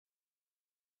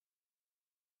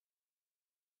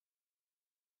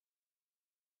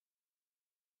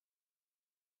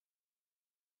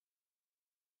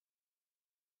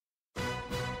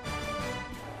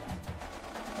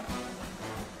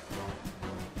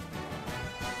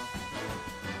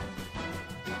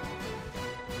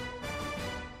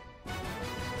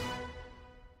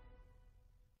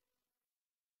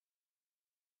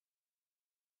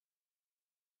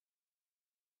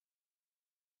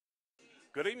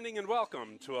Good evening and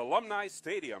welcome to Alumni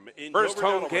Stadium in First Dover,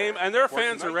 home Delaware, game, and their for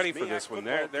fans are ready for MEAC this one.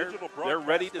 Football They're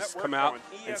ready to Broadcast come out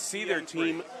Network and see their ESPN3,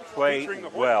 team play featuring the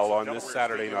well Hornets on of this Delaware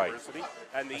Saturday State night. University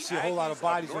and the I see a whole lot of Aggies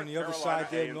bodies on the other North side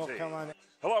there, Carolina North A&T. Carolina.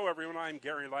 Hello, everyone. I'm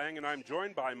Gary Lang, and I'm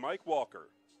joined by Mike Walker.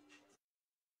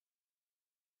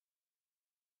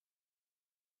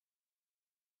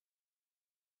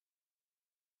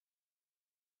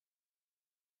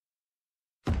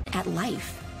 At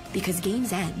life, because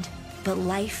games end, but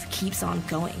life keeps on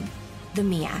going. The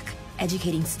MEAC,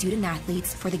 educating student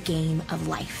athletes for the game of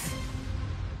life.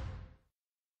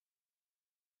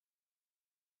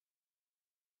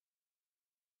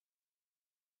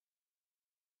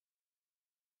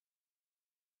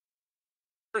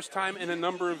 First time in a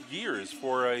number of years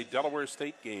for a Delaware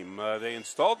State game. They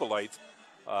installed the lights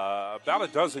about a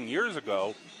dozen years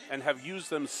ago and have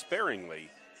used them sparingly.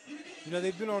 You know,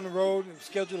 they've been on the road and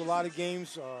scheduled a lot of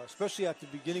games, especially at the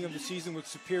beginning of the season with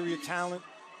superior talent.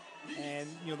 And,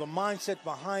 you know, the mindset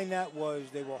behind that was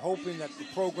they were hoping that the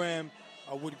program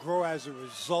would grow as a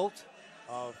result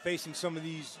of facing some of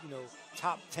these, you know,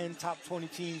 top 10, top 20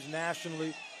 teams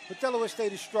nationally. But Delaware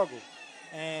State has struggled.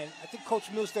 And I think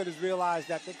Coach Milstead has realized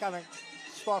that they kind of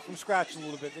start from scratch a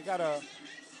little bit. They got to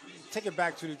take it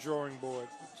back to the drawing board.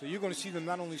 So you're going to see them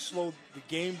not only slow the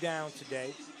game down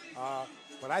today,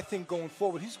 but I think going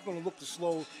forward, he's going to look to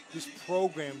slow this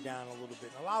program down a little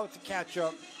bit, allow it to catch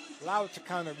up, allow it to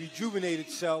kind of rejuvenate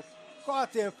itself, go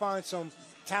out there and find some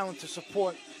talent to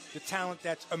support the talent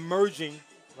that's emerging,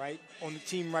 right, on the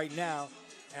team right now.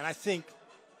 And I think,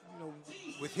 you know,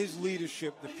 with his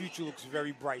leadership, the future looks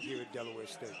very bright here at Delaware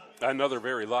State. Another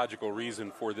very logical reason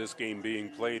for this game being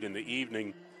played in the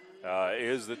evening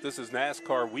is that this is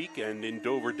NASCAR weekend in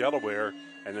Dover, Delaware,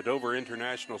 and the Dover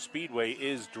International Speedway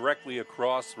is directly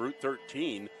across Route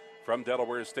 13 from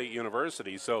Delaware State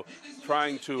University. So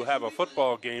trying to have a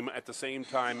football game at the same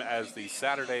time as the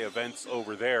Saturday events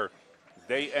over there,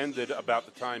 they ended about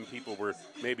the time people were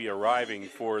maybe arriving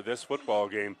for this football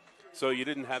game. So you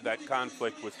didn't have that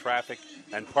conflict with traffic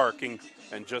and parking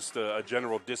and just a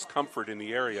general discomfort in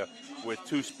the area with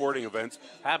two sporting events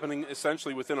happening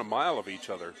essentially within a mile of each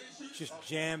other. Just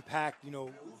jam-packed. You know,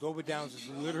 Dover Downs is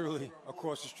literally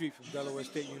across the street from Delaware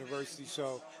State University.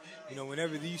 So, you know,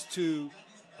 whenever these two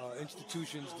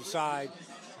institutions decide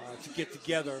to get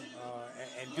together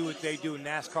and do what they do,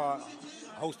 NASCAR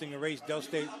hosting a race, Del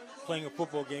State playing a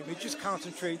football game, it just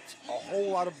concentrates a whole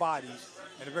lot of bodies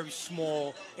in a very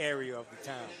small area of the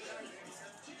town.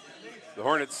 The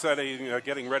Hornets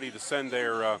getting ready to send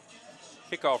their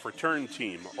kickoff return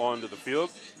team onto the field.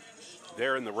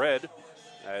 They're in the red,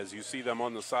 as you see them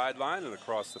on the sideline and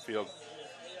across the field.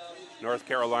 North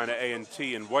Carolina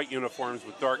A&T in white uniforms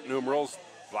with dark numerals,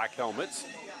 black helmets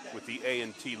with the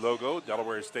A&T logo.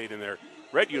 Delaware State in their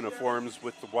red uniforms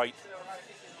with the white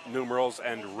numerals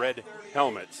and red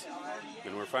helmets.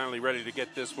 And we're finally ready to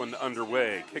get this one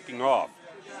underway, kicking off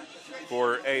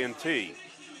for A&T.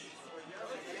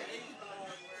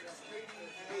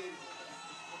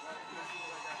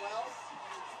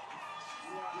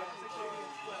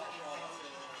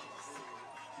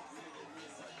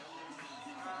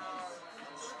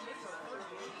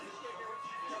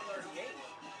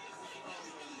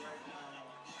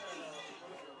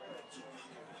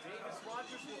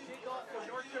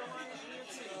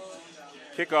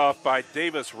 Kickoff by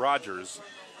Davis Rogers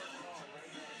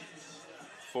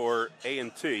for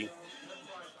A&T.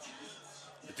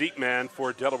 The deep man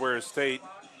for Delaware State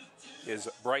is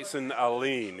Bryson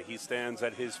Aline. He stands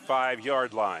at his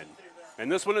 5-yard line.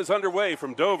 And this one is underway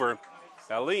from Dover.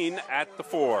 Aline at the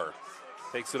 4.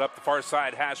 Takes it up the far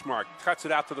side hash mark, cuts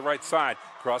it out to the right side,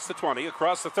 across the 20,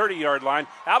 across the 30-yard line,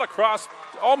 out across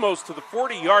almost to the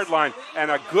 40-yard line,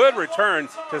 and a good return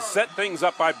to set things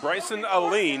up by Bryson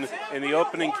Aline in the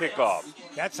opening kickoff.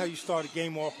 That's how you start a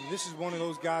game off. And this is one of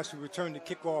those guys who returned the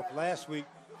kickoff last week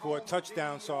for a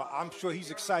touchdown, so I'm sure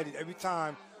he's excited every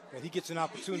time that he gets an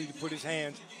opportunity to put his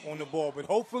hands on the ball. But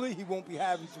hopefully he won't be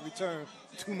having to return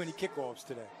too many kickoffs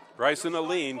today. Bryson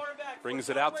Aline brings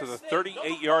it out to the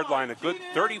 38-yard line, a good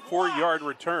 34-yard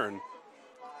return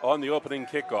on the opening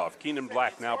kickoff. Keenan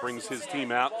Black now brings his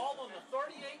team out.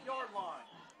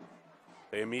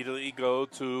 They immediately go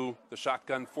to the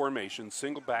shotgun formation.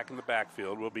 Single back in the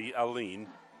backfield will be Aline.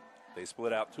 They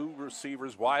split out two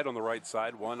receivers wide on the right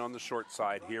side, one on the short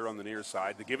side here on the near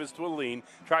side. The give is to Aline,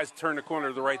 tries to turn the corner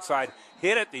to the right side,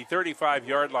 hit at the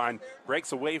 35-yard line,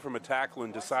 breaks away from a tackle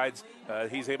and decides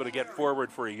he's able to get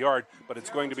forward for a yard, but it's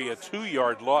going to be a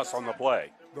 2-yard loss on the play.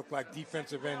 Looked like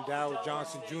defensive end Darryl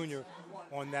Johnson Jr.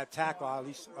 on that tackle. At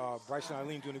least Bryson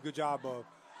Aline doing a good job of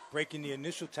breaking the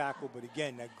initial tackle, but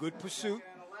again, that good pursuit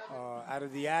out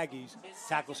of the Aggies,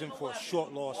 tackles him for a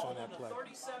short loss on that play.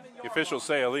 The officials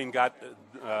say Aline got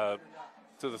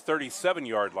to the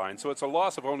 37-yard line, so it's a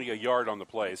loss of only a yard on the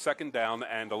play. 2nd down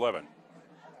and 11.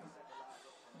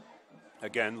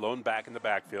 Again, lone back in the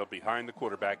backfield behind the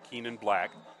quarterback, Keenan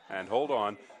Black. And hold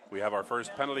on, we have our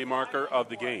first penalty marker of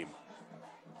the game.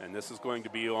 And this is going to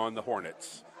be on the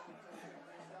Hornets.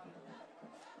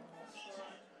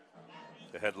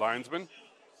 The head linesman,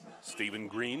 Stephen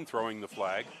Green, throwing the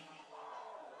flag.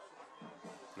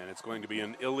 And it's going to be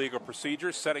an illegal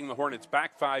procedure, setting the Hornets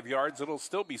back 5 yards. It'll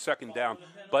still be 2nd down,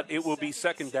 but it will be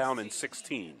 2nd down and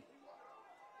 16.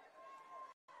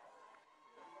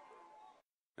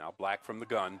 Now Black from the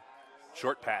gun.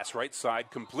 Short pass, right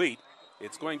side, complete.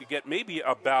 It's going to get maybe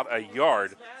about a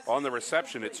yard on the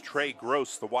reception. It's Trey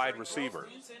Gross, the wide receiver.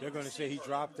 They're going to say he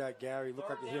dropped that, Gary.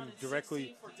 Looked like it hit him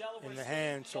directly in the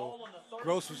hand. So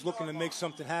Gross was looking to make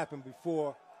something happen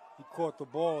before he caught the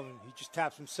ball, and he just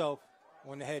taps himself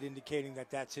on the head, indicating that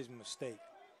that's his mistake.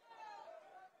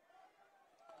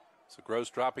 So Gross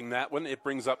dropping that one. It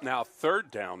brings up now 3rd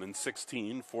down and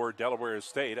 16 for Delaware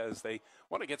State as they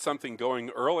want to get something going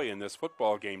early in this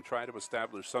football game, try to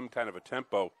establish some kind of a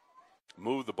tempo,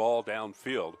 move the ball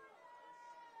downfield.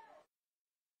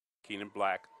 Keenan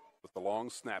Black with the long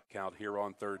snap count here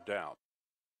on 3rd down.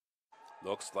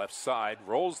 Looks left side,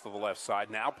 rolls to the left side,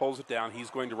 now pulls it down.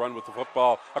 He's going to run with the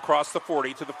football across the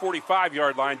 40 to the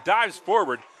 45-yard line, dives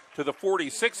forward to the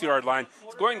 46-yard line.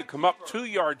 It's going to come up 2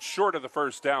 yards short of the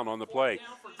 1st down on the play.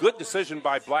 Good decision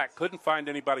by Black. Couldn't find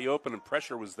anybody open, and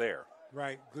pressure was there.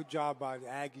 Right. Good job by the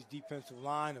Aggies defensive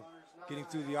line of getting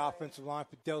through the offensive line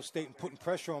for Del State and putting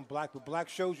pressure on Black. But Black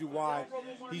shows you why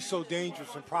he's so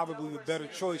dangerous and probably the better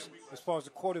choice as far as the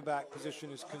quarterback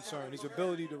position is concerned. His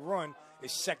ability to run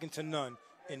is second to none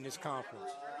in this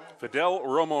conference. Fidel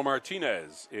Romo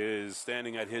Martinez is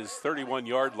standing at his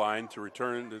 31-yard line to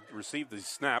receive the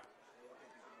snap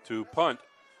to punt.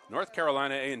 North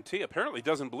Carolina A&T apparently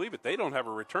doesn't believe it. They don't have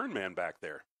a return man back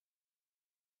there.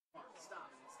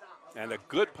 And a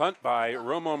good punt by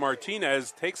Romo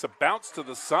Martinez takes a bounce to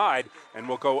the side and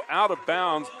will go out of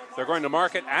bounds. They're going to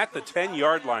mark it at the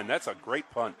 10-yard line. That's a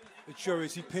great punt. It sure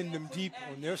is. He pinned them deep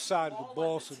on their side of the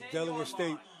ball, so the Delaware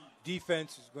State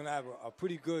defense is going to have a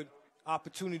pretty good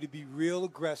opportunity to be real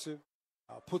aggressive,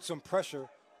 put some pressure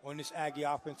on this Aggie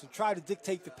offense, and try to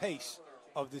dictate the pace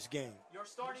of this game.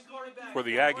 For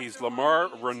the Aggies, Lamar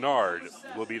Renard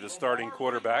will be the starting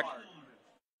quarterback.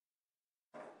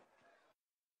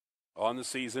 On the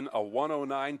season, a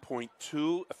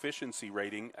 109.2 efficiency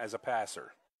rating as a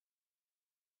passer.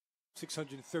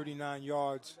 639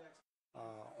 yards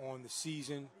on the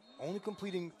season, only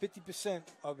completing 50%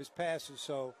 of his passes.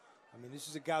 So, I mean, this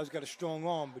is a guy who's got a strong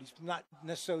arm, but he's not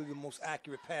necessarily the most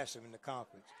accurate passer in the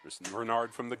conference.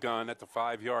 Renard from the gun at the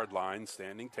 5-yard line,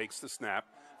 standing, takes the snap,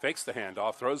 fakes the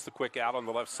handoff, throws the quick out on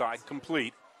the left side,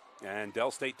 complete. And Del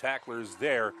State tacklers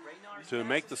there to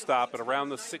make the stop at around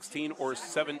the 16 or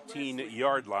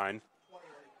 17-yard line.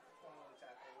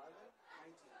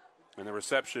 And the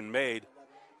reception made.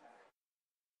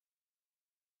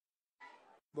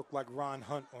 Looked like Ron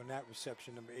Hunt on that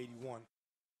reception, number 81.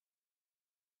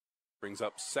 Brings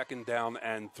up 2nd down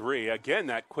and 3. Again,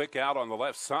 that quick out on the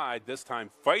left side, this time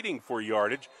fighting for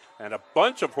yardage. And a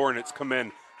bunch of Hornets come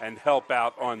in and help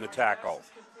out on the tackle.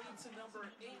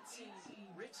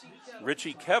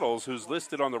 Richie Kettles, who's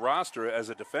listed on the roster as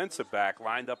a defensive back,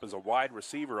 lined up as a wide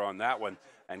receiver on that one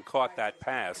and caught that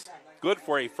pass. Good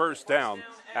for a 1st down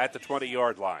at the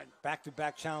 20-yard line.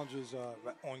 Back-to-back challenges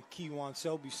on Keewan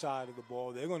Selby's side of the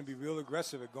ball. They're going to be real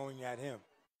aggressive at going at him.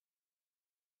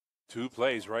 2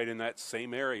 plays right in that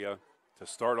same area to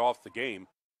start off the game.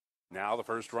 Now the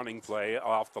first running play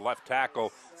off the left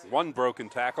tackle. 1 broken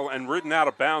tackle and ridden out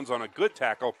of bounds on a good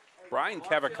tackle. Brian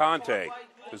Cavalcante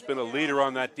has been a leader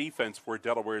on that defense for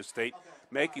Delaware State,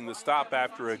 making the stop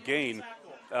after a gain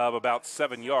of about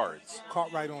 7 yards.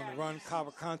 Cartwright on the run,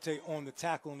 Cavalcante on the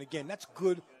tackle. And again, that's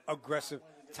good, aggressive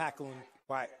tackling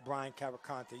by Brian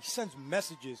Cavalcante. He sends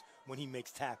messages when he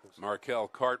makes tackles. Markel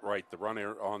Cartwright, the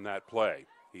runner on that play.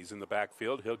 He's in the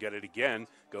backfield. He'll get it again.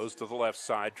 Goes to the left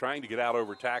side, trying to get out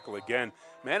over tackle again.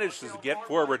 Manages to get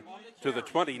forward to the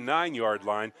 29-yard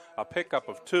line. A pickup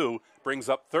of 2 brings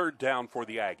up 3rd down for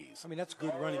the Aggies. I mean, that's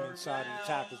good running inside of the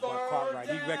tackles by Cartwright.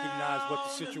 He recognized what the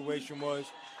situation was.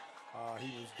 He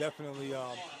was definitely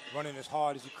running as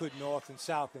hard as he could north and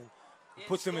south, and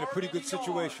puts them in a pretty good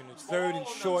situation. It's 3rd and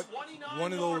short,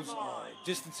 one of those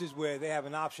distances where they have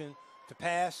an option to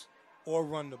pass or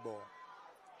run the ball.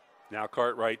 Now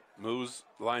Cartwright moves,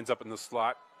 lines up in the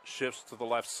slot, shifts to the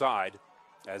left side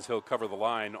as he'll cover the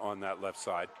line on that left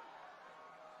side.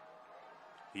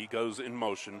 He goes in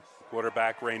motion.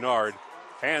 Quarterback Reynard,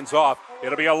 hands off.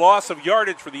 It'll be a loss of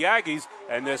yardage for the Aggies,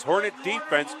 and this Hornet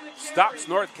defense stops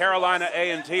North Carolina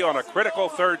A&T on a critical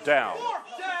third down.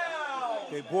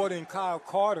 They brought in Kyle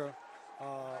Carter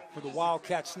for the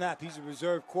Wildcat snap. He's a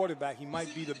reserve quarterback. He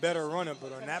might be the better runner,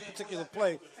 but on that particular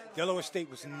play, Delaware State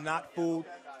was not fooled.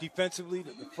 Defensively,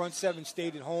 the front seven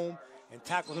stayed at home and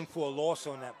tackled him for a loss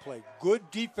on that play. Good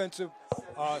defensive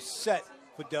set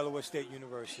for Delaware State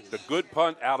University. The good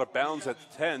punt out of bounds at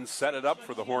the 10 set it up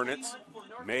for the Hornets.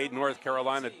 Made North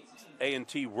Carolina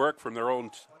A&T work from their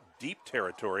own deep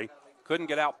territory. Couldn't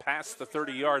get out past the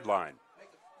 30-yard line.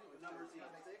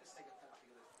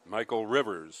 Michael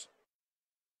Rivers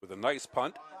with a nice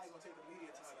punt.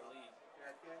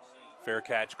 Fair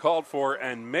catch called for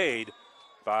and made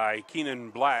by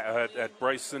Keenan Black at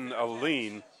Bryson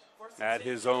Aline at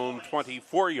his own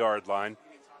 24-yard line.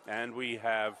 And we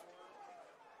have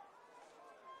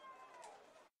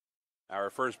our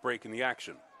first break in the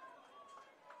action.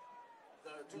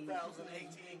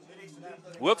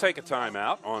 We'll take a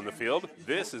timeout on the field.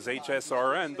 This is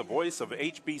HSRN, the voice of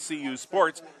HBCU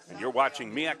sports, and you're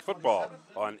watching MEAC Football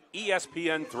on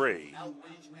ESPN3.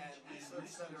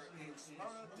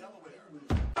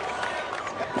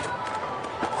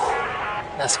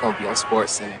 That's going to be on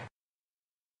Sports Center.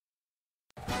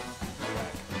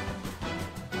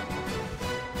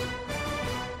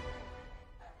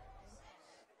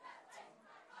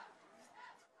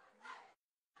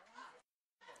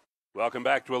 Welcome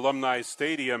back to Alumni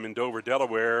Stadium in Dover,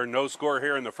 Delaware. No score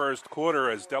here in the first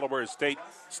quarter as Delaware State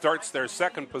starts their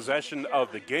second possession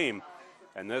of the game.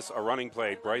 And this, a running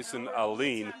play, Bryson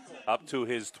Aline up to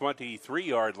his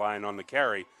 23-yard line on the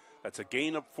carry. That's a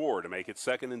gain of 4 to make it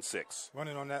 2nd and 6.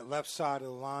 Running on that left side of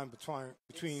the line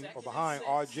behind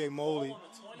R.J. Moley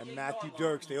and Matthew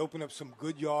Dirks. They open up some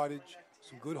good yardage,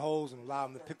 some good holes, and allow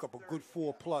them to pick up a good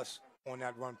 4+ on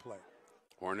that run play.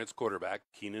 Hornets quarterback,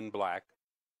 Keenan Black,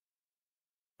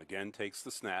 again takes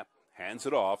the snap, hands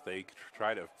it off. They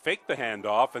try to fake the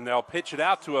handoff, and they'll pitch it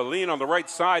out to Aline on the right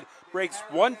side. Breaks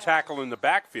one tackle in the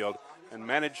backfield and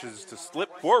manages to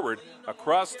slip forward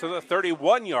across to the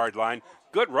 31-yard line.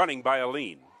 Good running by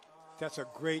Aline. That's a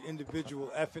great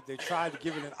individual effort. They tried to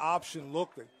give it an option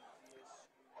look. They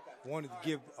wanted to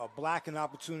give Black an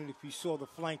opportunity if he saw the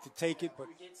flank to take it, but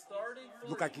it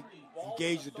looked like he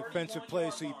engaged the defensive player,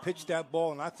 so he pitched that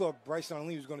ball, and I thought Bryson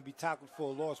Aline was going to be tackled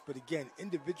for a loss, but again,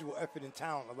 individual effort and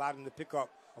talent allowed him to pick up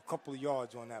a couple of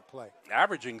yards on that play.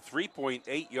 Averaging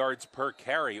 3.8 yards per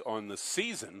carry on the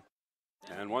season,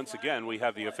 and once again, we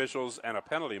have the officials and a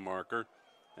penalty marker,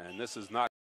 and this is not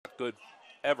good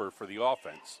ever for the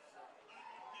offense.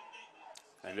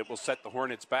 And it will set the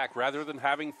Hornets back. Rather than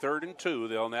having 3rd and 2,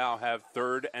 they'll now have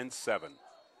 3rd and 7.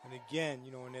 And again,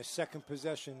 in their second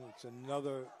possession, it's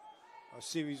another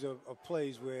series of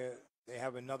plays where they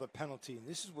have another penalty. And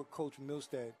this is what Coach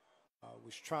Milstead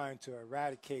was trying to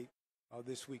eradicate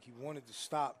this week. He wanted to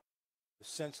stop the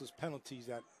senseless penalties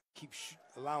that keep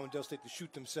allowing Del State to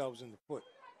shoot themselves in the foot.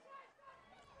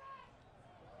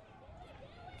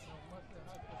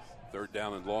 3rd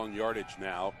down and long yardage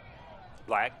now.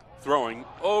 Black throwing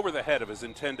over the head of his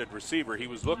intended receiver. He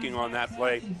was looking on that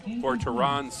play for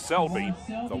Teron Selby,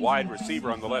 the wide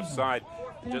receiver on the left side.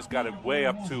 Just got it way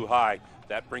up too high.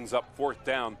 That brings up 4th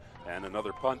down and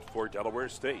another punt for Delaware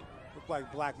State. Looked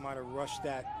like Black might have rushed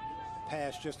that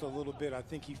pass just a little bit. I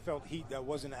think he felt heat that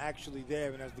wasn't actually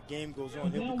there, and as the game goes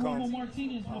on, he'll become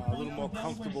a little more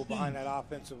comfortable behind that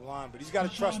offensive line. But he's got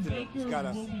to trust in it. He's got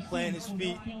to plant his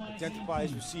feet, identify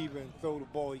his receiver, and throw the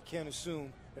ball. He can't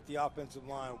assume that the offensive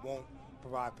line won't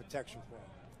provide protection for him.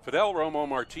 Fidel Romo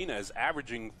Martinez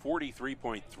averaging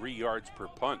 43.3 yards per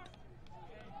punt.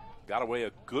 Got away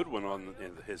a good one on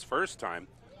his first time.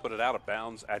 Put it out of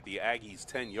bounds at the Aggies'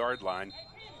 10-yard line.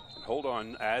 And hold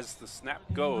on, as the snap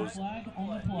goes,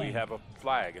 we have a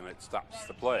flag, and it stops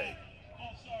the play.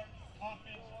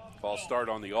 False start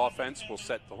on the offense will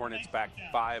set the Hornets back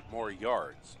 5 more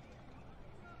yards.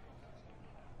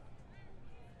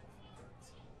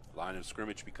 Line of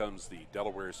scrimmage becomes the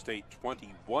Delaware State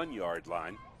 21-yard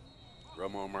line.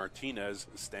 Romo Martinez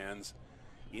stands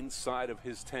inside of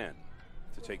his 10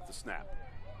 to take the snap.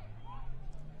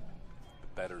 The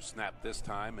better snap this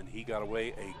time, and he got away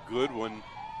a good one.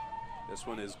 This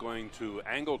one is going to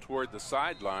angle toward the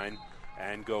sideline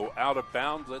and go out of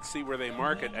bounds. Let's see where they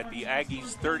mark it, at the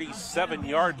Aggies'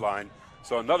 37-yard line.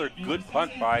 So another good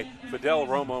punt by Fidel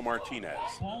Romo Martinez.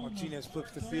 Martinez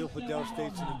flips the field for Del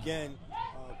State, and again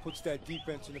puts that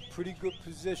defense in a pretty good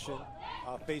position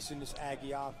facing this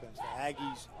Aggie offense. The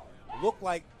Aggies look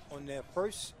like on their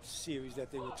first series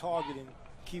that they were targeting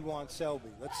Kewan Selby.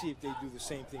 Let's see if they do the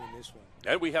same thing in this one.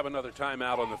 And we have another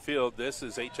timeout on the field. This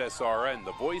is HSRN,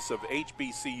 the voice of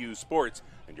HBCU sports,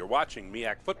 and you're watching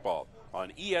MEAC Football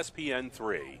on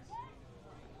ESPN3.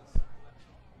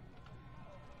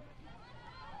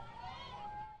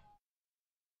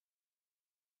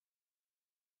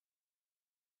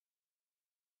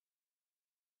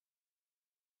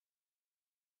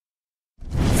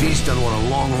 Feast on one of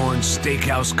Longhorn's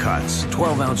steakhouse cuts.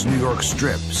 12-ounce New York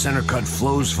strip, center cut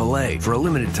Flo's filet. For a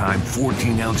limited time,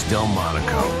 14-ounce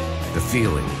Delmonico. The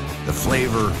feeling, the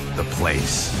flavor, the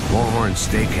place. Longhorn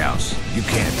Steakhouse. You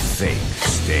can't fake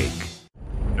steak.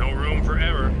 No room for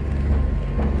error.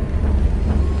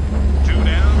 2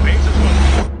 down, bases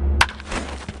loaded.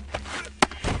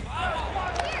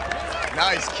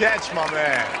 Nice catch, my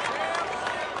man.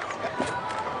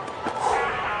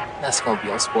 That's gonna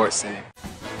be on Sports Center.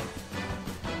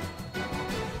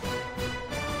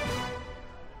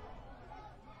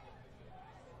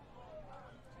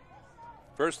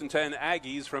 First and 10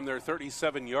 Aggies from their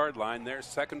 37-yard line, their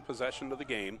second possession of the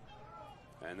game.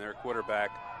 And their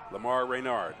quarterback, Lamar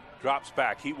Reynard, drops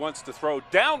back. He wants to throw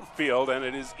downfield, and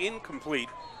it is incomplete.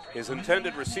 His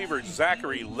intended receiver,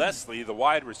 Zachary Leslie, the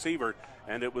wide receiver,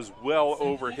 and it was well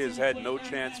over his head. No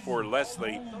chance for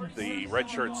Leslie, the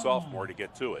redshirt sophomore, to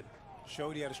get to it.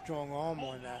 Showed he had a strong arm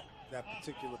on that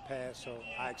particular pass, so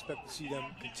I expect to see them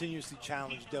continuously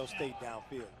challenge Del State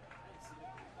downfield.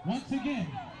 Once again,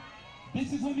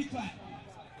 this is Homie Clap.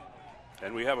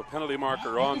 And we have a penalty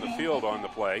marker on the field on the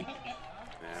play.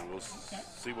 And we'll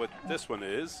see what this one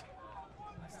is.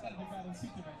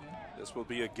 This will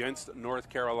be against North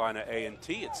Carolina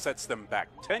A&T. It sets them back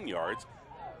 10 yards.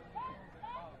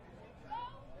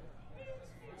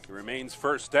 It remains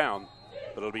first down,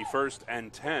 but it'll be 1st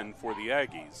and 10 for the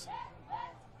Aggies.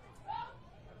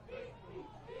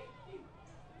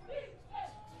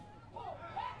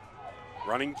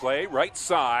 Running play, right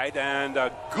side, and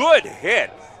a good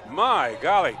hit. My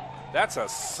golly, that's a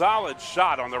solid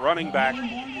shot on the running back,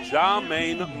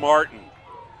 Jermaine Martin.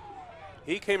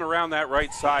 He came around that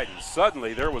right side, and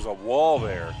suddenly there was a wall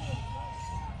there.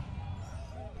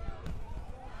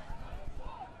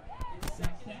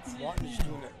 Martin is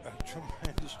doing a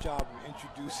tremendous job of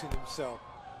introducing himself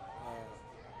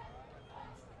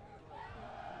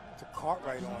to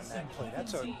Cartwright on that play.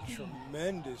 That's a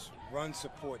tremendous run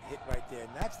support hit right there, and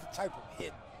that's the type of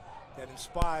hit that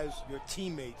inspires your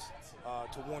teammates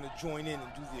to want to join in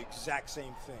and do the exact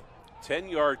same thing.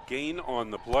 10-yard gain on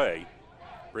the play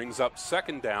brings up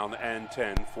 2nd down and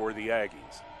 10 for the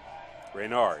Aggies.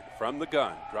 Reynard from the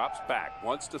gun, drops back,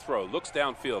 wants to throw, looks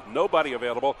downfield, nobody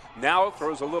available, now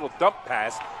throws a little dump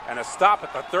pass and a stop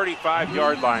at the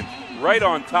 35-yard line, right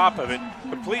on top of it.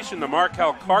 Completion to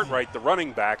Markel Cartwright, the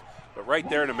running back, but right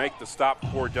there to make the stop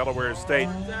for Delaware State.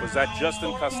 Was that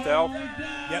Justin Costell?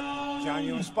 Yep,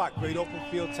 Johnny on the spot, great open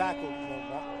field tackle.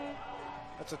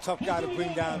 That's a tough guy to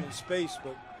bring down in space,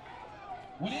 but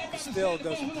Costell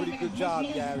does a pretty good job,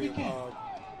 Gary, of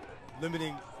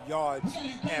limiting yards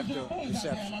after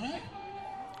reception.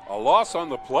 A loss on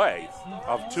the play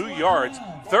of 2 yards.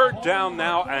 3rd down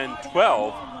now and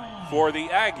 12 for the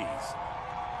Aggies.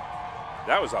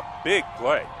 That was a big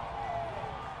play.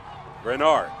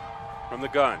 Renard from the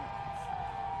gun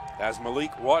has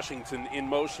Malik Washington in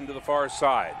motion to the far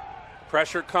side.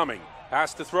 Pressure coming,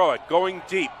 has to throw it, going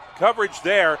deep. Coverage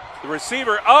there, the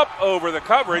receiver up over the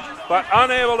coverage, but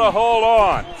unable to hold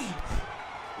on.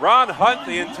 Ron Hunt,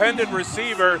 the intended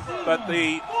receiver, but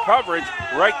the coverage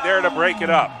right there to break it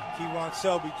up. Kewan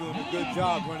Selby doing a good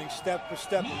job running step for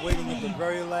step and waiting at the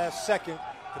very last second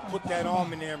to put that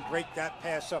arm in there and break that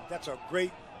pass up. That's a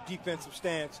great defensive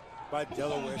stance by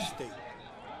Delaware State.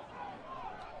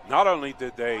 Not only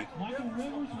did they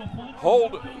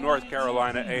hold North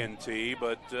Carolina A&T,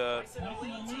 but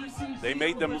they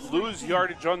made them lose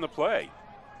yardage on the play.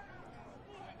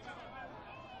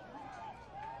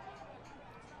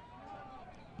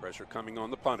 Pressure coming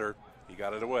on the punter. He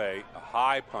got it away. A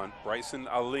high punt. Bryson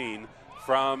Aline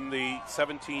from the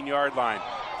 17-yard line.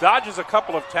 Dodges a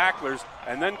couple of tacklers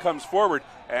and then comes forward.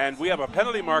 And we have a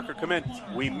penalty marker come in.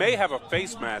 We may have a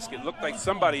face mask. It looked like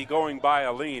somebody going by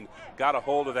Aline got a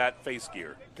hold of that face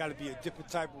gear. Got to be a different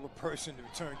type of a person to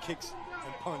return kicks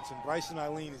and punts. And Bryson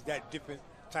Aline is that different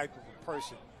type of a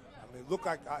person. I mean, it looked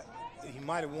like he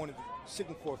might have wanted to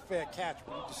signal for a fair catch,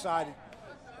 but he decided,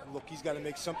 look, he's got to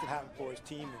make something happen for his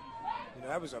team. And,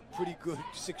 that was a pretty good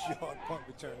 6-yard punt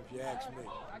return, if you ask me.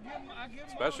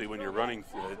 Especially when you're running,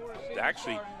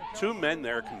 actually 2 men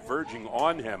there converging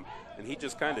on him, and he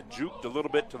just kind of juked a little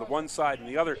bit to the one side and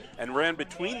the other and ran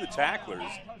between the tacklers.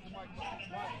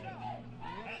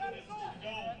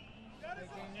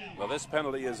 Well, this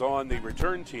penalty is on the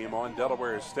return team on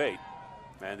Delaware State,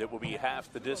 and it will be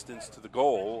half the distance to the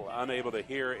goal. Unable to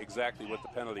hear exactly what the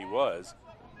penalty was,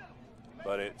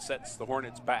 but it sets the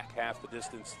Hornets back half the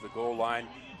distance to the goal line,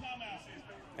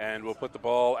 and we'll put the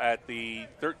ball at the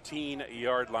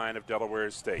 13-yard line of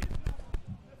Delaware State.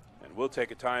 And we'll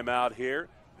take a timeout here.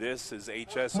 This is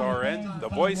HSRN, the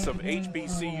voice of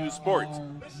HBCU sports,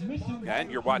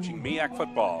 and you're watching MEAC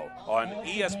Football on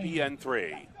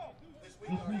ESPN3.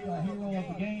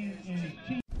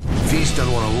 Feast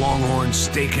on one of Longhorn's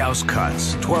steakhouse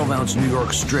cuts. 12-ounce New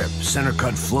York strip, center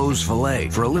cut Flo's filet.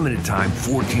 For a limited time,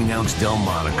 14-ounce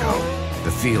Delmonico.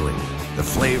 The feeling, the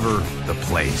flavor, the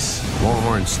place.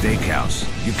 Longhorn Steakhouse.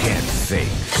 You can't fake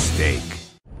steak.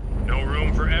 No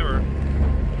room for error.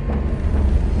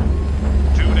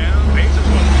 2 down, bases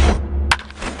loaded.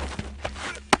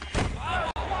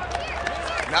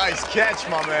 Nice catch,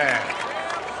 my man.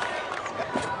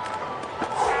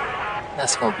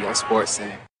 That's gonna be on Sports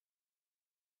Center.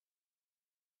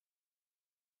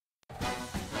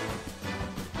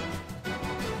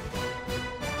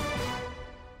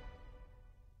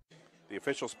 The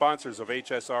official sponsors of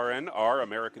HSRN are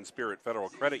American Spirit Federal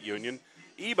Credit Union,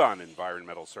 Ebon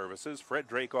Environmental Services, Fred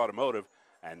Drake Automotive,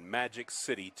 and Magic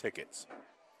City Tickets.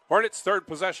 Hornets' third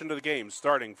possession of the game,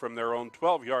 starting from their own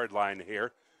 12-yard line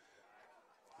here.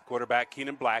 Quarterback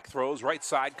Keenan Black throws right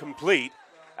side complete,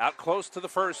 out close to the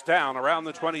first down, around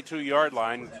the 22-yard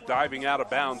line, diving out of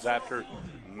bounds after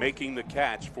making the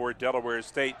catch for Delaware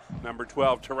State. Number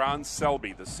 12, Teron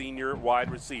Selby, the senior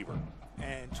wide receiver.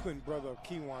 And twin brother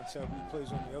Kewan Selby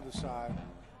plays on the other side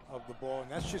of the ball,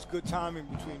 and that's just good timing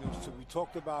between those two. We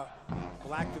talked about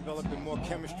Black developing more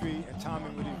chemistry and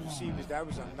timing with his receivers. That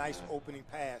was a nice opening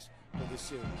pass for this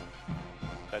series.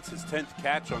 That's his 10th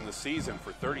catch on the season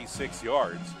for 36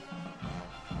 yards.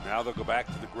 Now they'll go back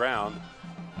to the ground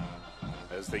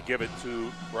as they give it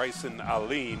to Bryson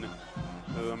Aline,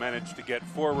 who managed to get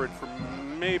forward for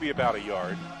maybe about a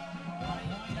yard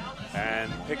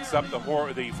and picks up the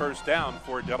first down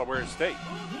for Delaware State.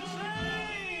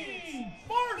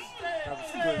 That was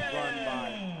a good run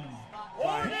by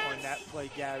Bryant on that play,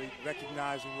 Gary,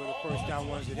 recognizing where the first down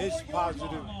was. And his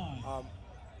positive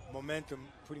momentum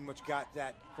pretty much got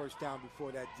that first down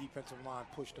before that defensive line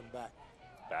pushed him back.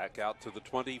 Back out to the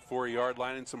 24-yard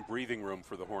line and some breathing room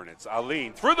for the Hornets.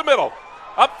 Aline through the middle,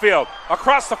 upfield,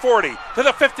 across the 40, to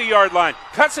the 50-yard line,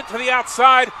 cuts it to the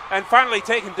outside, and finally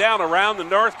taken down around the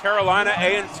North Carolina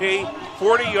A&T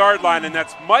 40-yard line, and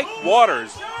that's Mike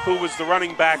Waters who was the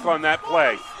running back on that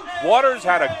play. Waters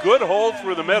had a good hold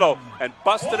through the middle and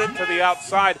busted it to the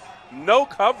outside. No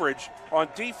coverage on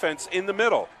defense in the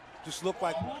middle. Just looked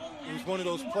like it was one of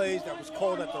those plays that was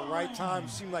called at the right time.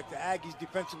 It seemed like the Aggies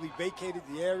defensively vacated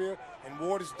the area, and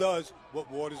Waters does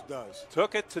what Waters does.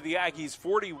 Took it to the Aggies'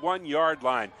 41-yard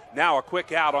line. Now a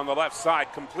quick out on the left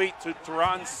side, complete to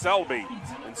Teron Selby.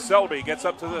 And Selby gets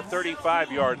up to the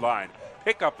 35-yard line.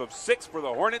 Pickup of 6 for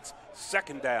the Hornets,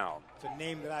 second down. It's a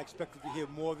name that I expected to hear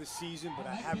more this season, but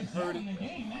I haven't heard it at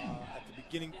the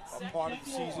beginning of part of the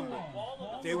season.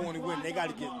 But if they want to win, they got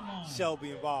to get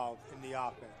Selby involved in the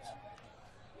offense.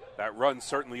 That run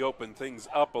certainly opened things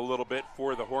up a little bit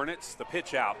for the Hornets. The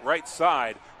pitch out, right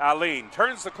side. Aline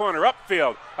turns the corner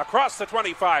upfield, across the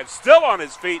 25, still on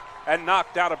his feet, and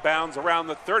knocked out of bounds around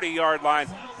the 30-yard line,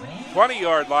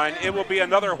 20-yard line. It will be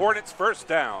another Hornets first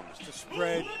down. The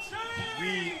spread,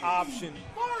 read option,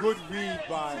 good read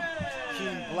by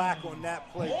Keenan Black on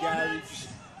that play, Gary. Just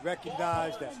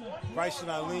recognized that Bryson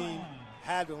Aline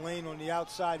had the lane on the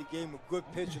outside. He gave him a good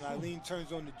pitch, and Aline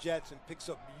turns on the jets and picks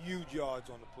up huge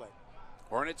yards on the play.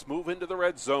 Hornets move into the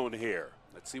red zone here.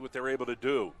 Let's see what they're able to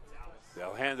do.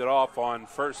 They'll hand it off on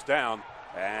first down,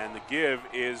 and the give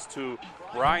is to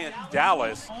Bryant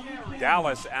Dallas.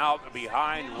 Dallas out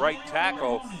behind right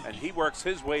tackle, and he works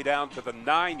his way down to the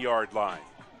 9-yard line.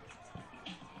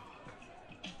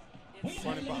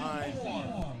 Running behind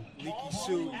Leaky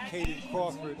Sue and Caden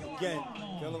Crawford. Again,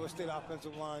 Delaware State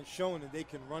offensive line showing that they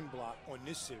can run block on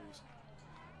this series.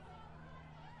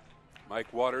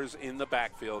 Mike Waters in the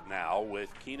backfield now with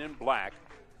Keenan Black.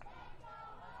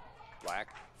 Black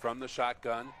from the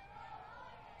shotgun.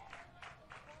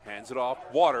 Hands it off.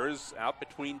 Waters out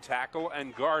between tackle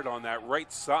and guard on that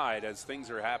right side as things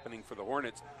are happening for the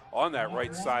Hornets on that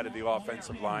right side of the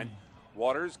offensive line.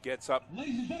 Waters gets up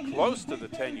close to the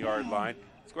 10-yard line.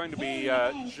 It's going to be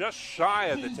just shy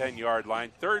of the 10-yard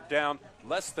line. Third down,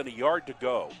 less than a yard to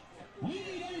go.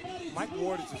 Mike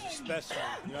Waters is a specimen.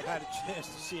 You know, I've had a chance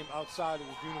to see him outside of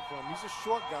his uniform. He's a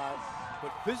short guy,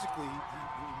 but physically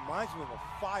he reminds me of a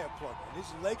fire plug. And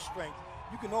his leg strength,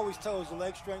 you can always tell his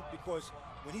leg strength because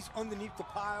when he's underneath the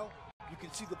pile, You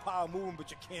can see the pile moving,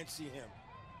 but you can't see him.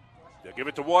 They'll give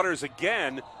it to Waters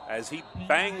again as he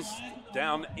bangs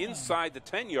down inside the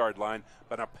 10-yard line,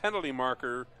 but a penalty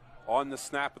marker on the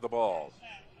snap of the ball.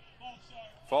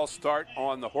 False start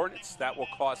on the Hornets. That will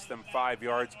cost them 5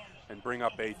 yards and bring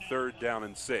up a 3rd down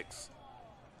and 6.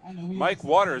 Mike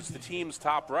Waters, the team's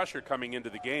top rusher coming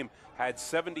into the game, had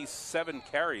 77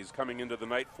 carries coming into the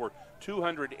night for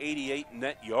 288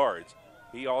 net yards.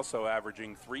 He also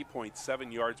averaging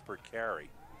 3.7 yards per carry.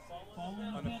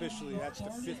 Unofficially, that's the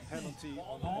 5th penalty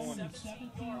on the Hornets,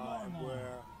 and we're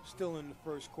still in the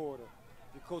first quarter.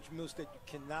 Your Coach Milstead, you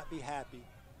cannot be happy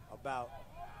about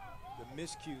the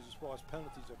miscues as far as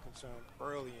penalties are concerned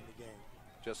early in the game.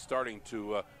 Just starting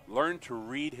to learn to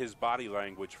read his body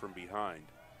language from behind.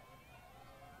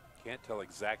 Can't tell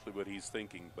exactly what he's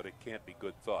thinking, but it can't be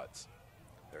good thoughts.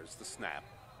 There's the snap.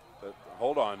 But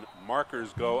hold on,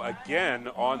 markers go again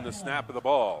on the snap of the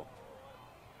ball.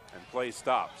 And play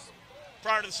stops.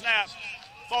 Prior to the snap,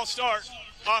 false start,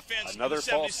 offense. Another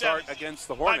false start against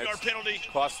the Hornets. 5-yard penalty.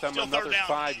 Cost them another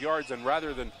 5 yards, and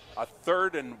rather than a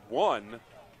 3rd and 1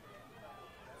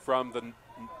 from the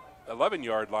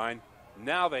 11-yard line,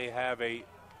 now they have a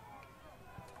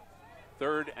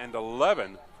 3rd and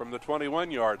 11 from the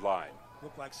 21-yard line.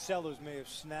 Looked like Sellers may have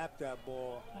snapped that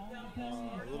ball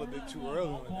a little bit too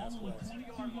early on that play.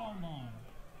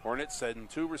 Hornets sending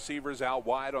 2 receivers out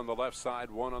wide on the left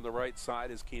side, 1 on the right side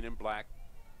as Keenan Black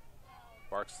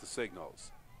barks the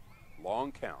signals.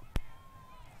 Long count.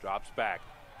 Drops back.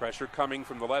 Pressure coming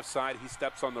from the left side. He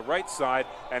steps on the right side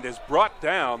and is brought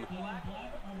down.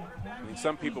 I mean,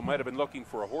 some people might have been looking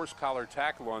for a horse collar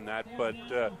tackle on that, but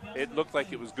it looked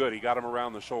like it was good. He got him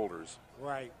around the shoulders.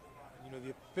 Right. You know,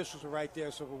 the officials are right there,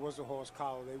 so if it was a horse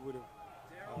collar, they would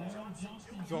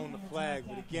have thrown the flag.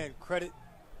 But again, credit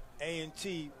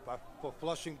A&T for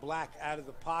flushing Black out of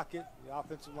the pocket. The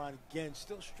offensive line, again,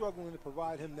 still struggling to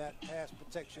provide him that pass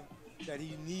protection that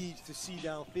he needs to see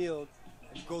downfield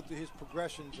and go through his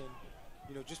progressions. And,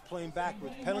 you know, just playing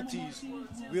backwards. Penalties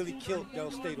really killed Del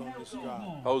State on this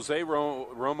drive. Jose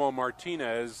Romo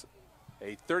Martinez,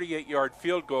 a 38-yard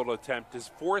field goal attempt, his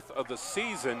 4th of the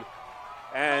season,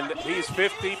 and he's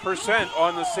 50%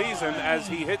 on the season as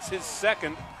he hits his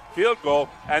 2nd field goal,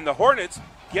 and the Hornets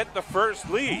get the first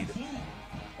lead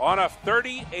on a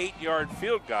 38-yard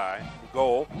field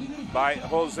goal by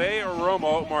Jose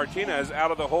Romo Martinez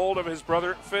out of the hold of his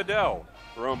brother Fidel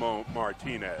Romo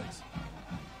Martinez.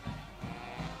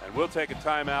 And we'll take a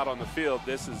timeout on the field.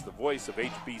 This is the voice of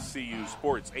HBCU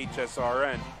Sports,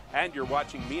 HSRN, and you're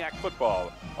watching MEAC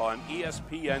Football on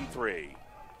ESPN3.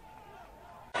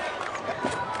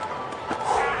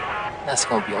 That's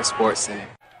going to be on Sports Center.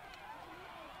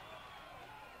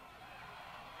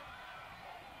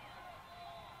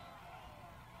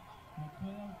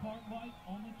 Cartwright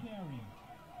on the carry.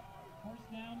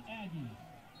 First down, Aggies.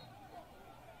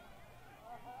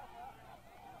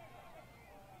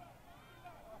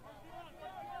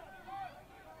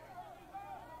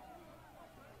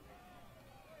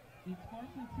 It's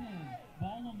first and 10.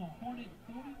 Ball on the Hornet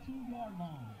 42-yard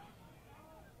line.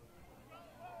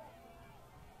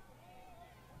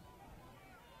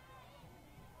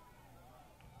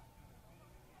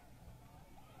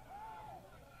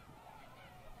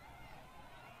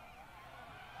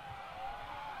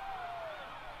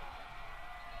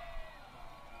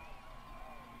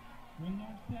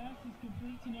 Renard's pass is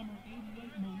complete to number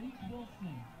 88, MEAC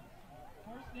Wilson.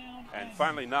 First down. And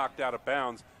finally knocked out of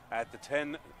bounds at the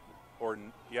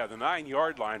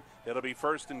 9-yard line. It'll be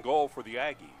first and goal for the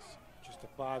Aggies. Just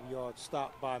a 5-yard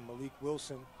stop by MEAC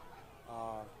Wilson.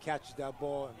 Catches that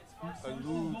ball and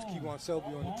eludes Kewan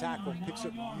Selby on the tackle, picks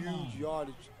up huge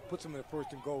yardage, puts him in a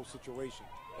first and goal situation.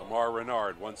 Lamar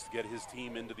Renard wants to get his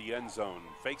team into the end zone.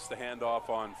 Fakes the handoff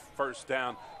on first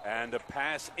down, and a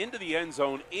pass into the end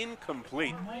zone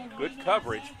incomplete. Good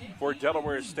coverage for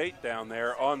Delaware State down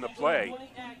there on the play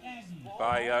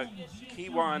by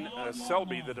Kewan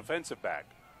Selby, the defensive back.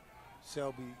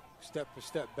 Selby step for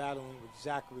step battling with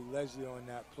Zachary Leslie on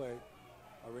that play.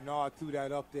 Renard threw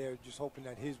that up there just hoping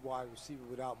that his wide receiver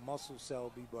would out-muscle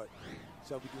Selby, but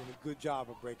Selby doing a good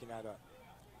job of breaking that up.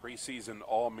 Preseason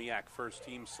All-MEAC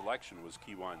first-team selection was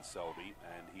Kewan Selby,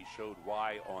 and he showed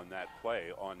why on that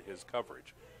play on his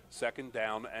coverage. Second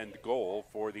down and goal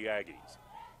for the Aggies.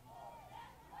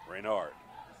 Renard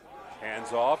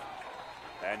hands off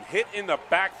and hit in the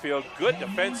backfield. Good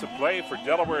defensive play for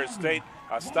Delaware State.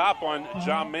 A stop on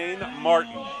Jermaine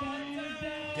Martin.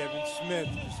 Devin Smith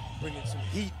is bringing some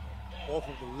heat off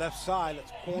of the left side.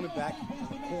 That's cornerback on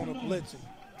the corner blitz and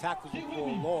tackles him for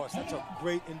a loss. That's a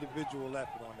great individual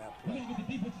effort on that play.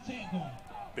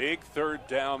 Big third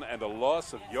down and a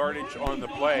loss of yardage on the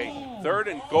play.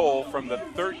 3rd and goal from the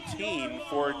 13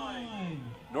 for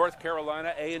North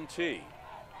Carolina A&T.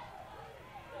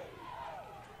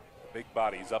 Big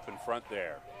bodies up in front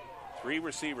there. 3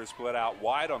 receivers split out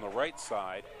wide on the right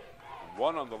side, and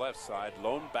 1 on the left side,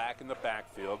 lone back in the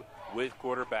backfield with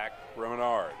quarterback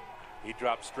Renard. He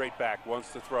drops straight back,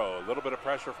 wants to throw. A little bit of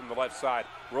pressure from the left side.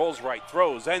 Rolls right,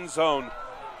 throws, end zone.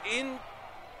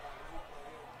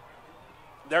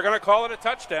 They're going to call it a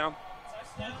touchdown.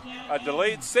 A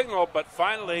delayed signal, but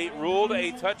finally ruled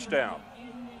a touchdown.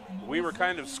 We were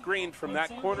kind of screened from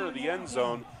that corner of the end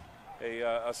zone.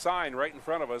 A sign right in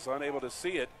front of us, unable to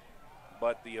see it,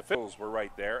 but the officials were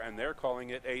right there, and they're calling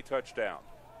it a touchdown.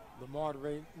 Lamar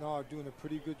Renard doing a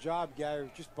pretty good job, Gary,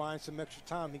 just buying some extra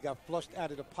time. He got flushed out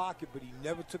of the pocket, but he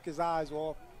never took his eyes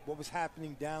off what was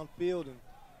happening downfield and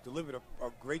delivered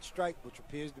a great strike, which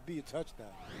appears to be a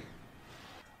touchdown.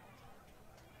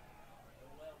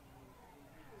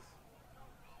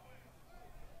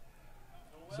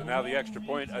 So now the extra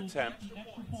point attempt.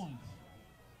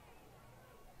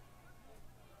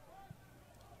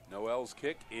 Noel's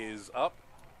kick is up,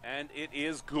 and it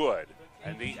is good.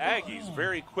 And the Aggies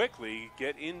very quickly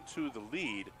get into the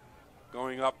lead,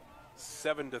 going up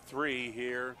 7-3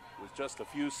 here with just a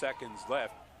few seconds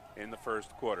left in the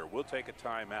first quarter. We'll take a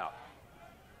timeout.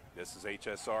 This is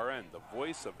HSRN, the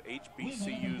voice of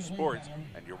HBCU sports,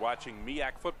 and you're watching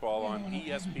MEAC Football on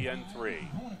ESPN3.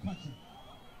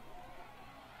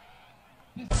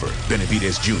 For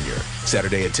Benavidez Jr.,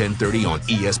 Saturday at 10:30 on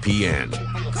ESPN.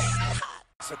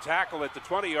 It's a tackle at the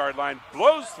 20-yard line,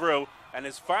 blows through, and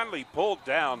is finally pulled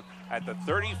down at the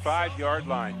 35-yard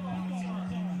line.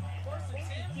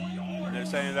 And they're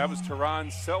saying that was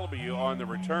Teron Selby on the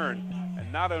return.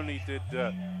 And not only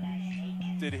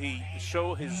did he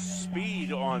show his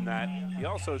speed on that, he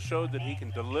also showed that he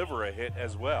can deliver a hit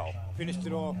as well. Finished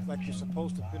it off like you're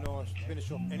supposed to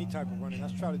finish off any type of running.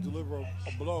 Let's try to deliver a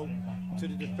blow to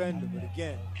the defender. But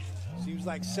again, seems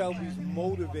like Selby's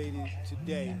motivated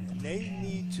today. And they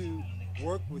need to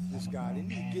work with this guy. They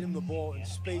need to get him the ball in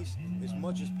space as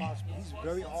much as possible. He's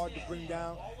very hard to bring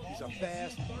down. He's a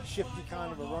fast, shifty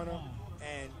kind of a runner.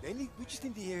 And we just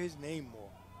need to hear his name more.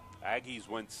 Aggies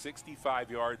went 65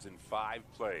 yards in 5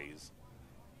 plays.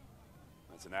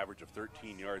 That's an average of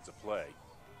 13 yards a play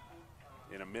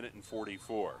in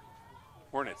 1:44.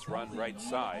 Hornets run right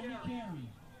side.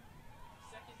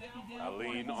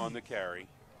 Aline on the carry.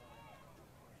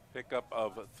 Pickup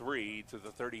of 3 to the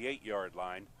 38-yard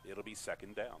line. It'll be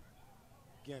second down.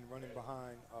 Again, running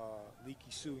behind Leaky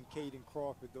Sue and Caden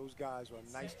Crawford. Those guys are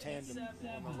a nice tandem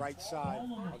on the right side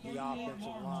of the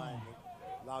offensive line.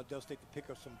 They allowed Del State to pick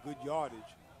up some good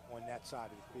yardage on that side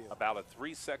of the field. About a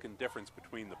 3-second difference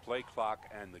between the play clock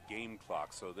and the game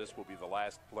clock, so this will be the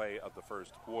last play of the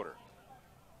first quarter.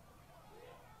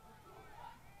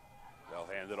 They'll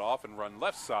hand it off and run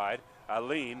left side.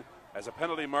 Aline, as a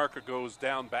penalty marker goes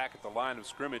down back at the line of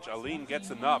scrimmage, Aline gets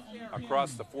enough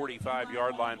across the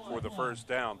 45-yard line for the first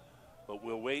down. But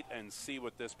we'll wait and see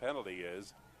what this penalty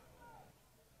is.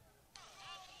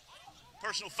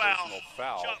 Personal foul.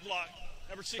 Shot block.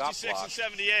 Number 66 and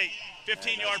 78.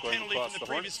 15-yard penalty from the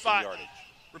previous spot.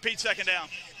 Repeat second down.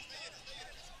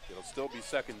 It'll still be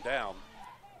second down.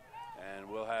 And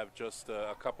we'll have just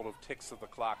a couple of ticks of the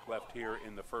clock left here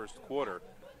in the first quarter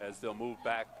as they'll move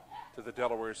back to the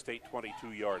Delaware State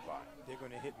 22-yard line. They're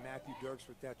going to hit Matthew Dirks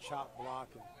with that chop block.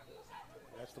 And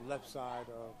that's the left side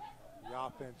of the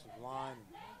offensive line.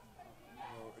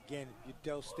 And, again, if you're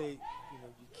Del State,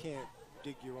 you can't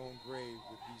dig your own grave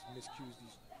with these miscues,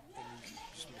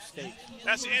 these mistakes.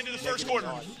 That's the end of the first quarter.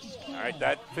 All right,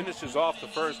 that finishes off the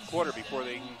first quarter before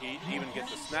they can even get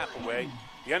the snap away.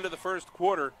 The end of the first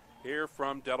quarter here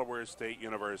from Delaware State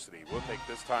University. We'll take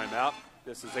this time out.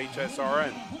 This is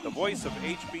HSRN, the voice of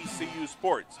HBCU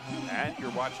sports, and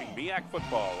you're watching MEAC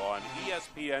Football on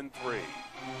ESPN3.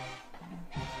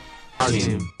 Our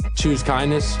team. Choose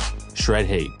kindness, shred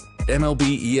hate.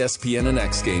 MLB, ESPN, and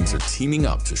X Games are teaming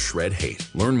up to shred hate.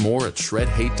 Learn more at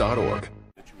shredhate.org.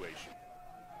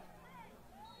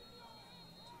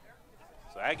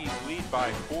 So Aggies lead by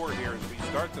 4 here as we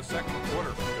start the second quarter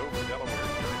from Dover, Delaware.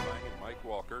 Jerry Lang and Mike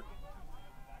Walker.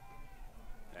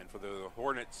 And for the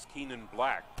Hornets, Keenan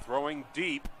Black throwing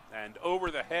deep and over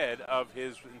the head of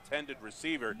his intended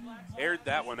receiver, aired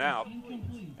that one out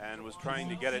and was trying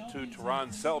to get it to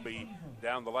Teron Selby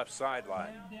down the left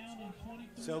sideline.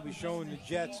 Selby showing the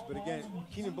Jets, but again,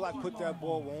 Keenan Black put that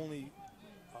ball where only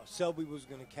Selby was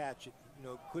going to catch it.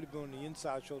 Could have been on the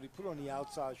inside shoulder. He put it on the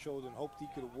outside shoulder and hoped he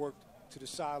could have worked to the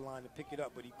sideline to pick it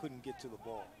up, but he couldn't get to the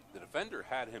ball. The defender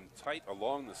had him tight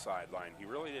along the sideline. He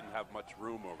really didn't have much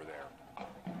room over there.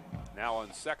 Now on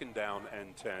 2nd down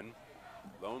and 10,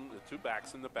 the two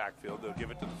backs in the backfield. They'll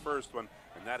give it to the first one,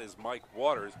 and that is Mike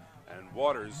Waters. And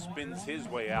Waters spins his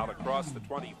way out across the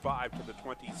 25 to the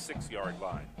 26-yard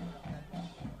line.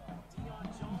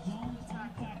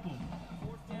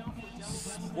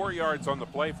 4 yards on the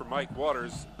play for Mike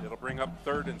Waters. It'll bring up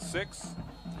 3rd and 6,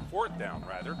 4th down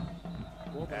rather.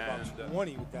 About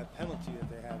 20 with that penalty that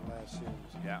they had last series.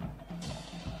 Yeah.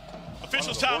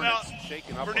 Officials timeout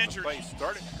shaken up for on an the injury. play,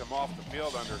 started to come off the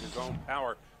field under his own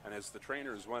power, and as the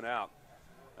trainers went out,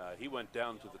 he went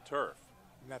down to the turf.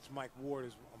 And that's Mike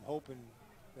Waters. I'm hoping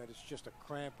that it's just a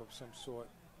cramp of some sort,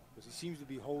 because he seems to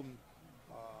be holding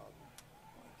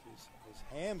his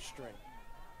hamstring.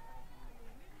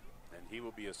 And he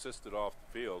will be assisted off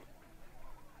the field.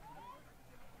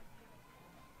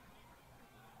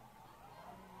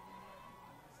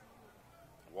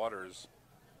 Waters,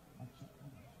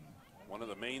 one of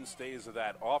the mainstays of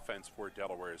that offense for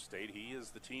Delaware State. He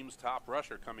is the team's top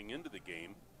rusher coming into the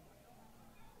game.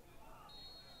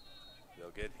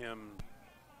 They'll get him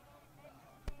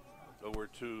over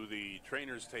to the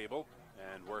trainer's table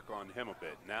and work on him a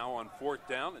bit. Now on 4th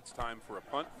down, it's time for a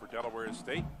punt for Delaware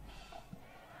State.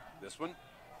 This one,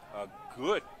 a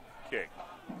good kick.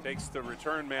 Takes the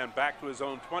return man back to his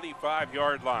own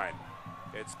 25-yard line.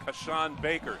 It's Kashawn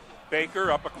Baker.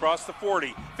 Baker up across the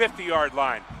 40, 50-yard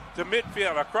line to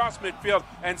midfield, across midfield,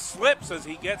 and slips as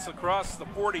he gets across the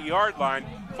 40-yard line,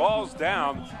 falls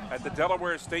down at the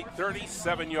Delaware State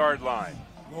 37-yard line.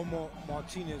 Romo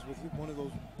Martinez with one of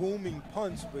those booming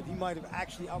punts, but he might have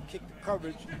actually outkicked the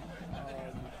coverage.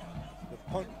 The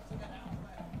punt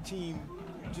team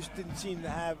just didn't seem to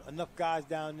have enough guys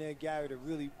down there, Gary, to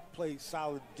really play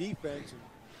solid defense.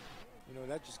 And,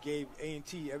 that just gave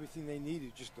A&T everything they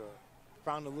needed, just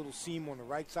found a little seam on the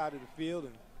right side of the field,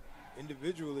 and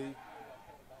individually.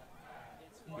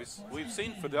 We've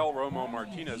seen Fidel Romo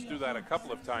Martinez do that a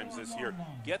couple of times this year.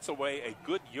 Gets away a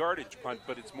good yardage punt,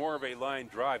 but it's more of a line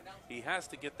drive. He has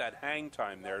to get that hang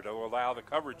time there to allow the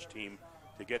coverage team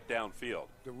to get downfield.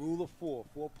 The rule of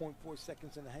 4.4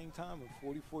 seconds in the hang time and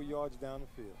 44 yards down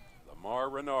the field. Lamar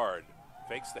Renard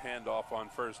fakes the handoff on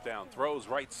 1st down, throws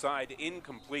right side,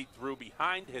 incomplete, through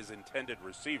behind his intended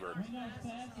receiver.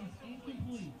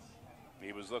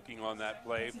 He was looking on that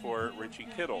play for Richie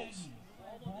Kittles.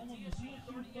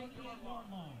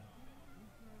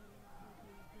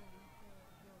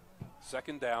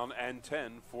 Second down and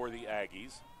 10 for the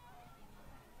Aggies.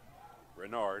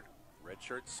 Renard,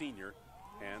 redshirt senior,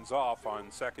 hands off on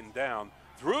 2nd down.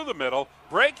 Through the middle,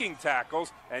 breaking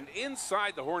tackles, and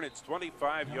inside the Hornets'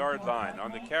 25-yard line.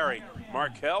 On the carry,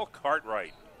 Markel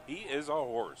Cartwright. He is a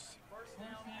horse.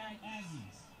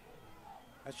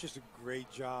 That's just a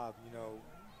great job,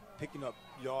 picking up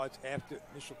yards after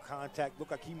initial contact.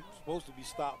 Looked like he was supposed to be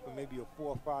stopped for maybe a 4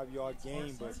 or 5 yard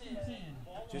gain, but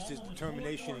just his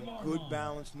determination and good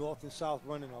balance, north and south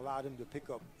running, allowed him to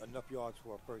pick up enough yards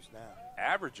for a 1st down.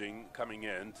 Averaging, coming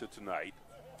in to tonight,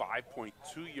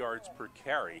 5.2 yards per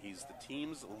carry. He's the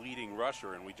team's leading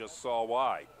rusher, and we just saw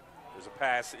why. There's a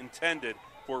pass intended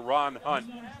for Ron Hunt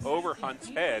over Hunt's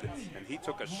head, and he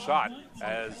took a shot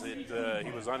as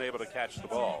he was unable to catch the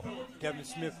ball. Devin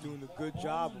Smith doing a good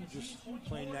job of just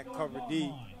playing that cover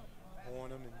D on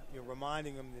him, and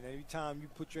reminding him that every time you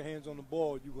put your hands on the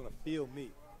ball, you're going to feel me.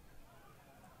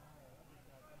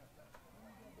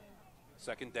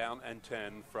 2nd down and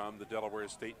 10 from the Delaware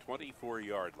State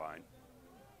 24-yard line.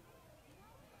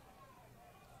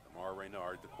 Lamar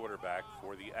Renard, the quarterback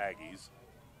for the Aggies.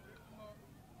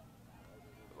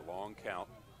 With a long count.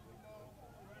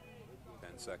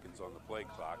 10 seconds on the play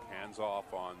clock. Hands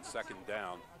off on 2nd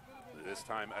down. This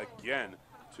time again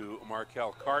to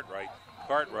Markel Cartwright.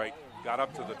 Cartwright got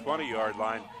up to the 20-yard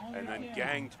line and then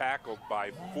gang tackled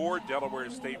by 4 Delaware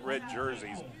State red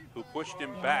jerseys who pushed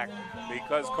him back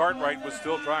because Cartwright was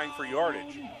still trying for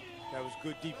yardage. That was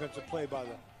good defensive play by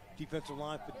the defensive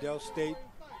line for Del State.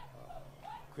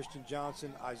 Christian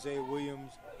Johnson, Isaiah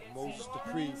Williams, Moses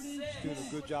Dupree doing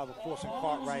a good job of forcing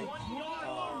Cartwright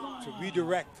to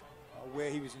redirect where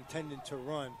he was intending to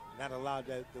run. And that allowed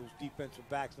those defensive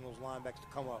backs and those linebackers to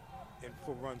come up and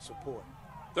for run support.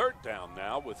 3rd down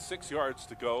now with 6 yards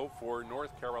to go for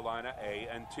North Carolina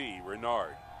A&T.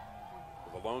 Renard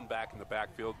with a lone back in the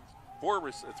backfield.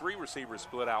 3 receivers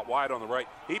split out wide on the right.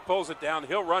 He pulls it down.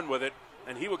 He'll run with it,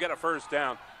 and he will get a 1st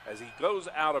down as he goes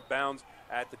out of bounds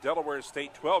at the Delaware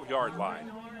State 12-yard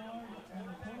line.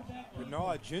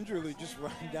 Renard gingerly just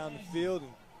running down the field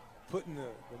and putting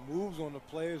the moves on the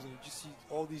players, and you just see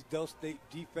all these Del State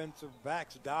defensive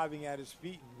backs diving at his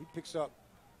feet, and he picks up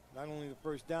not only the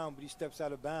first down, but he steps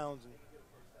out of bounds and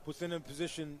puts them in a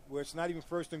position where it's not even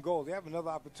first and goal. They have another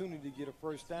opportunity to get a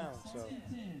first down, so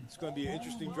it's going to be an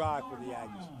interesting drive for the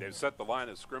Aggies. They've set the line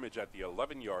of scrimmage at the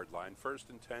 11-yard line, 1st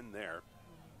and 10 there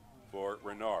for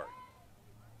Renard.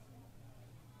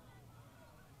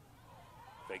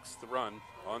 Fakes the run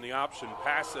on the option,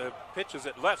 pass, pitches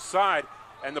it left side,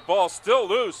 and the ball's still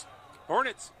loose.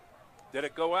 Hornets, did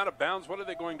it go out of bounds? What are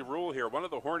they going to rule here? One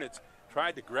of the Hornets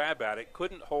tried to grab at it,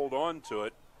 couldn't hold on to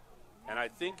it, and I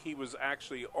think he was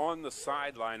actually on the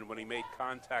sideline when he made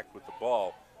contact with the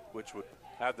ball, which would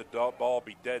have the ball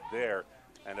be dead there,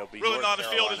 and it'll be ruling North on the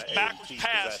field Carolina is backwards A&T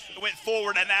pass. possession. It went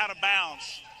forward and out of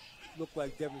bounds. Looked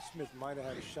like Devin Smith might have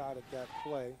had a shot at that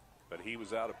play. But he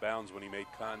was out of bounds when he made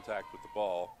contact with the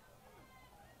ball.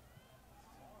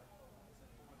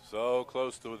 So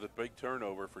close to the big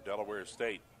turnover for Delaware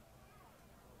State.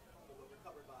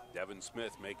 Devin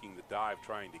Smith making the dive,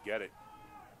 trying to get it.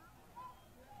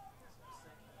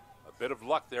 A bit of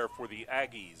luck there for the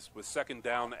Aggies with 2nd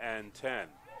down and 10.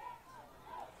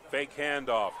 Fake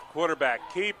handoff,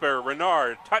 quarterback, keeper,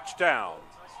 Renard, touchdown.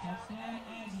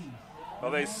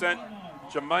 Well, they sent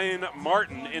Jermaine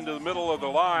Martin into the middle of the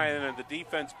line, and the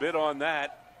defense bid on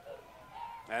that.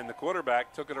 And the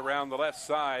quarterback took it around the left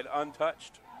side,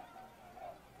 untouched.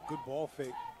 Good ball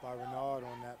fake by Renard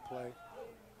on that play.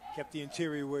 Kept the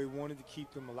interior where he wanted to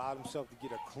keep them, allowed himself to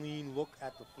get a clean look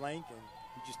at the flank, and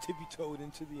he just tippy-toed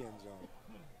into the end zone.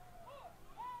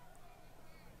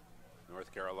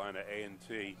 North Carolina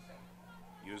A&T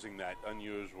using that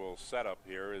unusual setup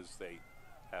here as they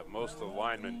have most of the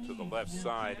linemen to the left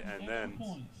side, and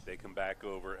then they come back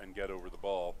over and get over the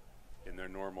ball in their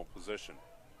normal position.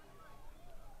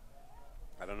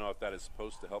 I don't know if that is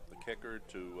supposed to help the kicker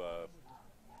to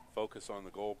focus on the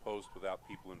goal post without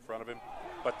people in front of him,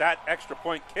 but that extra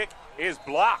point kick is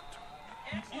blocked.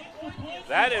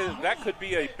 That could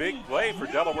be a big play for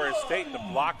Delaware State to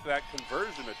block that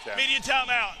conversion attempt. Media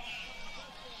timeout.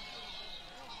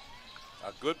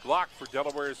 A good block for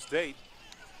Delaware State.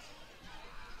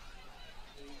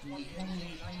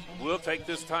 We'll take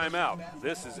this timeout.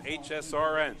 This is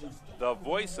HSRN, the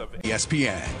voice of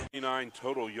ESPN. 29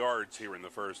 total yards here in the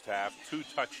first half, 2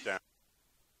 touchdowns.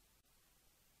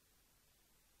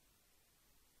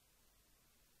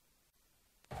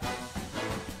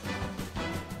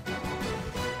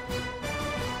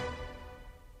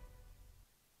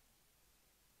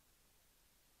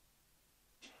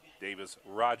 Davis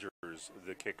Rogers,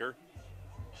 the kicker.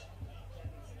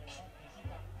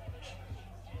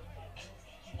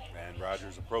 And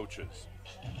Rogers approaches.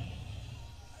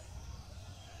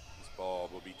 This ball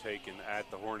will be taken at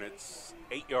the Hornets'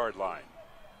 8-yard line.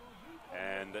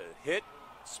 And hit,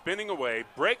 spinning away,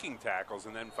 breaking tackles,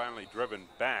 and then finally driven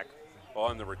back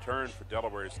on the return for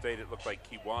Delaware State. It looked like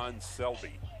Kewan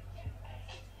Selby.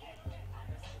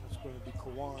 It's going to be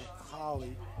Kawan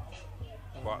Colley.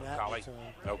 Colley.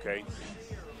 Okay.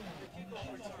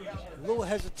 A little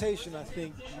hesitation, I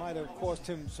think, might have cost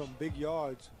him some big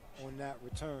yards on that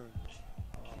return.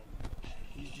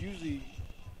 He's usually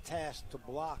tasked to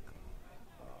block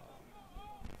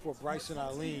for Bryson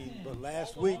Eileen, but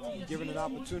last week, given an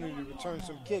opportunity to return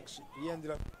some kicks, he ended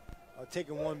up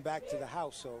taking one back to the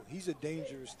house, so he's a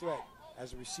dangerous threat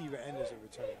as a receiver and as a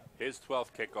returner. His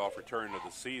 12th kickoff return of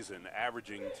the season,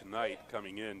 averaging tonight,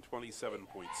 coming in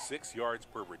 27.6 yards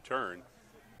per return.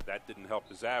 That didn't help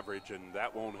his average, and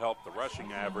that won't help the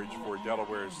rushing average for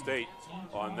Delaware State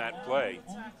on that play.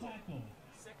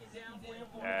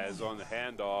 As on the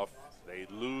handoff, they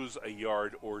lose a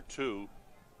yard or two.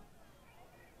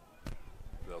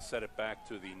 They'll set it back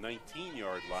to the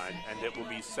 19-yard line, and it will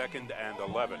be 2nd and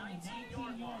 11.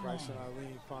 Bryson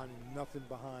Eileen finding nothing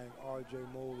behind R.J.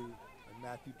 Moley and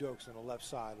Matthew Dokes on the left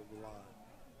side of the line.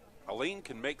 Eileen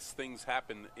can make things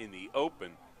happen in the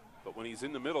open, but when he's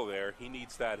in the middle there, he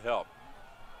needs that help.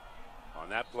 On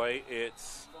that play,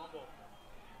 it's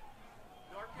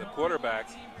the quarterback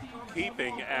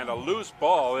keeping and a loose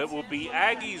ball. It will be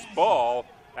Aggies' ball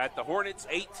at the Hornets'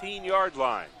 18-yard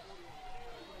line.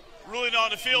 Ruling on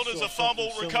the field is a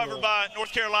fumble recovered by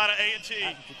North Carolina A&T.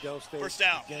 First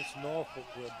down. Against Norfolk,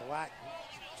 where Black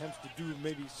attempts to do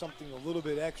maybe something a little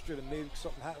bit extra to make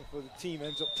something happen for the team.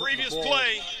 Ends up previous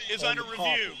play is under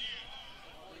review.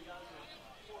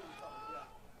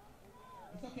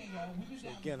 So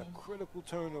again, a critical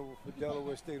turnover for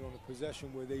Delaware State on a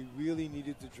possession where they really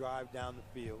needed to drive down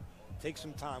the field, take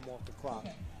some time off the clock,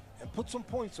 and put some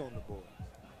points on the board.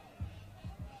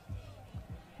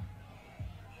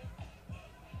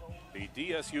 The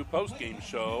DSU postgame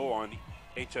show on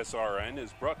HSRN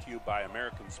is brought to you by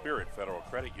American Spirit Federal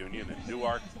Credit Union in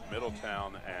Newark,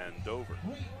 Middletown, and Dover.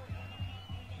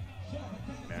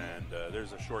 And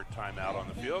there's a short timeout on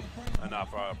the field.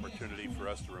 Enough opportunity for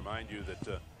us to remind you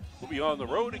that we'll be on the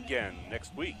road again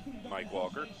next week, Mike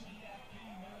Walker.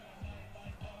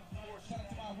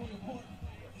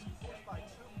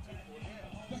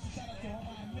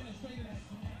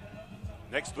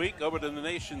 Next week, over to the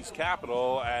nation's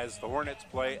capital as the Hornets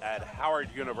play at Howard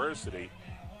University.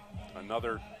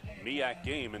 Another MEAC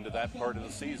game into that part of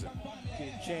the season. Get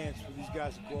a chance for these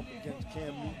guys to go up against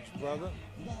Cam Newton's brother.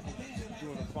 He's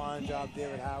doing a fine job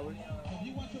there at Howard.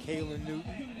 Kalen Newton.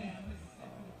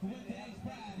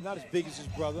 Not as big as his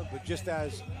brother, but just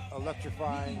as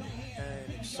electrifying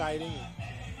and exciting.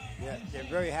 Yeah, they're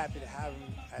very happy to have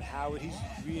him at Howard. He's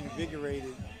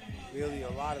reinvigorated really a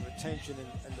lot of attention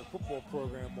in the football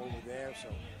program over there. So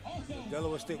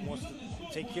Delaware State wants to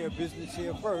take care of business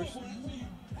here first and,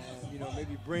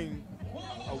 maybe bring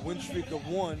a win streak of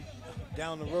 1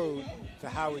 down the road to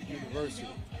Howard University.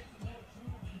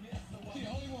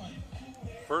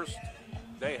 First,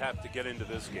 they have to get into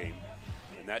this game,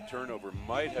 and that turnover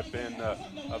might have been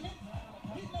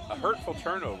a hurtful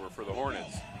turnover for the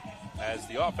Hornets, as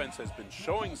the offense has been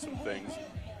showing some things,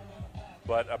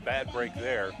 but a bad break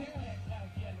there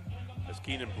as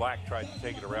Keenan Black tried to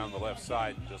take it around the left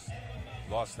side and just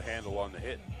lost the handle on the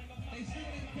hit.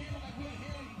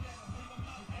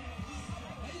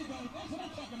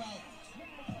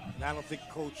 And I don't think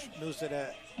Coach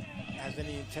Millsap has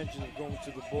any intention of going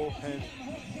to the bullpen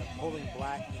and pulling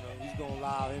Black. He's going to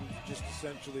allow him to just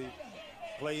essentially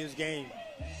play his game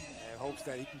and hopes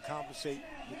that he can compensate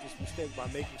with this mistake by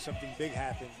making something big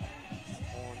happen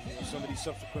on some of these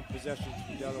subsequent possessions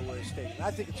for Delaware State. And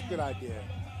I think it's a good idea.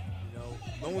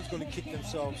 No one's going to kick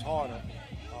themselves harder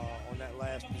on that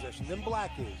last possession than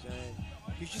Black is. And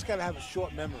he's just got to have a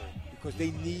short memory because they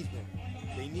need him.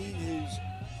 They need his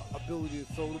ability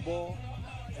to throw the ball,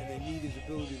 and they need his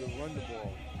ability to run the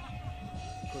ball.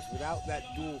 Because without that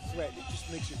dual threat, it just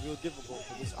makes it real difficult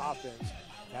for this offense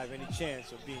to have any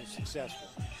chance of being successful.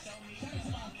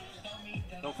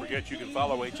 Don't forget you can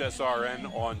follow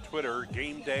HSRN on Twitter,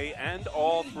 game day, and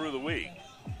all through the week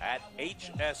at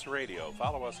HS Radio.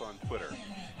 Follow us on Twitter,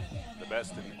 the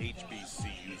best in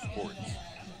HBCU sports.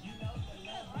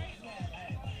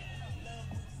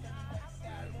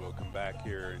 And we'll come back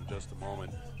here in just a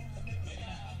moment.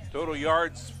 Total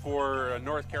yards for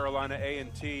North Carolina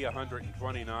A&T,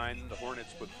 129. The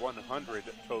Hornets with 100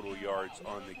 total yards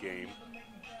on the game.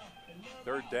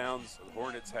 Third downs, the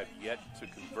Hornets have yet to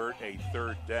convert a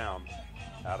third down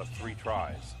out of 3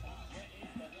 tries.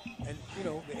 And,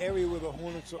 the area where the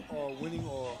Hornets are winning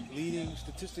or leading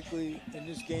statistically in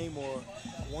this game or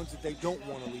ones that they don't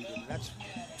want to lead in. That's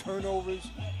turnovers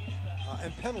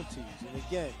and penalties. And,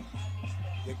 again,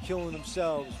 they're killing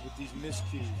themselves with these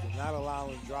miscues. They're not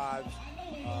allowing drives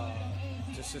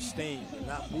to sustain. They're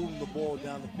not moving the ball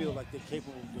down the field like they're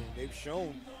capable of doing. They've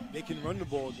shown they can run the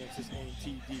ball against this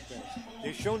A&T defense.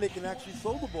 They've shown they can actually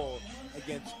throw the ball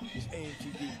against this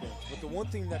A&T defense. But the one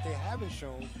thing that they haven't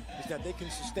shown is that they can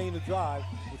sustain a drive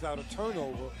without a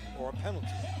turnover or a penalty.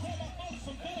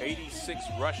 86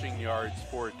 rushing yards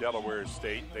for Delaware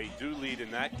State. They do lead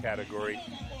in that category,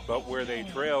 but where they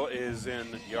trail is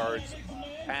in yards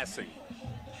passing.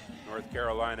 North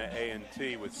Carolina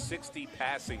A&T with 60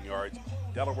 passing yards.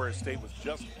 Delaware State with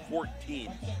just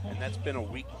 14, and that's been a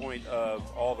weak point of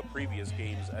all the previous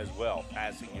games as well,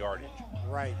 passing yardage.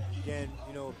 Right. Again,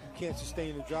 if you can't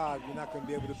sustain a drive, you're not going to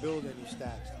be able to build any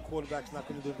stats. The quarterback's not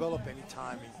going to develop any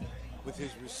timing with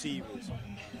his receivers.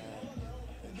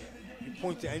 You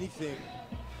point to anything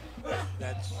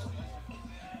that's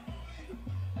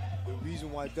the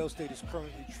reason why Del State is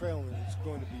currently trailing, it's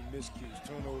going to be miscues,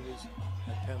 turnovers,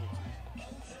 and penalties.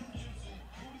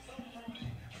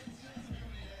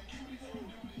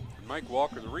 Mike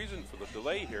Walker, the reason for the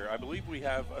delay here, I believe we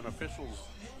have an official's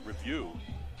review.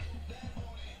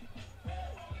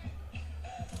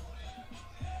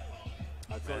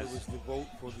 I thought it was the vote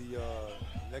for the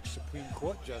next Supreme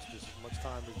Court justice as much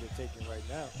time as they're taking right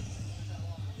now.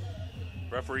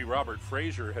 Referee Robert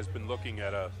Frazier has been looking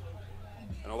at an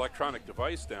electronic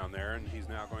device down there, and he's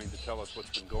now going to tell us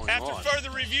what's been going on. After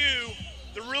further review,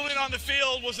 the ruling on the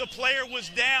field was the player was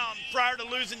down prior to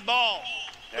losing ball.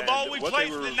 The ball we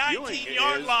played from the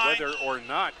 19-yard line, whether or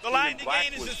not the line to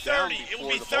gain is the 30. It will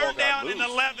be third down and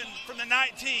 11 from the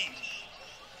 19.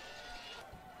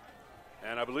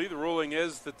 And I believe the ruling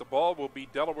is that the ball will be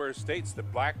Delaware State's,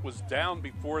 that Black was down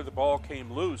before the ball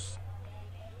came loose.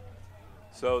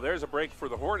 So there's a break for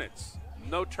the Hornets.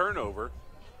 No turnover.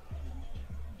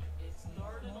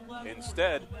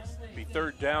 Instead, be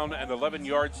 3rd down and 11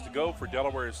 yards to go for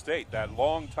Delaware State. That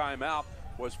long timeout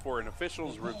was for an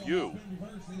official's review.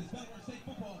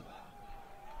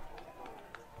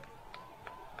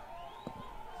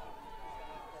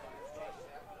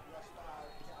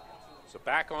 So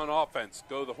back on offense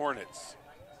go the Hornets.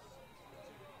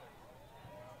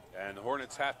 And the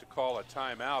Hornets have to call a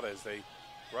timeout as they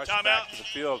rush back to the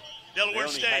field. Delaware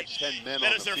State. 10 men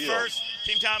that on is the their field. first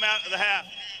team timeout of the half.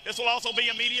 This will also be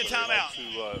a media So timeout. they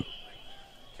had to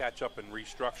catch up and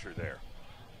restructure there.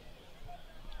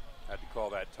 Had to call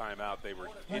that timeout. They were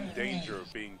in danger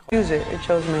of being called. Use it. It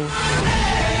chose me.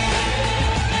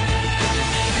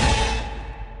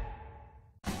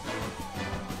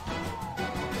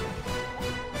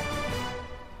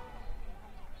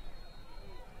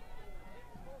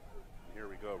 Here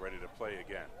we go, ready to play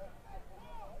again.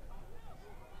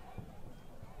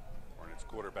 Hornets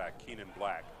quarterback Keenan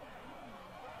Black.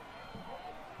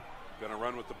 Going to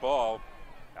run with the ball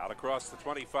out across the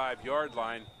 25-yard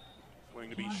line. Going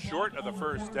to be short of the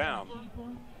first down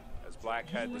as Black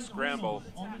had to scramble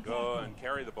to go and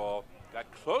carry the ball. Got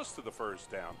close to the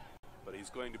first down, but he's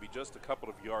going to be just a couple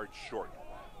of yards short.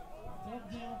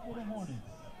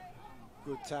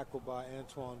 Good tackle by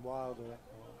Antoine Wilder,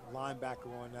 linebacker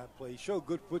on that play. He showed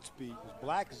good foot speed.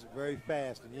 Black is very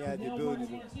fast, and he had the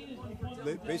ability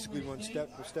to basically run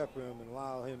step for step for him and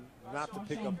allow him not to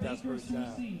pick up that first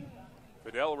down.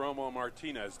 Fidel Romo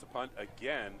Martinez to punt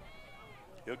again.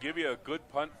 He'll give you a good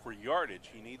punt for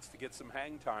yardage. He needs to get some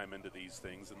hang time into these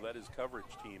things and let his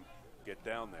coverage team get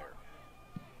down there.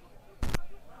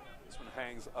 This one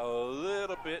hangs a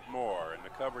little bit more, and the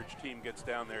coverage team gets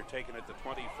down there, taken at the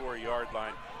 24-yard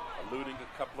line, eluding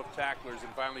a couple of tacklers,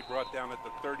 and finally brought down at the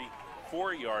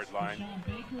 34-yard line.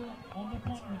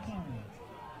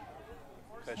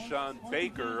 Sean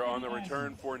Baker on the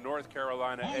return for North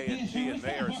Carolina A&T, and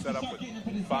they are set up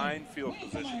with fine field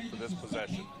position for this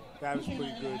possession. That was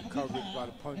pretty good coverage by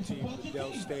the punt team for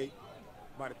Del State.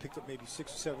 Might have picked up maybe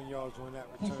 6 or 7 yards on that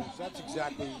return. So that's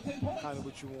exactly kind of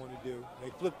what you want to do. They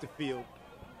flipped the field.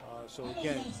 So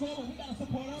again, this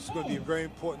is going to be a very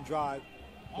important drive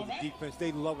for the defense.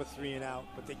 They love a 3 and out,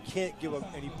 but they can't give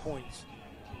up any points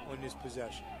on this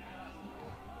possession.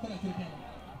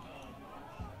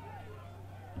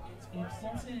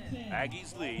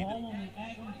 Aggies lead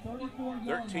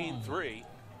 13-3.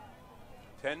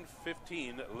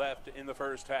 10:15 left in the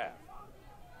first half.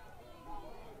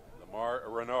 Lamar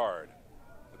Renard,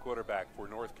 the quarterback for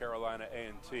North Carolina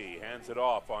A&T, hands it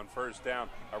off on first down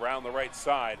around the right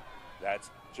side.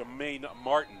 That's Jermaine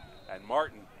Martin, and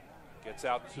Martin gets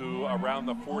out to around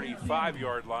the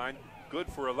 45-yard line. Good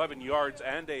for 11 yards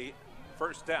and a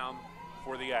first down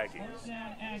for the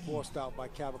Aggies. Forced out by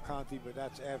Cavalcanti, but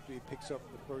that's after he picks up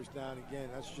the first down again.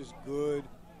 That's just good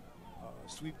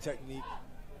sweep technique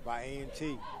by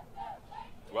A&T.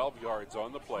 12 yards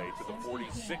on the play to the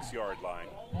 46-yard line.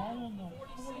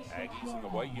 Aggies in the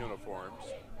white uniforms.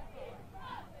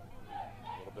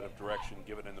 A little bit of direction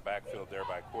given in the backfield there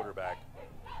by quarterback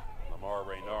Lamar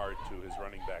Renard to his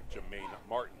running back Jermaine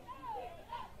Martin.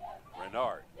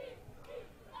 Renard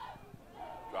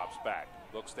drops back,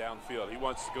 looks downfield. He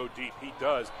wants to go deep. He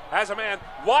does. Has a man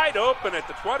wide open at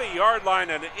the 20-yard line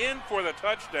and in for the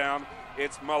touchdown.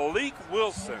 It's Malik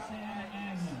Wilson.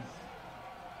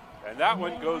 And that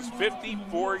one goes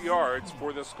 54 yards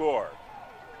for the score.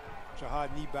 Jahad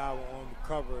Niebauer on the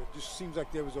cover. It just seems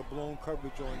like there was a blown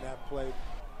coverage on that play.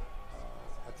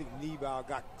 I think Niebauer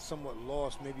got somewhat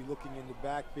lost, maybe looking in the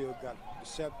backfield, got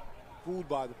fooled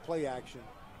by the play action.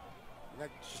 And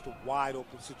that's just a wide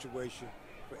open situation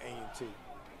for A&T.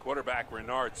 Quarterback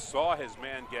Renard saw his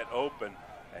man get open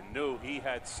and knew he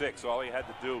had 6. All he had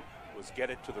to do was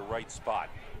get it to the right spot.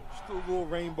 Just a little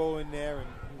rainbow in there, and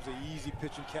it was an easy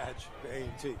pitch and catch for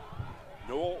A&T.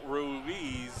 Noel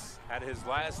Ruiz had his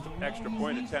last extra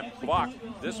point attempt blocked.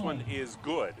 This one is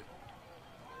good.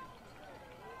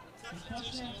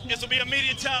 This will be a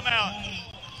media timeout.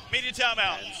 Media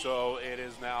timeout. And so it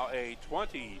is now a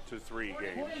 20-3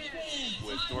 game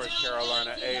with North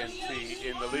Carolina A&T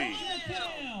in the lead.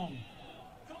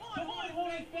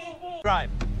 Drive.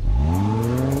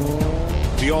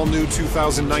 The all-new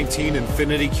 2019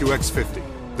 Infiniti QX50.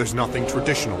 There's nothing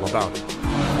traditional about it.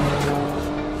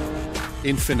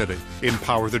 Infiniti.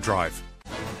 Empower the drive.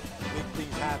 Big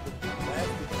things happen.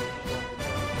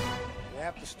 They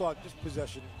have to start this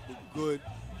possession with good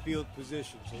field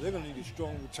position. So they're going to need a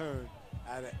strong return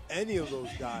out of any of those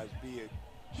guys, be it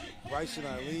Bryson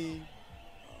Eileen,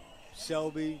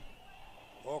 Selby,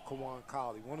 or Kawan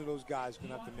Colley. One of those guys is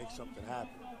going to have to make something happen.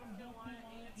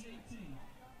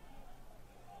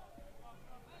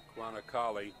 Kawan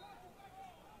Colley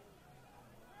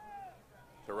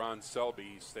Teron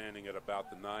Selby standing at about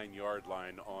the 9-yard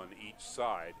line on each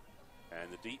side.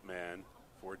 And the deep man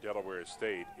for Delaware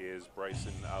State is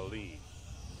Bryson Ali.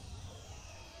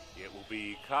 It will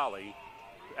be Colley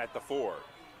at the 4.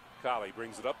 Colley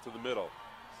brings it up to the middle.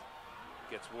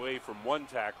 Gets away from one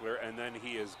tackler, and then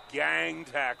he is gang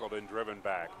tackled and driven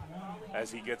back as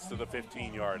he gets to the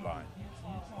 15-yard line.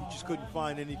 He just couldn't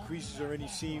find any creases or any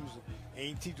seams.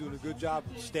 A&T doing a good job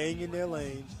of staying in their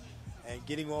lanes and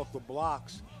getting off the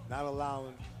blocks, not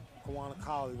allowing Kawana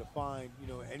Colley to find,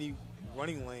 any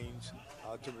running lanes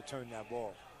to return that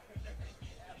ball.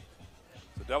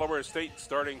 So Delaware State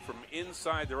starting from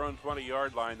inside their own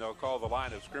 20-yard line. They'll call the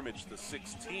line of scrimmage the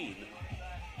 16.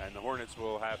 And the Hornets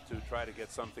will have to try to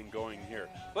get something going here.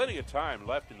 Plenty of time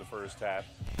left in the first half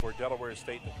for Delaware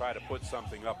State to try to put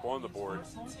something up on the board.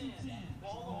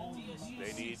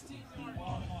 They need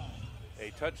a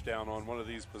touchdown on one of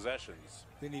these possessions.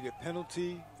 They need a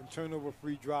penalty and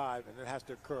turnover-free drive, and it has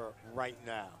to occur right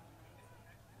now.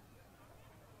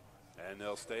 And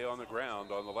they'll stay on the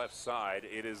ground on the left side.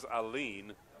 It is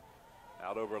Aline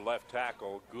out over left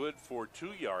tackle, good for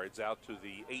 2 yards out to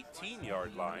the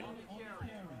 18-yard line.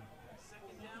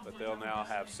 But they'll now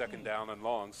have second down and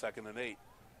long, 2nd and 8.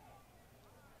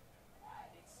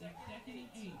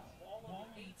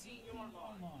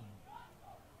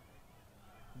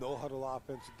 No huddle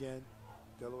offense again.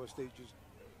 Delaware State just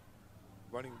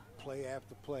running play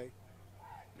after play.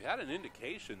 We had an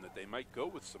indication that they might go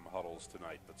with some huddles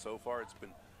tonight, but so far it's been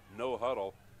no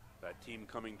huddle. That team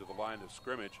coming to the line of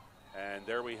scrimmage. And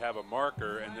there we have a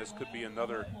marker, and this could be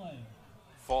another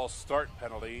false start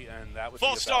penalty, and that would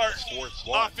false be about start. The 4th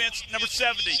one. Offense number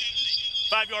 70.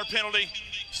 5-yard penalty.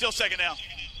 Still second down.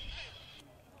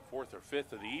 4th or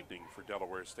 5th of the evening for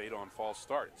Delaware State on false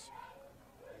starts.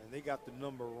 And they got the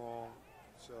number wrong.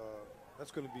 So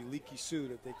that's going to be Leaky Sue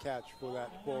that they catch for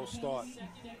that false start.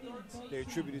 They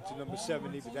attributed to number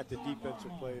 70, but that's the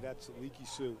defensive play. That's Leaky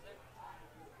Sue,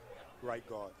 right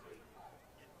guard.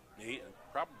 He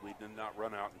probably did not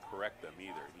run out and correct them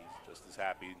either. He's just as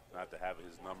happy not to have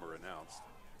his number announced.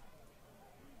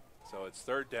 So it's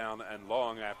 3rd down and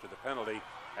long after the penalty.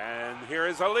 And here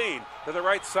is Aline to the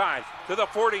right side, to the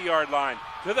 40-yard line,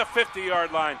 to the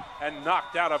 50-yard line, and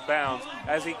knocked out of bounds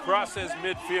as he crosses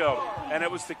midfield. And it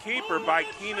was the keeper by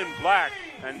Keenan Black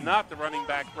and not the running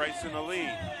back Bryson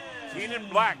Aline. Keenan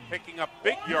Black picking up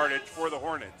big yardage for the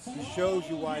Hornets. He shows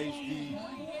you why he's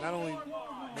not only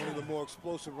one of the more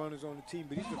explosive runners on the team,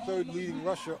 but he's the 3rd leading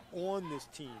rusher on this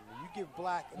team. When you give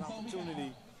Black an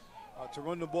opportunity to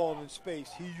run the ball in space,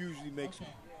 he usually makes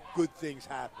good things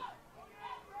happen.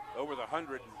 Over the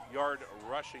 100-yard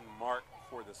rushing mark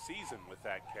for the season with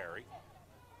that carry,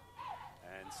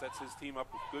 and sets his team up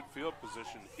with good field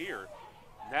position here.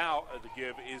 Now the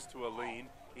give is to Aline.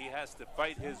 He has to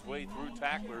fight his way through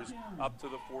tacklers up to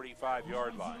the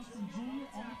 45-yard line.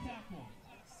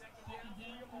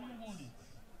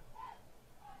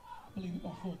 I believe we're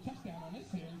going to score a touchdown on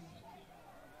this here.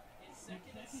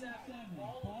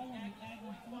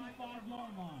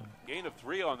 Gain of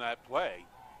 3 on that play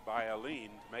by Aline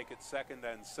to make it 2nd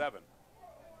and 7.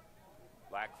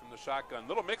 Black from the shotgun.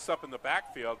 Little mix-up in the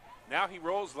backfield. Now he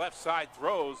rolls left side,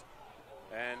 throws,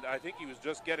 and I think he was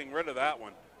just getting rid of that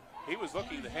one. He was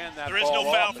looking to hand that ball off. There is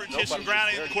no foul for intentional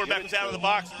grounding. The quarterback was out of the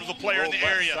box. There was a player in the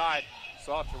area. Side.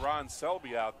 Saw Teron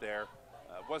Selby out there.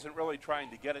 Wasn't really trying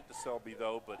to get it to Selby,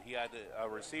 though, but he had a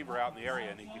receiver out in the area,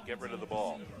 and he could get rid of the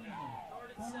ball.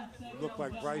 It looked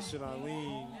like Bryson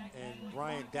Aline and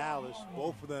Brian Dallas,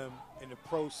 both of them in the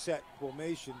pro set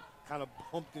formation, kind of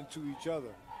bumped into each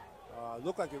other. It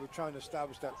looked like they were trying to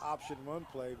establish that option run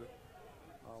play, but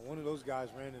one of those guys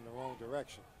ran in the wrong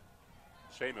direction.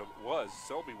 Shame it was.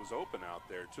 Selby was open out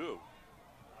there, too.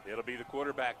 It'll be the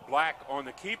quarterback, Black, on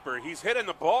the keeper. He's hit and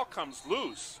the ball comes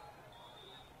loose.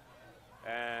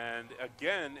 And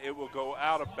again, it will go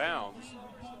out of bounds.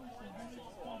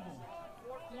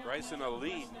 Bryson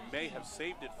Aline may have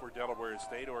saved it for Delaware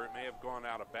State, or it may have gone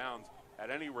out of bounds. At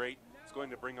any rate, it's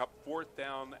going to bring up 4th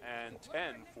down and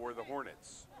 10 for the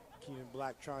Hornets. Keenan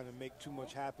Black trying to make too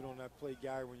much happen on that play,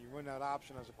 Gary. When you run that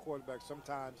option as a quarterback,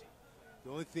 sometimes the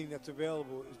only thing that's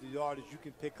available is the yardage you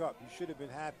can pick up. You should have been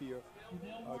happier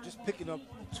just picking up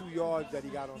 2 yards that he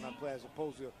got on that play as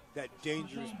opposed to that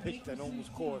dangerous pick that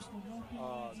almost cost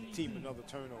the team another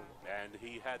turnover. And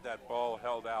he had that ball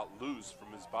held out loose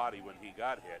from his body when he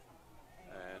got hit.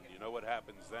 And you know what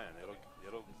happens then.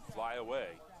 It'll fly away.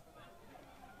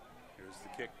 Here's the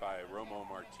kick by Romo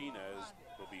Martinez.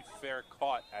 Will be fair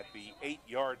caught at the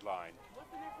 8-yard line.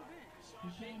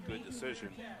 Good decision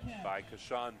by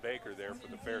Kashawn Baker there for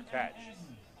the fair catch.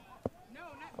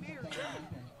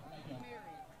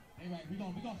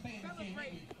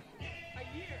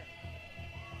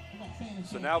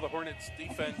 So now the Hornets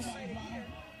defense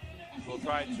will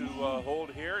try to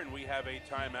hold here, and we have a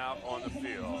timeout on the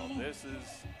field. This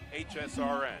is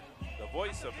HSRN, the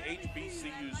voice of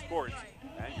HBCU sports,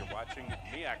 and you're watching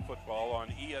MEAC Football on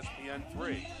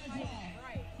ESPN3.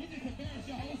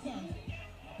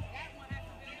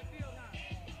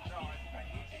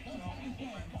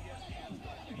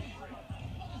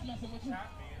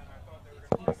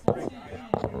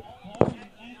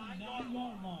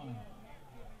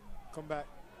 Come back.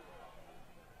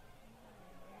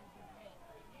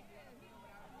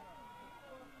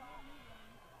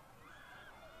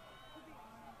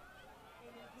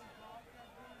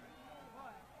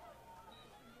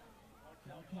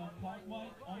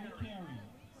 White on the carry.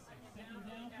 Second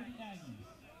down for the Aggies.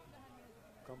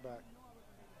 Come back.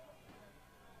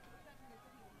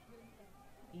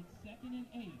 It's 2nd and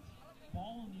 8.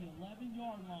 Ball on the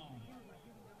 11-yard line.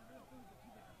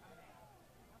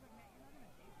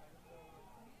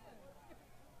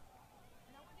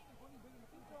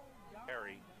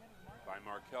 Carry by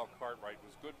Markel Cartwright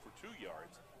was good for 2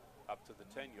 yards up to the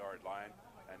 10-yard line.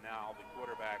 And now the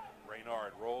quarterback,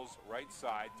 Reynard, rolls right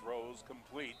side, throws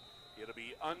complete. It'll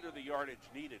be under the yardage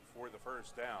needed for the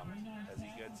first down as he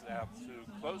gets out to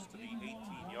close to the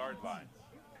 18-yard line.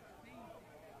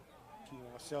 Keon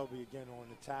Selby again on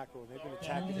the tackle. They've been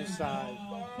attacking his side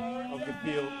of the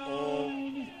field all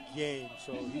game.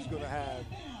 So he's going to have,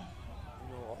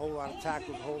 a whole lot of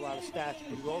tackles, a whole lot of stats,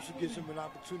 but it also gives him an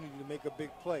opportunity to make a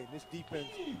big play. And this defense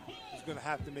is going to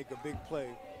have to make a big play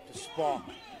to spark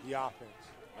the offense.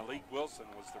 Malik Wilson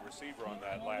was the receiver on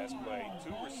that last play.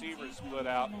 2 receivers split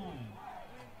out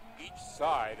each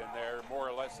side, and they're more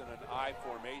or less in an I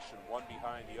formation, one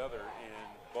behind the other in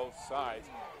both sides.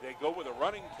 They go with a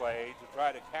running play to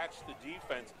try to catch the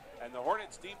defense, and the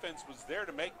Hornets defense was there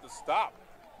to make the stop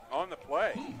on the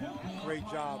play. Great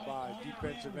job by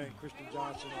defensive end Christian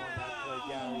Johnson on that play,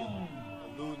 Gary.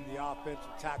 Eluding the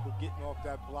offensive tackle, getting off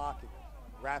that block and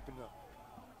wrapping up,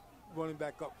 running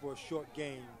back up for a short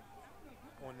gain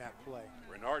on that play.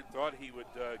 Renard thought he would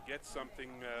get something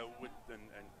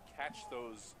and catch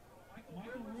those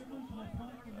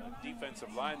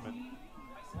defensive linemen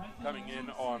coming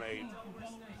in on a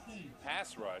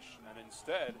pass rush, and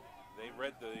instead they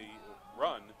read the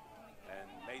run and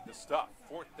made the stuff.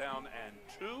 4th down and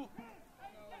 2,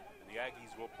 and the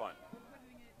Aggies will punt.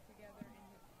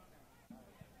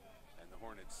 And the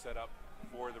Hornets set up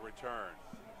for the return.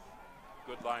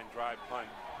 Good line drive punt,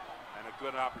 and a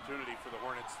good opportunity for the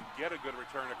Hornets to get a good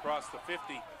return across the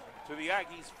 50 to the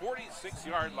Aggies'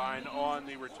 46-yard line on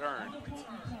the return.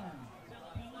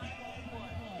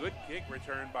 Good kick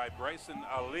return by Bryson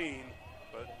Aline,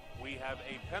 but we have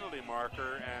a penalty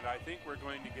marker, and I think we're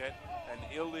going to get an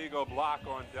illegal block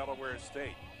on Delaware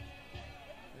State.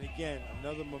 And again,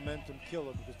 another momentum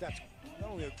killer, because that's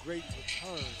not only a great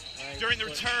return. Right, during the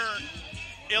return,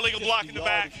 illegal block in the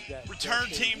back. Return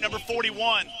team number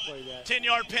 41.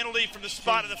 10-yard penalty from the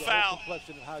spot of the foul.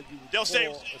 Del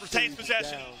State retains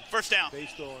possession. First down.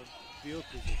 Based on field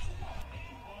position.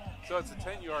 So it's a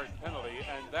 10-yard penalty,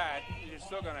 and that you're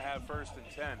still going to have 1st and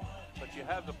 10, but you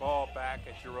have the ball back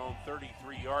at your own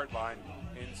 33-yard line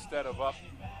instead of up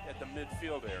at the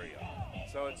midfield area.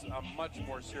 So it's a much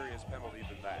more serious penalty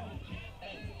than that.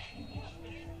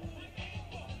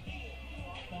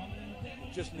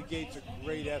 Just negates a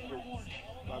great effort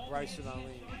by Bryson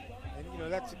Aline.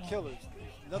 And, that's a killer.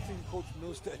 There's nothing Coach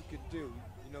Milstead could do.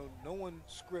 No one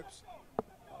scripts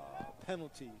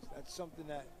penalties. That's something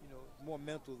that, more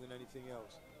mental than anything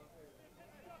else.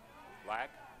 Black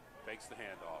fakes the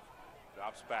handoff,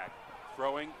 drops back,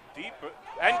 throwing deep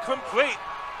and complete.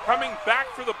 Coming back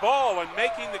for the ball and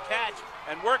making the catch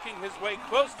and working his way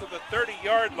close to the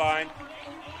 30-yard line,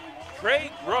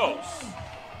 Trey Gross.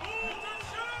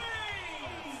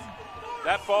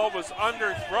 That ball was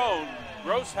underthrown.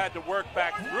 Gross had to work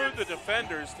back through the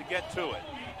defenders to get to it.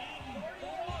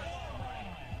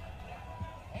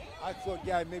 I thought,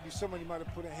 maybe somebody might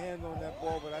have put a hand on that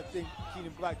ball, but I think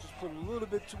Keenan Black just put a little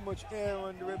bit too much air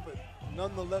under it. But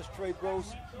nonetheless, Trey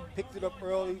Gross picked it up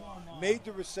early, made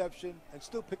the reception, and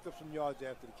still picked up some yards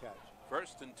after the catch.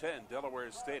 1st and 10,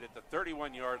 Delaware State at the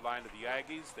 31-yard line of the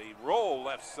Aggies. They roll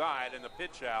left side, and the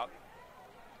pitch out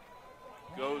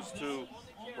goes to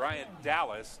Brian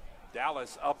Dallas.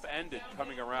 Dallas upended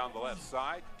coming around the left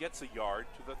side, gets a yard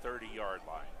to the 30-yard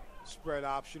line. Spread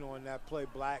option on that play.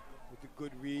 Black with a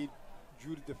good read,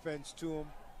 drew the defense to him,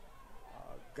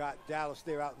 got Dallas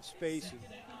there out in space.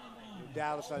 And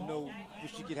Dallas, I know,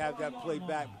 wish he could have that play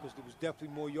back because there was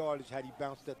definitely more yardage had he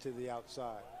bounced that to the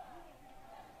outside.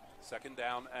 2nd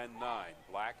down and 9.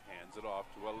 Black hands it off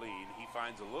to Aline. He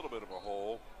finds a little bit of a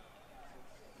hole.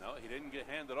 No, he didn't get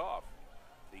handed off.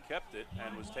 He kept it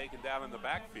and was taken down in the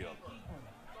backfield.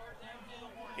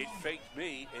 It faked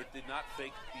me. It did not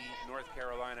fake the North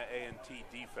Carolina A&T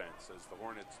defense as the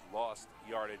Hornets lost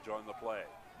yardage on the play.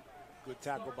 Good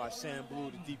tackle by Sam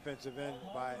Blue, the defensive end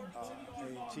by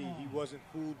A&T. He wasn't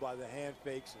fooled by the hand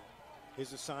fakes. And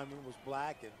his assignment was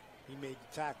Black, and he made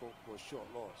the tackle for a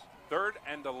short loss. 3rd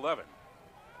and 11.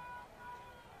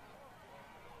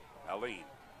 Aline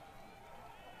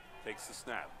takes the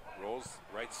snap, rolls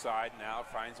right side now,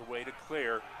 finds a way to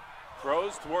clear,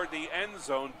 throws toward the end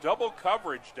zone, double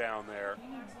coverage down there,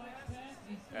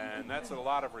 and that's a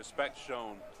lot of respect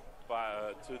shown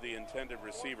to the intended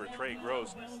receiver, Trey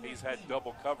Gross. He's had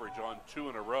double coverage on 2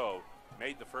 in a row,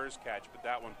 made the first catch, but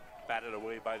that one batted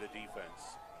away by the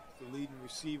defense. The leading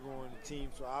receiver on the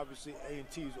team, so obviously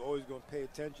A&T is always going to pay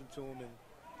attention to him, and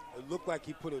it looked like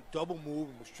he put a double move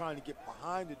and was trying to get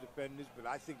behind the defenders, but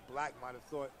I think Black might have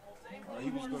thought he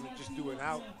was going to just do an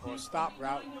out or a stop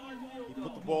route. He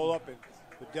put the ball up, and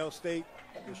for Del State,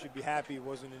 they should be happy it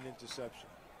wasn't an interception.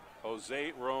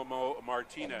 Jose Romo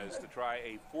Martinez to try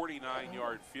a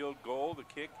 49-yard field goal. The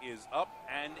kick is up,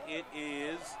 and it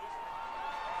is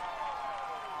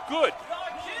good.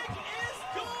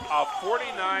 A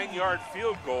 49-yard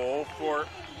field goal for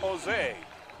Jose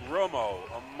Romo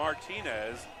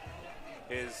Martinez,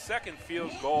 his 2nd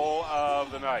field goal of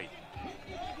the night.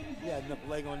 He had enough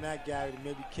leg on that guy to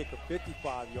maybe kick a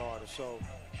 55-yard or so.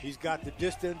 He's got the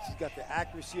distance, he's got the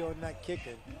accuracy on that kick,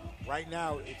 and right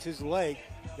now it's his leg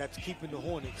that's keeping the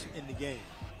Hornets in the game.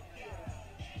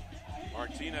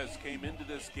 Martinez came into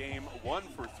this game 1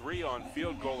 for 3 on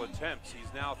field goal attempts.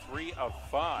 He's now 3 of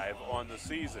 5 on the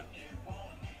season.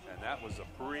 And that was a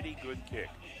pretty good kick.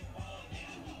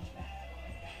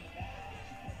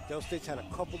 Del State's had a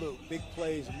couple of big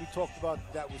plays, and we talked about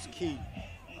that was key.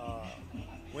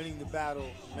 Winning the battle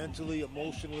mentally,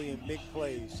 emotionally, and big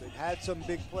plays. They've had some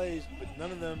big plays, but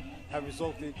none of them have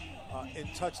resulted in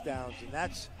touchdowns, and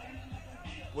that's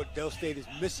what Del State is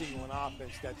missing on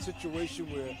offense, that situation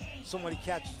where somebody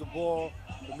catches the ball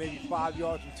for maybe 5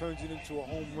 yards and turns it into a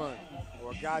home run,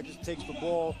 or a guy just takes the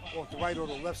ball off the right or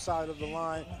the left side of the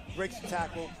line, breaks the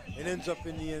tackle, and ends up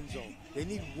in the end zone. They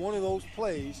need one of those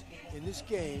plays in this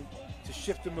game to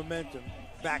shift the momentum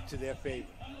back to their favor.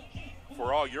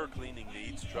 For all your cleaning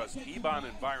needs, trust Ebon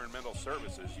Environmental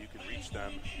Services. You can reach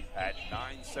them at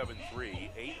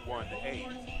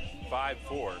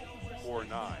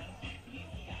 973-818-5449.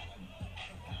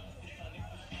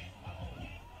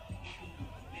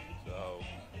 So,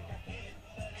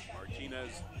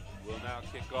 Martinez will now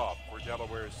kick off for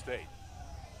Delaware State.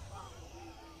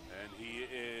 And he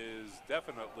is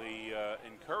definitely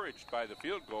encouraged by the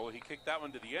field goal. He kicked that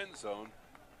one to the end zone,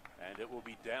 and it will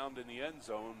be downed in the end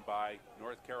zone by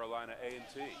North Carolina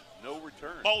A&T. No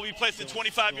return. Ball will be placed at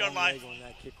 25-yard line. On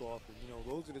that kickoff, and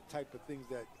those are the type of things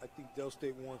that I think Del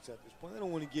State wants at this point. They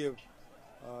don't want to give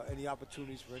any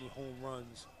opportunities for any home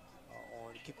runs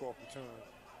on kickoff return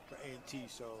for A&T.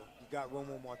 So you got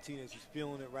Romo Martinez. He's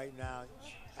feeling it right now.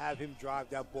 Have him drive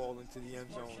that ball into the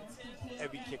end zone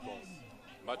every kickoff.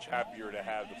 Much happier to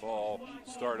have the ball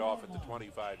start off at the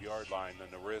 25-yard line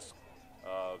than the risk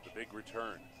of the big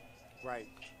return. Right.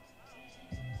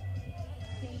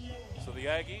 So the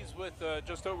Aggies with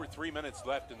just over 3 minutes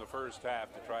left in the first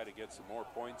half to try to get some more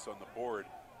points on the board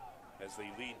as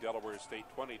they lead Delaware State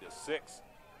 20-6.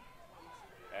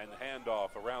 And the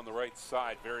handoff around the right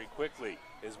side very quickly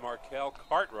is Markel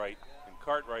Cartwright. And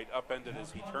Cartwright upended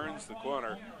as he turns the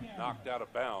corner, knocked out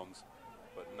of bounds,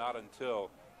 but not until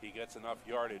he gets enough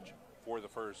yardage for the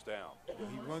first down.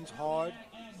 He runs hard,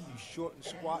 he's short and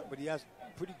squat, but he has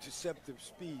pretty deceptive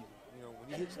speed. When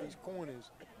he hits these corners,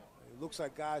 it looks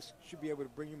like guys should be able to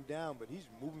bring him down, but he's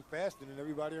moving faster than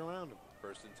everybody around him.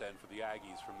 1st and 10 for the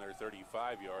Aggies from their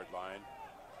 35-yard line.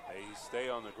 They stay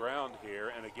on the ground here,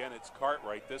 and again it's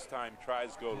Cartwright. This time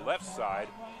tries to go left side.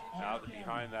 Now that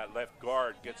behind that left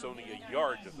guard gets only a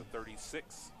yard to the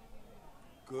 36.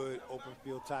 Good open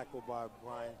field tackle by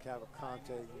Brian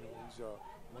Cavalcante. He's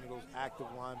one of those active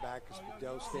linebackers for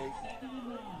Del State.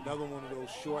 Another one of those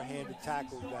short-handed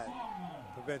tackles that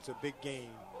prevents a big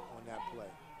gain on that play.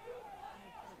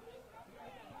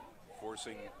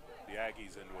 Forcing the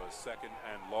Aggies into a 2nd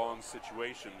and long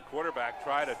situation. Quarterback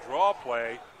tried a draw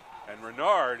play, and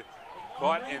Renard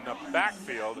caught in the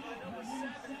backfield.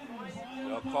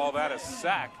 They'll call that a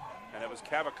sack, and it was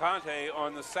Cavalcante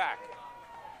on the sack.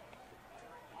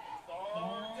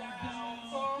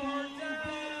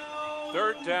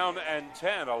 Third down and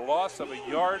 10, a loss of a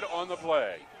yard on the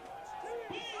play.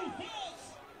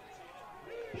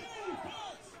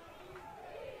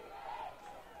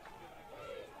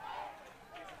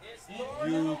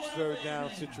 Huge third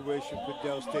down situation for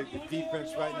Del State. The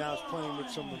defense right now is playing with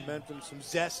some momentum, some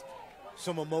zest,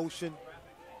 some emotion.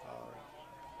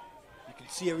 You can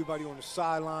see everybody on the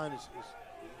sideline is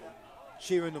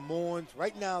cheering them on.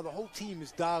 Right now, the whole team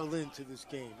is dialed into this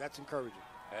game. That's encouraging.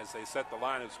 As they set the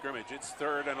line of scrimmage, it's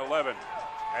 3rd and 11.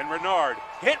 And Renard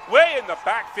hit way in the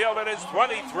backfield at his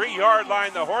 23-yard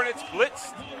line. The Hornets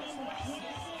blitzed.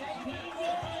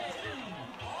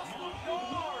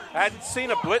 Hadn't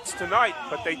seen a blitz tonight,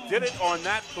 but they did it on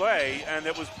that play, and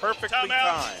it was perfectly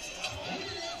timed.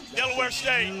 Delaware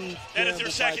State, that is their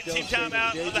second team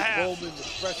timeout of the half. Bowman, the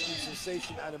freshman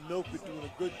sensation out of Milford, doing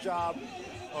a good job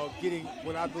of getting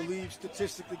what I believe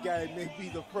statistically, Gary, may be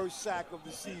the first sack of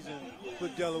the season for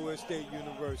Delaware State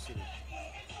University.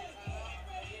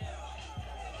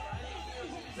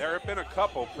 There have been a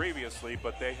couple previously,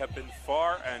 but they have been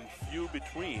far and few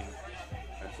between.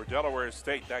 And for Delaware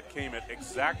State, that came at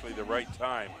exactly the right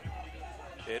time.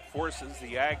 It forces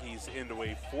the Aggies into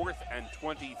a 4th and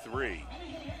 23.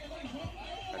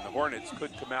 And the Hornets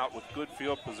could come out with good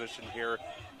field position here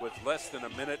with less than a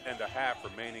minute and a half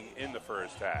remaining in the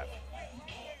first half.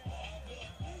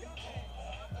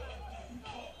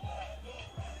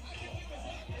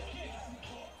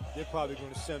 They're probably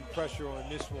going to send pressure on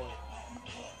this one.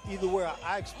 Either way,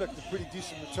 I expect a pretty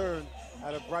decent return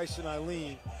out of Bryson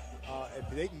Eileen if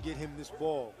they can get him this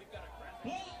ball.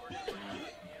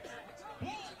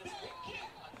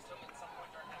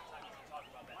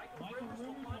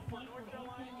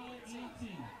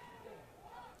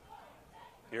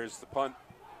 Here's the punt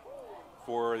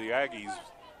for the Aggies.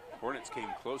 Hornets came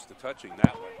close to touching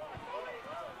that one.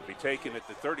 It'll be taken at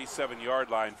the 37-yard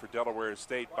line for Delaware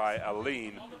State by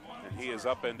Aline, and he is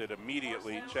upended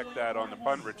immediately. Check that on the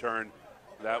punt return.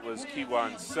 That was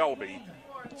Kiwan Selby.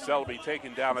 Selby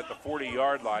taken down at the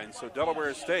 40-yard line. So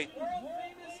Delaware State,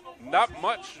 not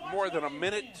much more than a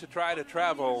minute to try to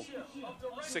travel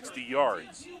 60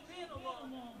 yards.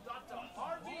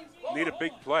 Need a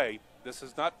big play. This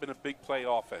has not been a big play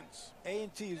offense.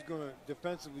 A&T is going to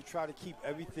defensively try to keep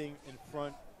everything in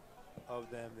front of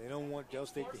them. They don't want Del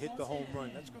State to hit the home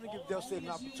run. That's going to give Del State an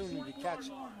opportunity to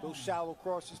catch those shallow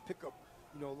crosses, pick up,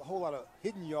 a whole lot of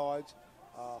hidden yards,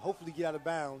 hopefully get out of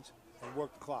bounds and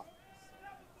work the clock.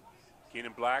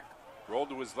 Keenan Black rolled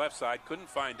to his left side, couldn't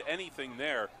find anything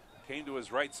there, came to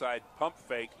his right side, pump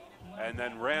fake, and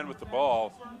then ran with the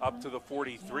ball up to the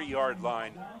 43-yard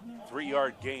line.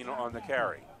 3-yard gain on the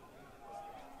carry.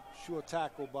 Sure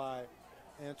tackle by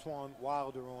Antoine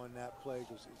Wilder on that play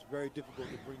because it's very difficult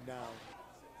to bring down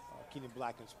Keenan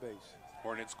Black in space.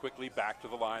 Hornets quickly back to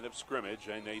the line of scrimmage,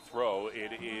 and they throw.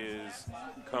 It is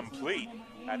complete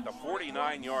at the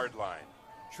 49-yard line.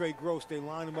 Trey Gross, they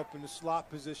line him up in the slot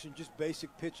position, just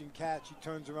basic pitch and catch. He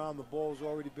turns around, the ball's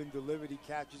already been delivered. He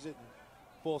catches it and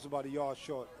falls about a yard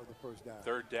short of the first down.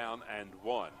 3rd down and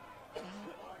 1.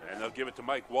 And they'll give it to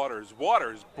Mike Waters.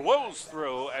 Waters blows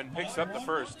through and picks up the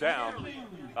first down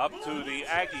up to the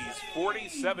Aggies'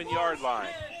 47-yard line.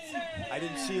 I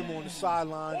didn't see him on the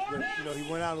sidelines, but, he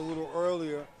went out a little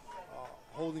earlier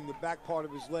holding the back part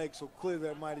of his leg, so clearly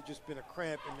that might have just been a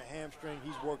cramp in the hamstring.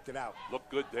 He's worked it out. Looked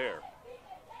good there.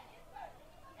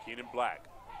 Keenan Black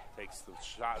takes the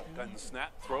shotgun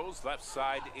snap, throws left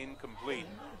side incomplete.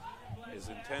 His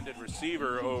intended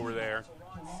receiver over there,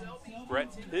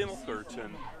 Brett Pilkerton,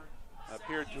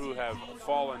 appeared to have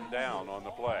fallen down on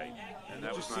the play. And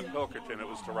that was not Pilkerton, it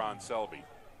was Teron Selby.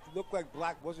 It looked like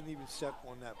Black wasn't even set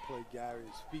on that play, Gary.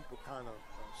 His feet were kind of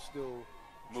still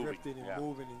drifting and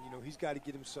moving. And, he's got to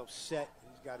get himself set.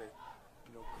 He's got to,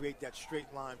 create that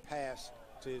straight line pass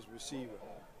to his receiver.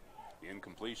 The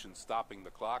incompletion stopping the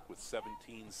clock with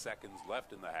 17 seconds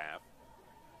left in the half.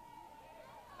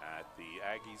 At the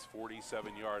Aggies'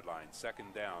 47-yard line,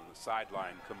 2nd down, the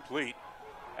sideline complete.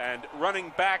 And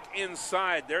running back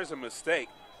inside, there's a mistake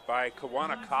by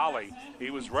Kawana Kali. He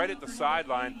was right at the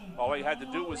sideline. All he had to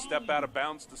do was step out of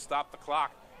bounds to stop the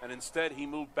clock, and instead he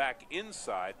moved back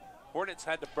inside. Hornets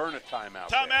had to burn a timeout.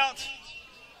 Timeout,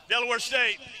 Delaware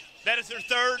State. That is their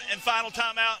 3rd and final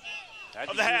timeout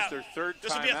of the half. Their 3rd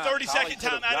this will be a 30-second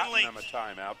timeout in length. Them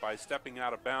a timeout by stepping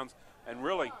out of bounds, and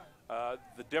really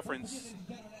the difference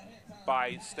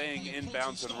by staying in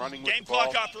bounds and running with game the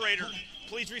ball. Clock operator,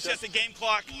 please reset the game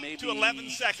clock to 11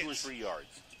 seconds. 2 or 3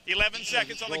 yards. 11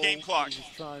 seconds on the game clock. What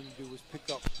he's trying to do is pick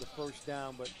up the first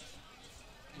down, but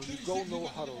when you go no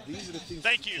huddle, these are the things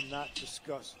you cannot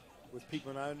discuss with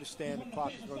people. And I understand the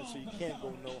clock is running, so you can't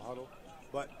go no huddle.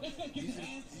 But these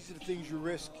are the things you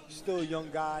risk. He's still a young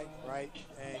guy, right?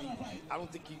 And I don't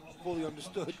think he fully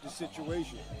understood the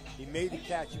situation. He made the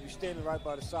catch. He was standing right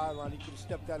by the sideline. He could have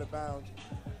stepped out of bounds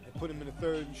and put him in the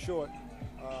 3rd and short.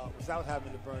 without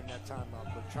having to burn that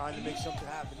timeout. But trying to make something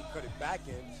happen, he cut it back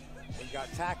in and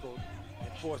got tackled and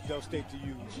forced Del State to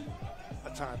use a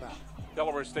timeout.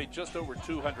 Delaware State just over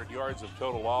 200 yards of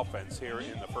total offense here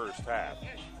in the first half.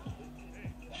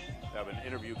 We have an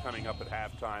interview coming up at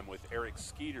halftime with Eric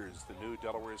Skeeters, the new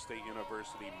Delaware State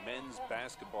University men's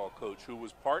basketball coach, who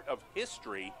was part of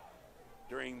history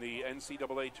during the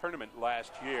NCAA tournament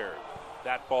last year.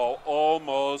 That ball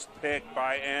almost picked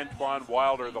by Antoine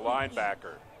Wilder, the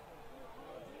linebacker.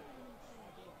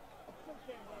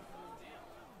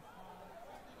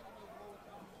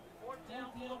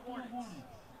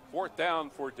 Fourth down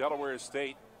for Delaware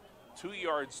State, 2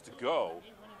 yards to go,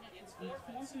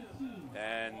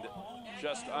 and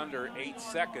just under 8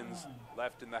 seconds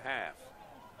left in the half.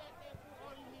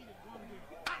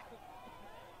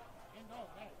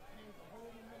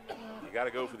 You got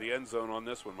to go for the end zone on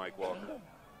this one, Mike Walker.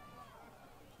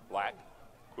 Black,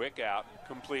 quick out,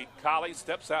 complete. Colley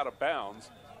steps out of bounds,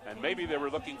 and maybe they were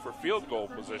looking for field goal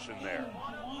position there.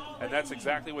 And that's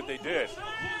exactly what they did.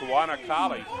 Kawana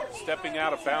Colley stepping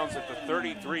out of bounds at the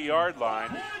 33-yard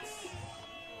line.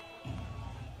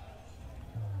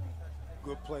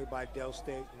 Good play by Del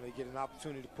State. And they get an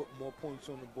opportunity to put more points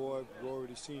on the board. We've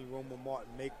already seen Romo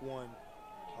Martin make one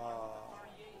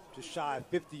just shy of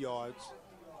 50 yards.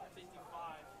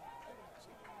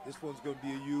 This one's going to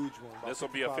be a huge one. This will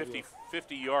be a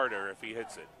 50-yarder if he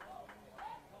hits it.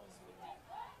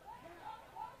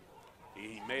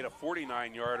 He made a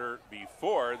 49-yarder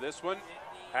before. This one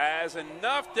has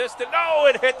enough distance. No,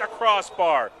 it hit the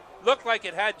crossbar. Looked like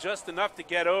it had just enough to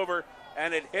get over,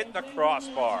 and it hit the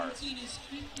crossbar.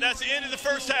 That's the end of the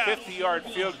first half. 50-yard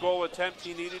field goal attempt.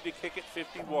 He needed to kick it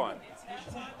 51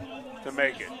 to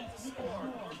make it.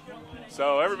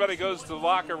 So everybody goes to the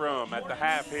locker room at the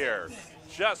half here,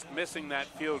 just missing that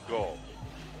field goal.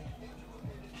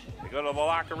 They go to the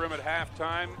locker room at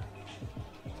halftime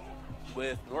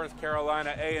with North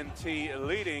Carolina A&T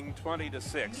leading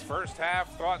 20-6. First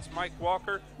half, thoughts, Mike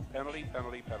Walker? Penalty,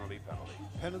 penalty, penalty, penalty.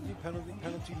 Penalty, penalty,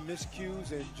 penalty,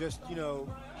 miscues, and just, you know,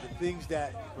 the things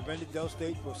that prevented Del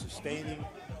State from sustaining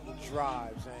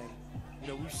drives. And, you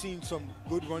know, we've seen some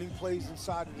good running plays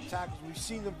inside of the tackles. We've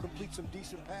seen them complete some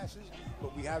decent passes,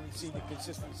 but we haven't seen the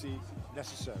consistency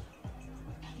necessary.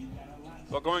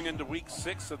 Well, going into week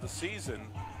 6 of the season,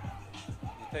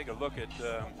 take a look at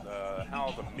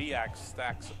how the MEAC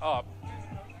stacks up.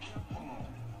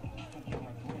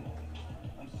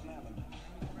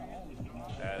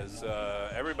 As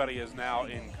everybody is now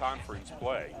in conference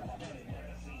play.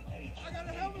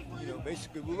 You know,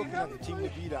 basically, we're looking at the team to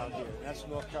beat out here, and that's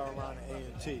North Carolina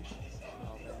A&T.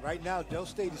 And right now, Del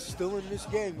State is still in this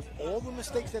game. With all the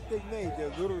mistakes that they've made,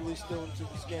 they're literally still into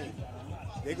this game.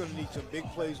 They're going to need some big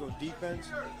plays on defense,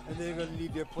 and they're going to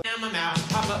need their play.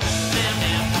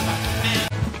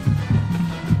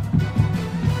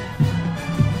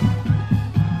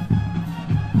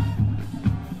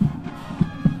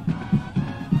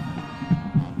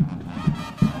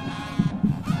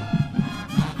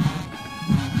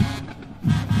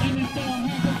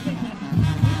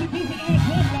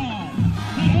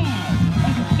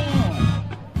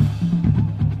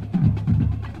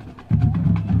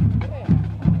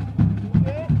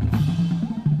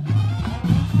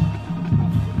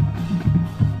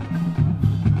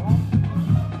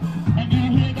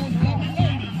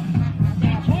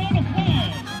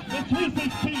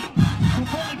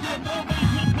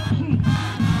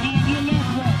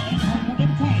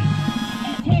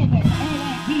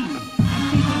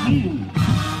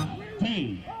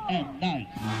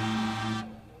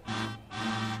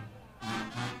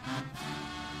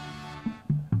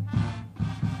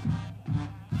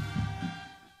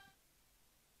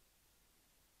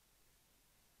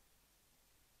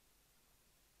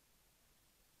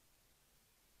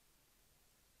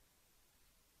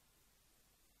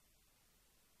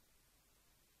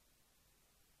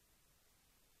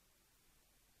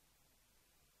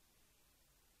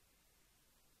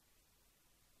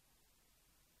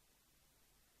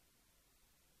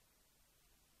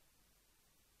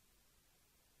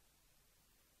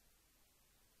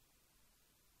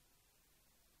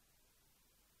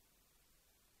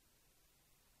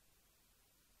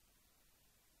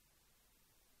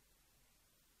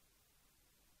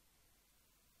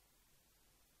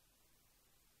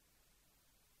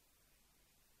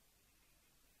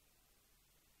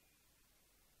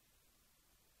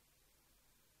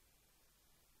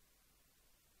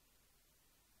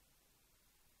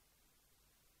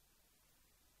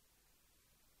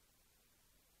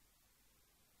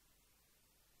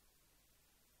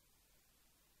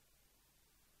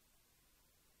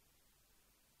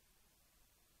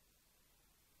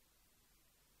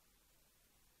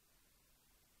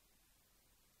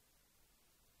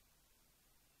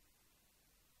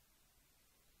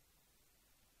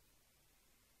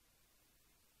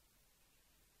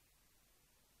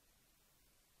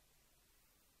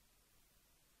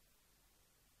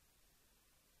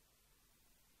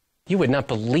 You would not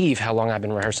believe how long I've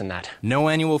been rehearsing that. No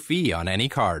annual fee on any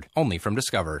card, only from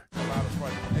Discover. A lot of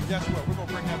fun. And guess what? We're going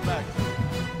to bring that back.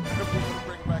 We're going to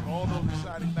bring back all those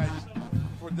exciting nights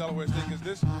for Delaware State, because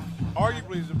this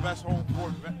arguably is the best home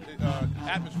court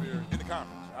atmosphere in the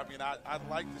conference. I mean, I'd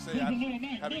like to say,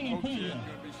 having coached here at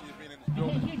UNBC, being in this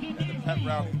building, and the pep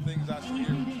rally things I see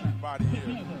here with everybody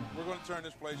here, we're going to turn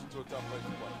this place into a tough place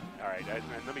to play. All right,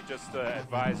 and let me just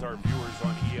advise our viewers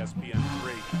on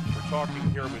ESPN3. We're talking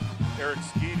here with Eric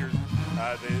Skeeters,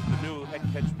 the new head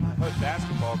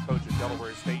basketball coach at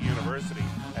Delaware State University,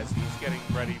 as he's getting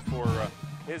ready for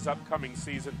his upcoming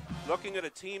season. Looking at a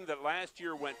team that last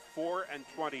year went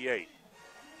 4-28.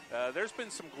 There's been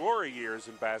some glory years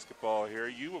in basketball here.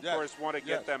 You, of course, want to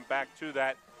get them back to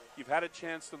that. You've had a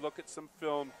chance to look at some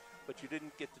film, but you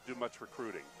didn't get to do much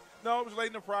recruiting. No, it was late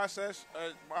in the process.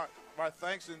 My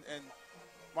thanks and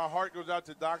my heart goes out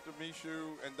to Dr.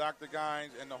 Mishu and Dr.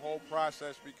 Gines and the whole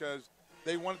process, because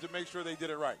they wanted to make sure they did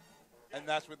it right. And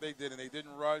that's what they did, and they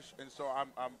didn't rush. And so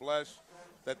I'm blessed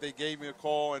that they gave me a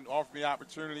call and offered me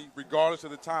opportunity, regardless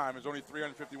of the time. There's only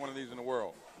 351 of these in the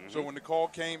world. Mm-hmm. So when the call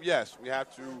came, yes, we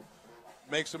have to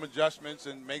make some adjustments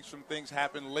and make some things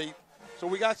happen late. So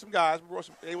we got some guys. We were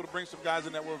able to bring some guys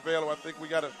in that were available. I think we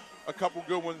got a couple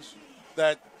good ones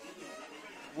that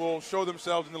will show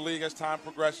themselves in the league as time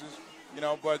progresses.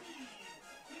 But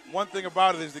one thing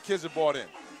about it is the kids have bought in.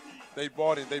 They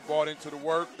bought in. They bought into the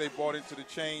work. They bought into the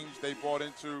change. They bought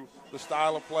into the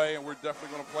style of play, and we're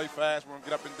definitely going to play fast. We're going to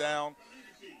get up and down.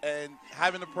 And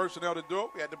having the personnel to do it,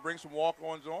 we had to bring some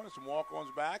walk-ons on and some walk-ons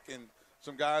back, and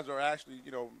some guys are actually,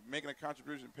 making a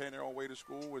contribution, paying their own way to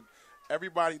school. And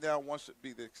everybody now wants to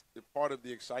be the part of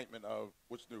the excitement of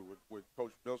what's new, what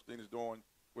Coach Milstein is doing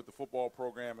with the football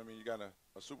program. I mean, you got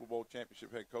a Super Bowl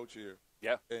championship head coach here,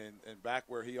 and back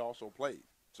where he also played.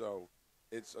 So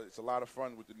it's a lot of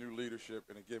fun with the new leadership.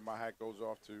 And again, my hat goes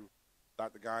off to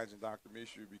Dr. Gines and Dr.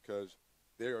 Mishu, because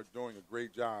they are doing a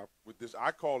great job with this.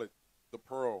 I call it the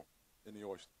pearl in the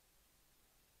oyster.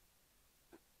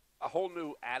 A whole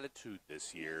new attitude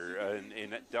this year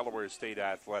in Delaware State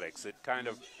athletics. It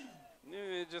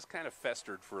just kind of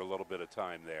festered for a little bit of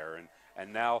time there,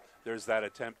 and now there's that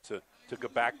attempt to go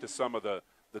back to some of the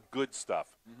good stuff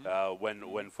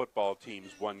when football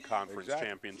teams won conference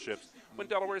championships, when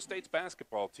Delaware State's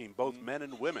basketball team, both men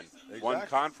and women, won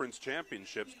conference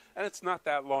championships, and it's not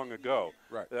that long ago.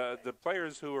 Right. The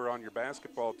players who are on your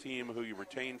basketball team who you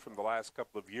retained from the last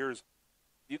couple of years,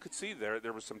 you could see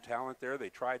there was some talent there. They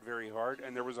tried very hard,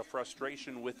 and there was a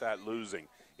frustration with that losing.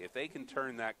 If they can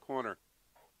turn that corner.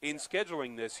 In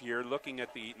scheduling this year, looking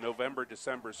at the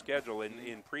November-December schedule,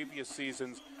 in previous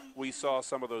seasons, we saw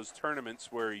some of those tournaments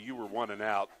where you were 1 and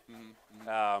out,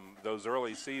 those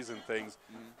early season things.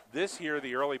 This year,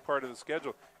 the early part of the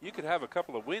schedule, you could have a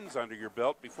couple of wins under your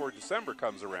belt before December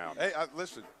comes around. Hey,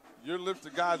 listen, your lips to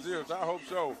God's ears. I hope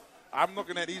so. I'm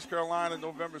looking at East Carolina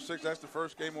November 6th. That's the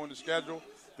first game on the schedule.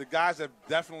 The guys have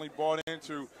definitely bought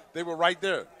into. They were right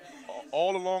there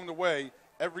all along the way.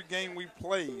 Every game we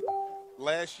played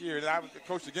last year, and I was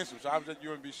coached against them, so I was at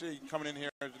UNBC coming in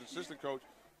here as an assistant coach.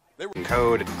 They were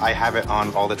code. I have it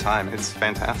on all the time. It's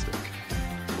fantastic.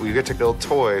 We get to build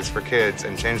toys for kids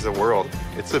and change the world.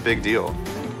 It's a big deal.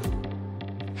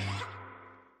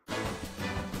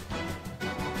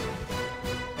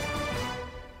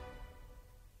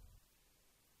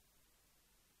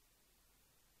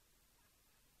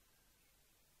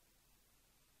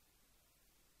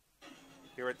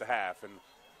 Here at the half, and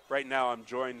right now I'm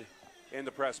joined in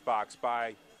the press box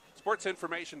by Sports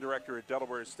Information Director at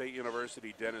Delaware State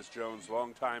University, Dennis Jones,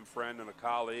 longtime friend and a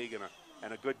colleague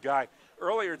and a good guy.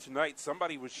 Earlier tonight,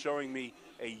 somebody was showing me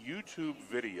a YouTube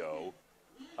video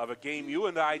of a game you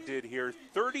and I did here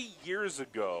 30 years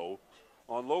ago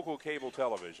on local cable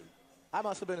television. I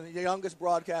must have been the youngest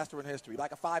broadcaster in history,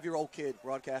 like a 5-year-old kid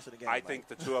broadcasting a game. I think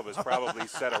the two of us probably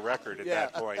set a record at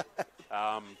that point.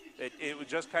 It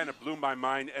just kind of blew my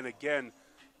mind, and again,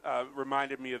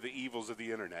 reminded me of the evils of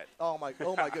the internet. Oh my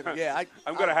goodness! Yeah,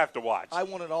 I'm going to have to watch. I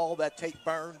wanted all that tape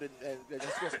burned and it's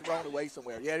just thrown away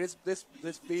somewhere. Yeah, this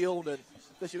field and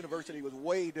this university was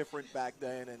way different back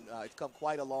then, and it's come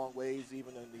quite a long ways,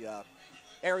 even in the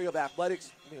area of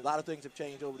athletics. I mean, a lot of things have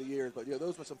changed over the years, but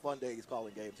those were some fun days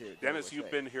calling games here. Dennis, you've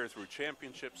been here through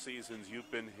championship seasons. You've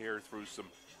been here through some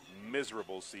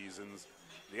miserable seasons.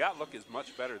 The outlook is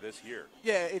much better this year.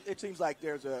 Yeah, it seems like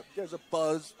there's a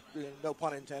buzz, no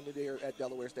pun intended, here at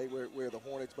Delaware State. We're the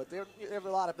Hornets, but there's a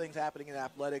lot of things happening in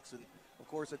athletics, and of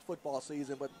course it's football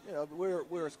season. But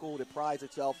we're a school that prides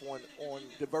itself on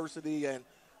diversity, and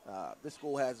this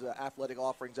school has athletic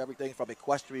offerings, everything from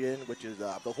equestrian, which is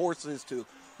the horses, to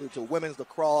to women's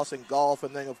lacrosse and golf,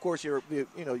 and then of course your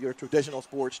traditional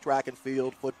sports, track and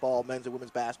field, football, men's and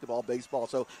women's basketball, baseball.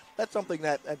 So that's something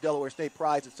that Delaware State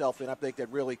prides itself in. I think that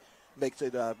really makes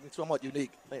it somewhat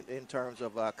unique in terms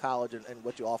of college and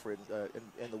what you offer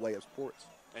in the way of sports.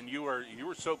 And you were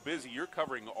so busy. You're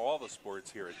covering all the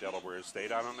sports here at Delaware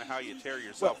State. I don't know how you tear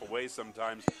yourself away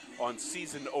sometimes on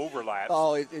season overlaps.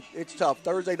 Oh, it's tough.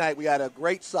 Thursday night we had a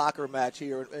great soccer match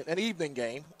here, an evening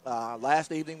game.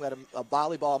 Last evening we had a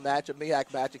volleyball match, a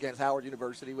MEAC match against Howard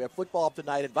University. We have football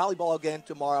tonight and volleyball again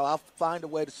tomorrow. I'll find a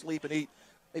way to sleep and eat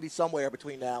maybe somewhere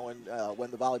between now and when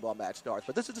the volleyball match starts.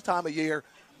 But this is the time of year.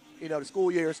 The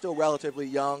school year is still relatively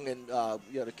young, and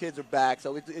the kids are back,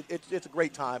 so it's a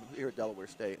great time here at Delaware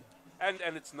State. And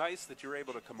it's nice that you're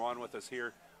able to come on with us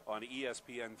here on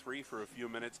ESPN3 for a few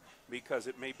minutes, because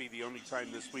it may be the only time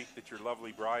this week that your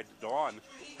lovely bride, Dawn,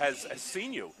 has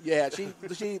seen you. Yeah, she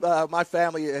my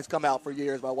family has come out for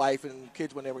years, my wife and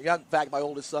kids when they were young. In fact, my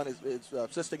oldest son is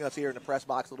assisting us here in the press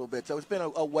box a little bit. So it's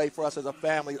been a way for us as a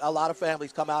family. A lot of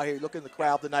families come out here. Look in the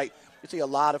crowd tonight. You see a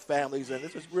lot of families, and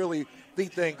this is really the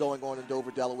thing going on in Dover,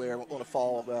 Delaware on a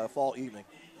fall evening.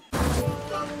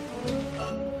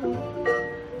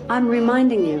 I'm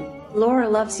reminding you, Laura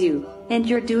loves you, and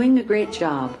you're doing a great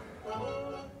job.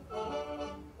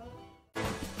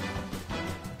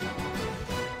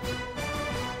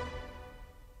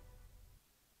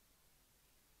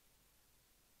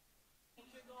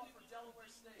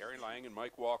 Gary Lang and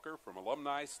Mike Walker from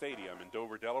Alumni Stadium in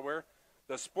Dover, Delaware.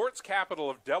 The sports capital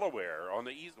of Delaware on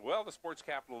the east, the sports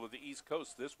capital of the East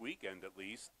Coast this weekend at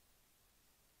least.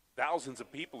 Thousands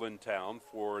of people in town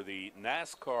for the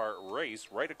NASCAR race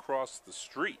right across the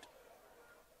street.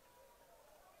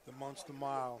 The Monster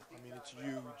Mile, I mean, it's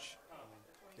huge.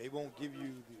 They won't give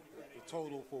you the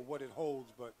total for what it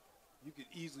holds, but you could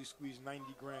easily squeeze 90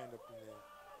 grand up in there.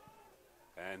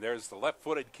 And there's the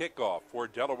left-footed kickoff for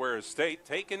Delaware State,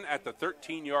 taken at the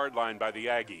 13-yard line by the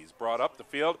Aggies. Brought up the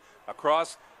field,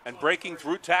 across, and breaking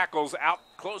through tackles out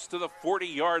close to the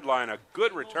 40-yard line. A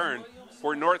good return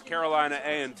for North Carolina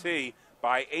A&T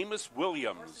by Amos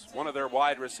Williams, one of their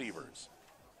wide receivers.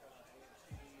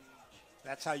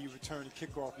 That's how you return a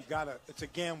kickoff. It's a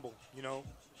gamble,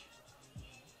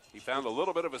 He found a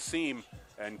little bit of a seam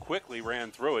and quickly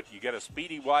ran through it. You get a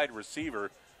speedy wide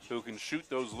receiver who can shoot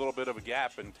those little bit of a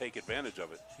gap and take advantage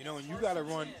of it. And you got to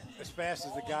run as fast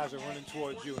as the guys are running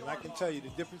towards you. And I can tell you the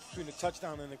difference between a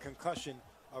touchdown and a concussion,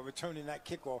 returning that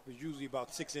kickoff is usually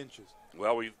about 6 inches.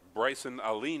 Well, Bryson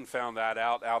Aline found that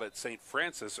out at St.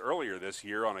 Francis earlier this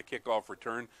year on a kickoff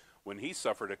return when he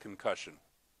suffered a concussion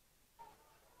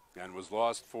and was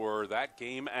lost for that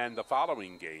game and the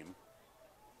following game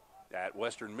at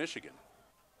Western Michigan.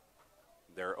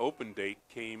 Their open date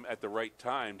came at the right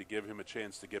time to give him a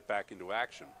chance to get back into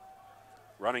action.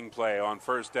 Running play on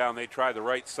first down. They try the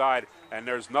right side, and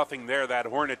there's nothing there. That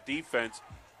Hornet defense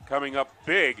coming up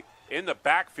big in the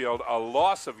backfield. A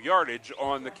loss of yardage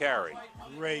on the carry.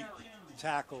 Great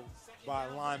tackle by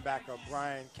linebacker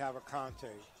Brian Cavalcante,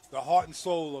 the heart and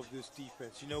soul of this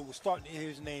defense. We're starting to hear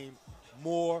his name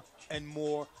more and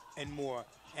more and more.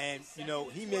 And,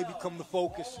 he may become the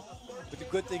focus, but the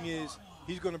good thing is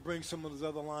he's going to bring some of those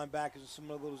other linebackers and some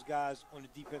of those guys on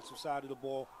the defensive side of the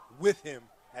ball with him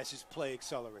as his play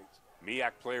accelerates.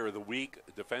 MEAC Player of the Week,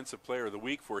 Defensive Player of the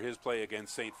Week for his play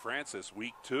against St. Francis,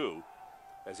 Week 2,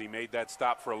 as he made that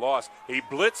stop for a loss. He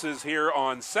blitzes here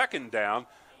on second down.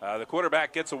 The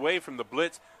quarterback gets away from the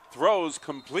blitz, throws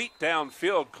complete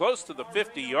downfield close to the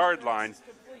 50-yard line,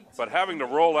 but having to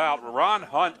roll out Ron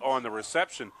Hunt on the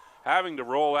reception, having to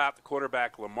roll out the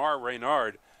quarterback Lamar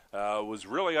Reynard, was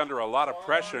really under a lot of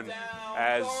pressure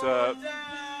as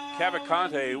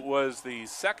Cavalcante was the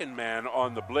second man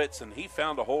on the blitz, and he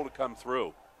found a hole to come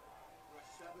through.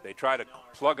 They try to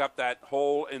plug up that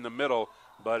hole in the middle,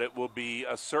 but it will be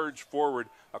a surge forward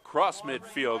across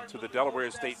midfield to the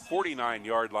Delaware State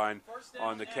 49-yard line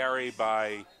on the carry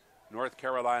by North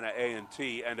Carolina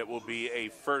A&T, and it will be a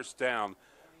first down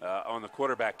on the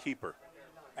quarterback keeper.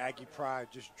 Aggie Pride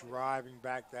just driving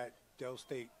back that Del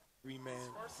State three-man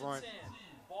front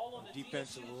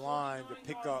defensive line to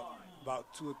pick up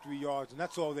about 2 or 3 yards, and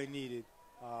that's all they needed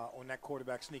on that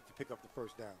quarterback sneak to pick up the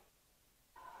first down.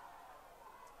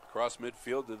 Across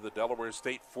midfield to the Delaware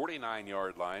State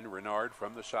 49-yard line. Renard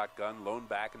from the shotgun, lone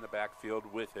back in the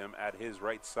backfield with him at his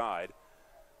right side.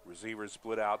 Receivers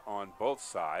split out on both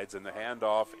sides, and the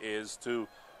handoff is to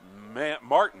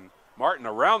Martin. Martin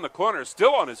around the corner,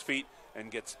 still on his feet,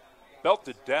 and gets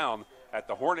belted down at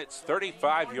the Hornets'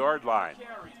 35-yard line.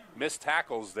 Missed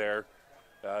tackles there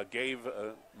gave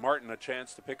Martin a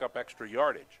chance to pick up extra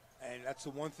yardage. And that's the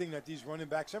one thing that these running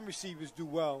backs and receivers do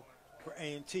well. for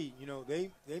A&T. You know,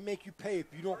 they make you pay if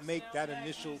you don't make that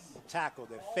initial tackle.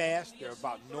 They're fast. They're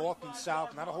about north and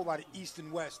south, not a whole lot of east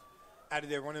and west out of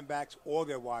their running backs or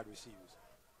their wide receivers.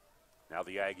 Now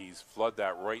the Aggies flood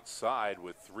that right side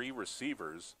with 3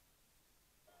 receivers.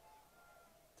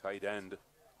 Tight end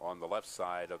on the left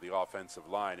side of the offensive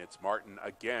line. It's Martin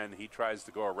again. He tries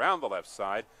to go around the left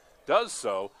side, does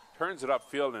so, turns it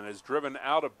upfield, and is driven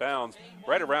out of bounds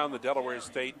right around the Delaware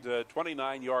State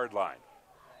 29-yard line.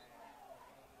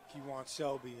 Kewan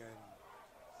Selby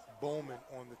and Bowman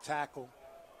on the tackle,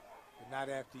 but not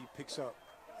after he picks up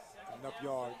enough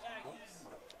yards.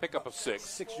 Pick up of 6.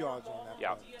 6 yards on that.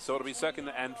 Yeah, so it'll be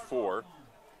 2nd and 4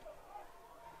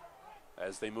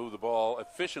 as they move the ball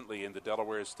efficiently into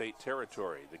Delaware State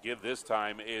territory. The give this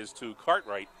time is to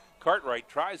Cartwright. Cartwright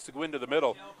tries to go into the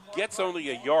middle, gets only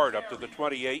a yard up to the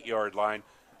 28-yard line,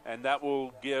 and that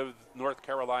will give North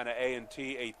Carolina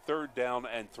A&T a 3rd down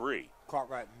and 3.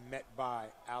 Cartwright met by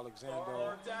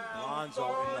Alexander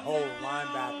Alonzo in the hole.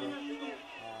 Linebacker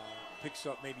picks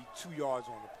up maybe 2 yards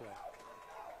on the play.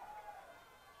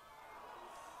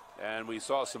 And we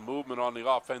saw some movement on the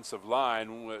offensive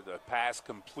line with a pass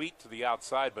complete to the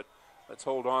outside, but let's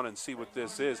hold on and see what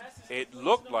this is. It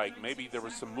looked like maybe there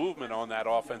was some movement on that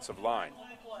offensive line.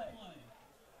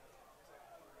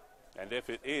 And if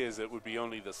it is, it would be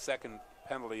only the 2nd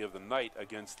penalty of the night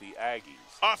against the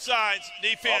Aggies. Offsides,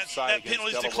 defense, Offside that penalty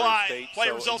is Delaware declined. State, Play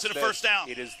so results in a instead, 1st down.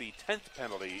 It is the 10th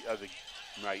penalty of the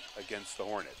night against the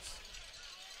Hornets.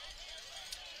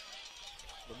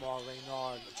 Lamar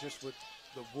Reynard just with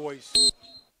the voice and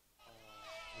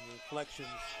the inflections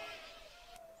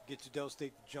gets Del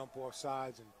State to jump off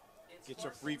sides and gets a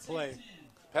free play.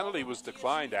 Penalty was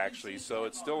declined, actually, so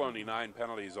it's still only 9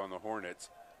 penalties on the Hornets.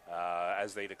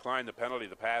 As they declined the penalty,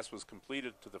 the pass was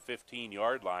completed to the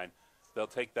 15-yard line. They'll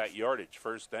take that yardage,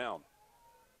 1st down.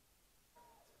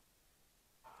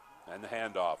 And the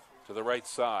handoff to the right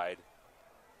side.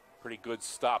 Pretty good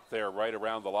stop there right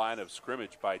around the line of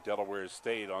scrimmage by Delaware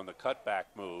State on the cutback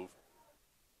move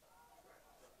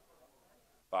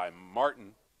by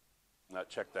Martin.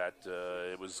 Check that.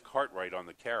 It was Cartwright on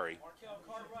the carry.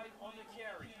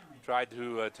 Tried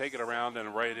to take it around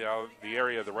and right out the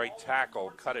area of the right tackle,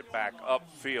 cut it back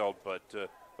upfield, but the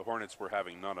Hornets were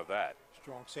having none of that.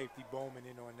 Strong safety Bowman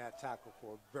in on that tackle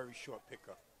for a very short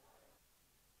pickup.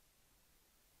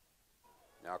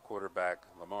 Now quarterback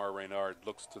Lamar Reynard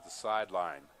looks to the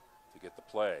sideline to get the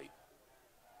play.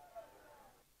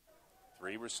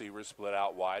 3 receivers split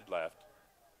out wide left.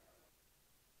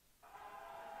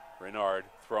 Reynard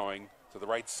throwing to the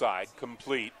right side,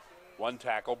 complete. 1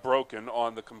 tackle broken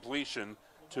on the completion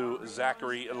to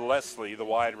Zachary Leslie, the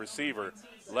wide receiver.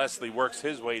 Leslie works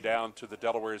his way down to the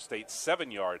Delaware State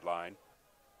 7-yard line.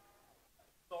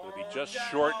 It'll be just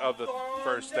short of the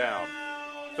 1st down.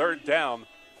 3rd down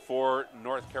for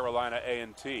North Carolina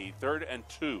A&T. 3rd and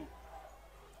 2.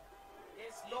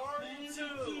 It's 3rd and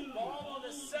 2. Ball on the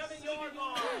 7-yard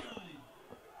line.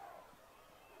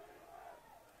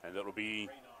 And it'll be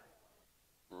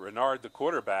Renard, the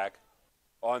quarterback,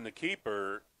 on the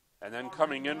keeper, and then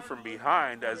coming in from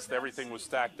behind as everything was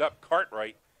stacked up.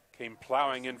 Cartwright came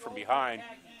plowing in from behind,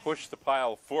 pushed the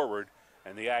pile forward,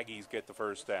 and the Aggies get the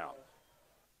 1st down.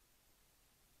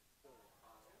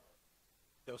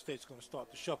 Del State's going to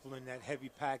start to shuffle in that heavy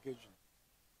package and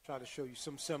try to show you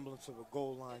some semblance of a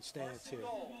goal line stance here.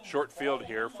 Short field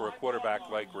here for a quarterback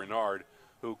like Renard,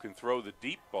 who can throw the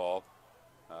deep ball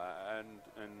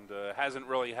and hasn't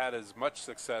really had as much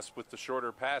success with the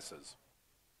shorter passes.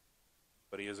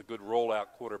 But he is a good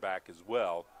rollout quarterback as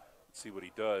well. Let's see what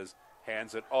he does.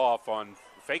 Hands it off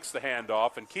fakes the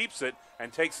handoff and keeps it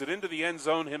and takes it into the end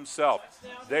zone himself.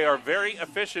 They are very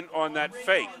efficient on that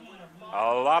fake.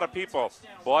 A lot of people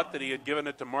thought that he had given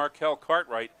it to Markel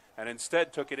Cartwright and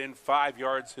instead took it in 5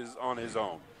 yards on his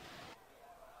own.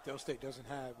 Del State doesn't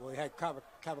have, well, he had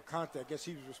Cavalcante. I guess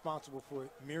he was responsible for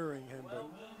mirroring him, but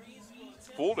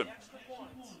fooled him.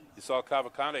 You saw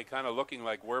Cavalcante kind of looking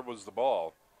like where was the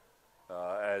ball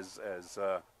as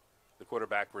the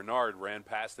quarterback Renard ran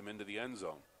past him into the end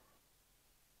zone.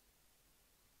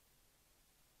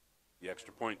 The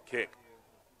extra point kick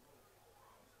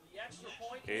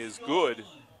is good,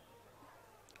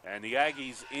 and the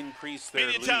Aggies increase their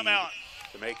lead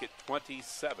to make it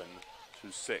 27-6.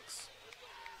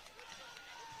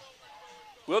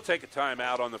 We'll take a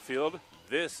timeout on the field.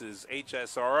 This is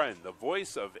HSRN, the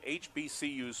voice of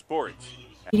HBCU sports.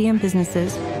 Medium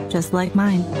businesses, just like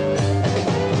mine.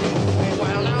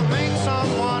 Well, now make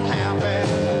someone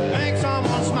happy, make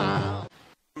someone smile.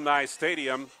 Alumni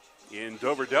Stadium in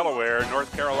Dover, Delaware.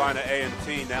 North Carolina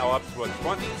A&T now up to a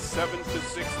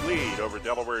 27-6 lead over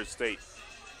Delaware State.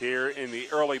 here in the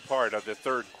early part of the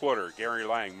third quarter. Gary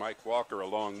Lang, Mike Walker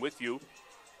along with you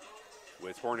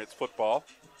with Hornets football.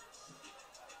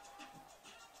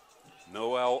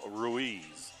 Noel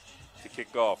Ruiz to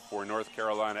kick off for North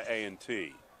Carolina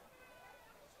A&T.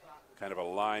 Kind of a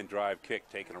line drive kick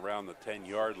taken around the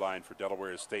 10-yard line for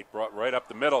Delaware State, brought right up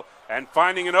the middle and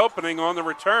finding an opening on the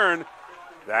return.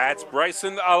 That's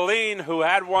Bryson Aline, who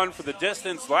had one for the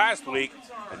distance last week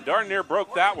and darn near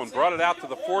broke that one, brought it out to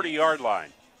the 40-yard line.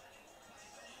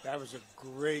 That was a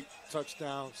great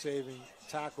touchdown-saving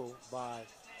tackle by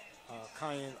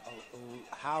Kyan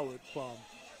Howard from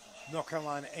North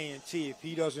Carolina A&T. If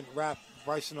he doesn't wrap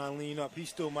Bryson Aline up, he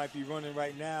still might be running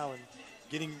right now and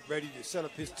getting ready to set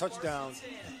up his touchdown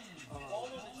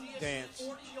dance.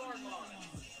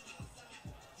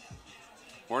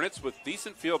 Hornets with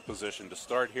decent field position to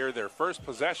start here, their first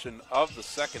possession of the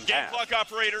second half. Game clock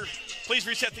operator, please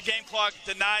reset the game clock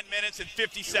to 9 minutes and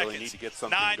 50 seconds. Really need to get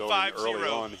something going early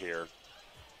on here.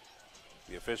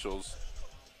 The officials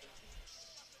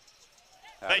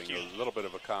having a little bit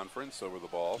of a conference over the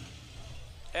ball.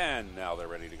 And now they're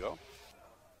ready to go.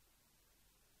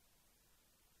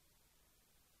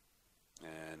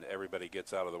 And everybody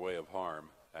gets out of the way of harm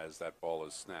as that ball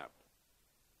is snapped.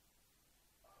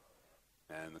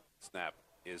 And the snap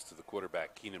is to the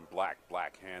quarterback, Keenan Black.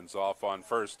 Black hands off on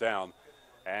first down.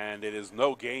 And it is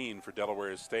no gain for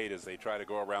Delaware State as they try to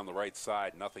go around the right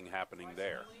side. Nothing happening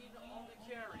there.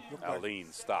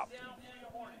 Aline stopped.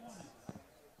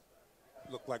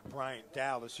 Look like Bryant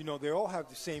Dallas. You know, they all have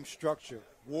the same structure.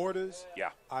 Waters,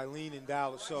 Aline, and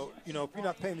Dallas. So, you know, if you're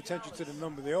not paying attention to the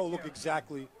number, they all look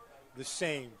exactly the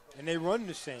same. And they run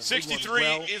the same. 63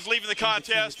 is leaving the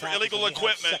contest for illegal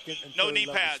equipment. No knee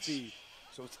pads. Speed.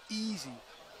 So it's easy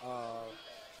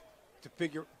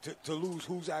to lose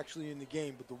who's actually in the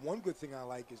game. But the one good thing I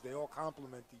like is they all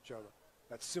complement each other.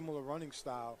 That similar running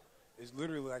style is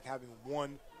literally like having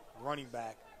one running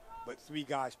back, but three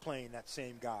guys playing that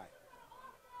same guy.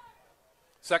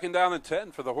 Second down and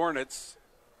 10 for the Hornets.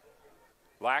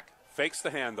 Black fakes the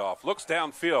handoff, looks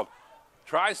downfield,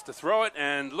 tries to throw it,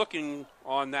 and looking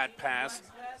on that pass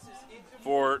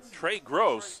for Trey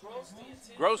Gross.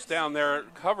 Gross down there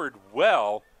covered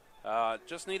well,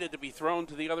 just needed to be thrown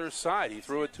to the other side. He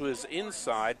threw it to his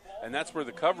inside, and that's where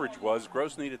the coverage was.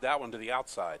 Gross needed that one to the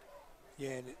outside. Yeah,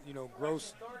 and, you know,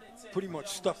 Gross pretty much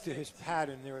stuck to his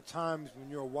pattern. There are times when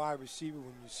you're a wide receiver,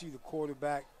 when you see the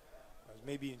quarterback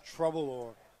maybe in trouble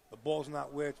or the ball's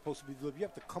not where it's supposed to be delivered, you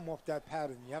have to come off that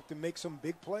pattern. You have to make some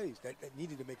big plays. That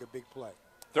needed to make a big play.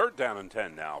 Third down and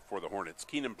 10 now for the Hornets.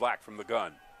 Keenan Black from the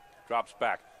gun. Drops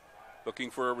back, looking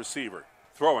for a receiver.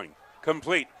 Throwing,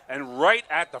 complete, and right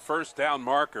at the first down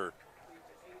marker.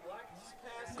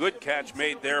 Good catch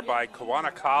made there by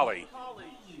Kawanakali.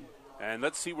 And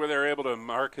let's see where they're able to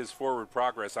mark his forward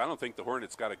progress. I don't think the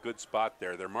Hornets got a good spot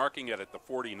there. They're marking it at the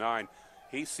 49.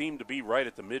 He seemed to be right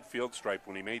at the midfield stripe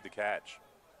when he made the catch.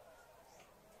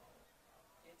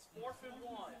 It's 4th and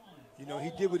 1. You know,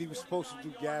 he did what he was supposed to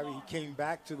do, Gary. He came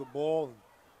back to the ball. And,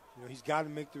 you know, he's got to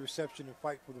make the reception and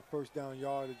fight for the first down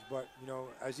yardage. But, you know,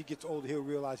 as he gets older, he'll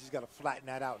realize he's got to flatten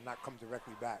that out and not come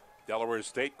directly back. Delaware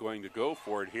State going to go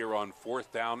for it here on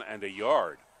 4th down and a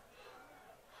yard.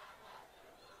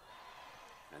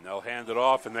 And they'll hand it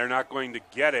off, and they're not going to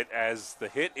get it as the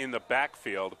hit in the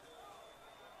backfield.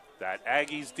 That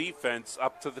Aggies defense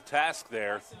up to the task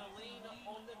there.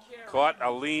 Caught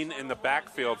Aline in the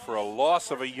backfield for a loss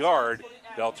of a yard.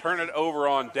 They'll turn it over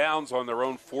on downs on their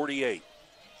own 48.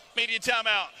 Media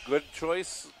timeout. Good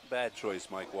choice, bad choice,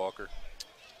 Mike Walker.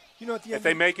 You know, at the end if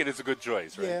they make it, it's a good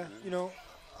choice, right? Yeah, you know,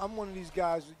 I'm one of these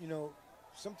guys, you know,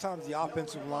 sometimes the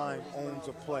offensive line owns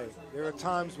a play. There are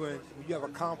times when you have a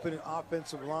competent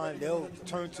offensive line, they'll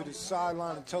turn to the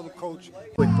sideline and tell the coach.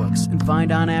 QuickBooks and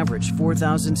find on average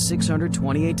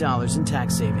 $4,628 in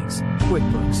tax savings.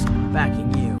 QuickBooks,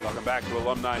 backing you. Welcome back to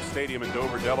Alumni Stadium in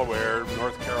Dover, Delaware.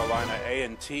 North Carolina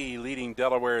A&T leading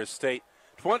Delaware State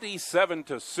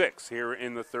 27-6 here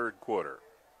in the third quarter.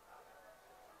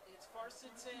 It's 1st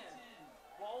and 10.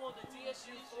 Ball on the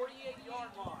DSU 48-yard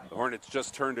line. The Hornets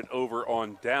just turned it over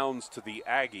on downs to the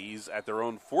Aggies at their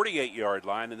own 48-yard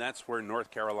line, and that's where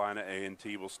North Carolina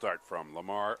A&T will start from.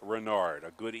 Lamar Renard, a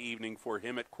good evening for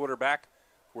him at quarterback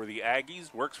for the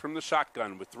Aggies. Works from the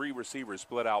shotgun with three receivers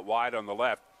split out wide on the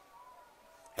left.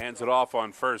 Hands it off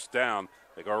on first down.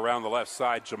 They go around the left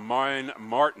side. Jermaine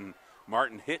Martin.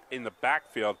 Martin hit in the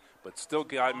backfield, but still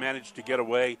managed to get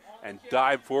away and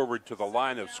dive forward to the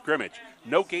line of scrimmage.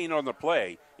 No gain on the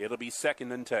play. It'll be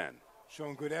 2nd and 10.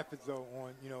 Showing good effort, though,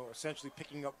 on, you know, essentially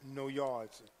picking up no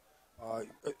yards.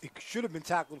 It should have been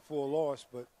tackled for a loss,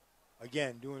 but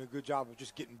again, doing a good job of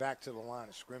just getting back to the line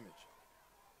of scrimmage.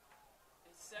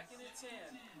 It's 2nd and 10.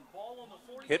 Ball on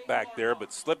the 40. Hit back there,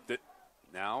 but slipped it.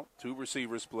 Now 2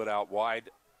 receivers split out wide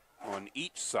on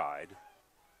each side.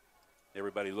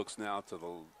 Everybody looks now to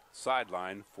the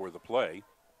sideline for the play.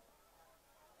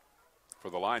 For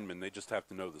the linemen, they just have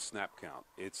to know the snap count.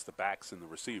 It's the backs and the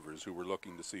receivers who were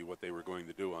looking to see what they were going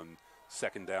to do on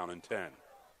 2nd down and 10.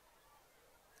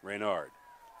 Reynard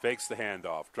fakes the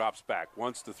handoff, drops back,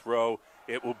 wants to throw.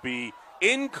 It will be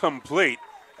incomplete,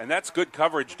 and that's good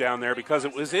coverage down there because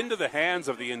it was into the hands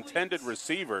of the intended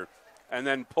receiver and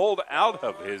then pulled out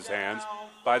of his hands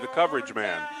by the coverage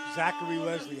man. Zachary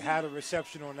Leslie had a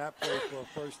reception on that play for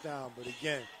a 1st down, but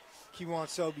again, Kewan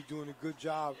Selby doing a good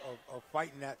job of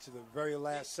fighting that to the very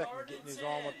last second, getting his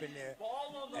arm up in there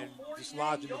and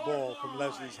dislodging the ball from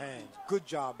Leslie's hands. Good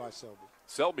job by Selby.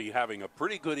 Selby having a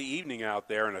pretty good evening out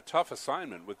there and a tough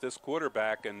assignment with this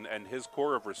quarterback and his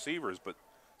core of receivers, but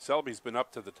Selby's been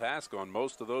up to the task on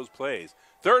most of those plays.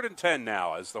 3rd and 10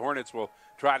 now as the Hornets will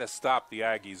try to stop the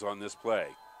Aggies on this play.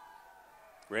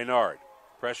 Reynard,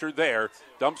 pressured there,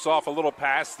 dumps off a little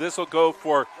pass. This will go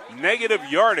for negative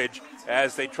yardage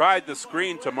as they tried the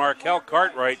screen to Markel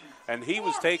Cartwright, and he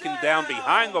was taken down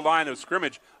behind the line of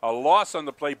scrimmage. A loss on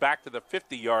the play back to the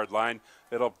 50-yard line.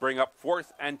 It'll bring up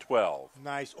 4th and 12.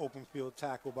 Nice open field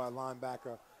tackle by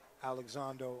linebacker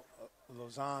Alexander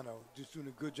Lozano. Just doing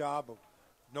a good job of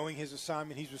knowing his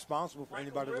assignment. He's responsible for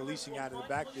anybody releasing out of the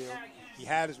backfield. He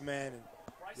had his man, and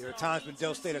there are times when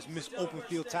Del State has missed open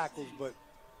field tackles, but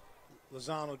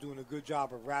Lozano doing a good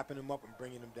job of wrapping him up and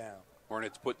bringing him down.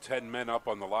 Hornets put 10 men up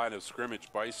on the line of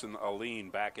scrimmage. Bison Aline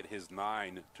back at his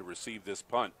 9 to receive this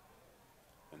punt.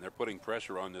 And they're putting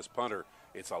pressure on this punter.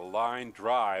 It's a line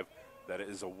drive that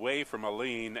is away from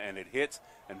Aline, and it hits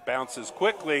and bounces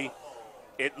quickly.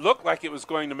 It looked like it was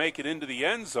going to make it into the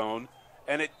end zone,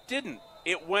 and it didn't.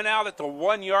 It went out at the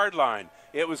 1-yard line.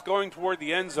 It was going toward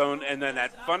the end zone, and then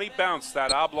that funny bounce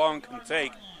that Oblong can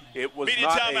take, it was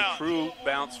not a true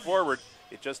bounce forward.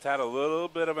 It just had a little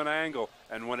bit of an angle,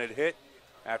 and when it hit,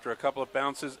 after a couple of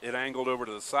bounces, it angled over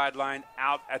to the sideline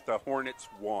out at the Hornets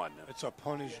 1. It's a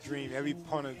punter's dream. Every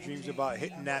punter dreams about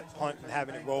hitting that punt and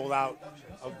having it roll out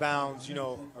of bounds, you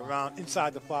know, around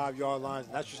inside the 5-yard lines.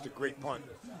 And that's just a great punt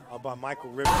by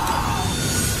Michael Rivers.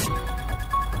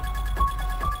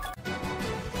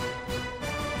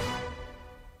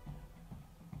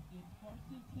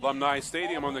 Alumni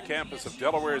Stadium on the campus of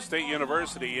Delaware State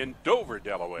University in Dover,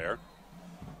 Delaware.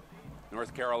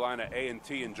 North Carolina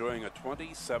A&T enjoying a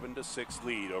 27-6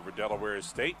 lead over Delaware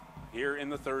State here in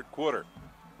the 3rd quarter.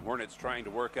 Hornets trying to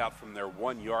work out from their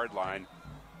 1-yard line,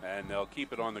 and they'll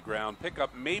keep it on the ground, pick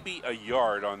up maybe a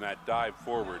yard on that dive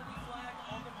forward.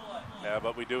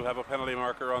 But we do have a penalty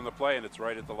marker on the play, and it's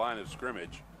right at the line of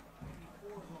scrimmage.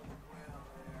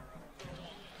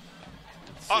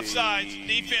 Offsides,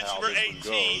 defense number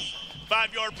 18,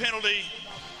 5-yard penalty,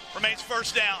 remains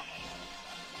 1st down.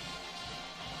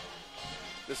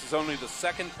 This is only the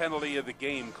 2nd penalty of the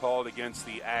game called against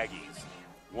the Aggies.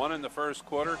 1 in the 1st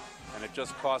quarter, and it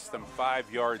just cost them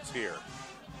 5 yards here.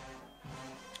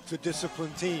 It's a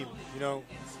disciplined team, you know.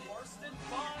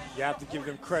 You have to give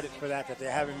them credit for that they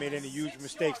haven't made any huge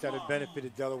mistakes that have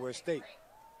benefited Delaware State.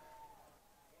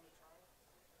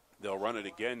 They'll run it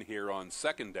again here on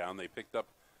 2nd down. They picked up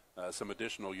some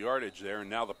additional yardage there, and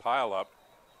now the pile up,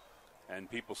 and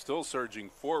people still surging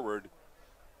forward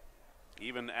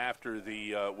even after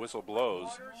the whistle blows.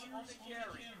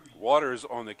 Waters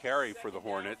on the carry for the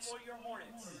Hornets.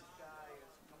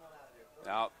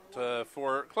 Out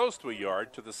for close to a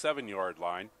yard to the 7-yard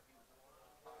line.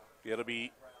 It'll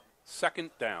be 2nd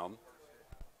down.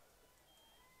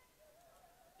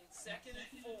 It's 2nd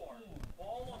and 4.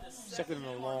 Ball on the 2nd and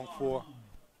a long 4.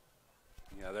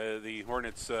 Yeah, the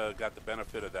Hornets got the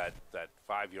benefit of that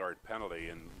 5-yard penalty,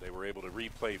 and they were able to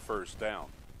replay 1st down.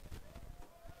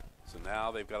 So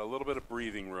now they've got a little bit of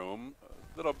breathing room,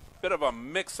 a little bit of a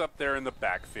mix-up there in the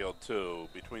backfield, too,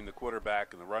 between the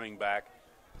quarterback and the running back,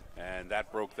 and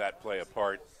that broke that play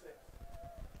apart.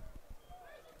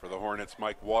 For the Hornets,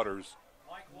 Mike Waters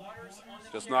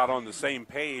just not on the same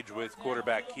page with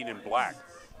quarterback Keenan Black.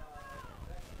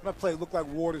 That play looked like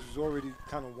Waters was already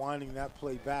kind of winding that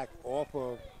play back off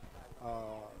of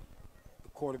the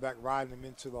quarterback riding him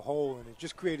into the hole, and it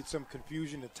just created some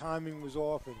confusion. The timing was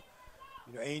off, and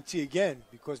you know, A&T again,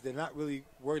 because they're not really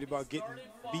worried about getting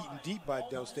beaten deep by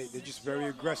Del State. They're just very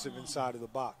aggressive inside of the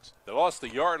box. They lost a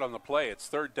yard on the play. It's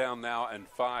 3rd down now and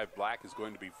 5. Black is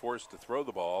going to be forced to throw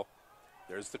the ball.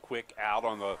 There's the quick out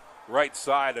on the right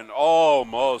side and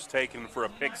almost taken for a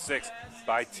pick 6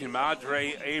 by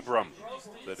Timadre Abram,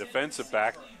 the defensive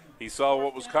back. He saw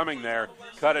what was coming there,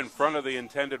 cut in front of the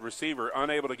intended receiver,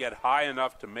 unable to get high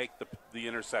enough to make the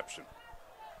interception.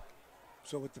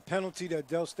 So with the penalty that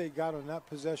Del State got on that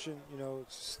possession, you know,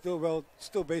 it's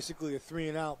still basically a 3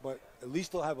 and out, but at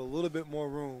least they'll have a little bit more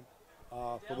room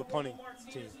for the punting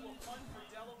team.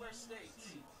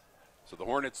 So the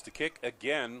Hornets to kick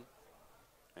again,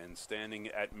 and standing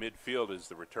at midfield is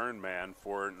the return man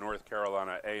for North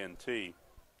Carolina A&T,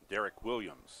 Derek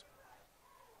Williams.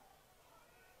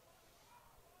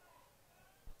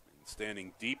 And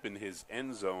standing deep in his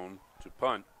end zone to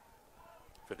punt,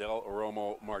 Fidel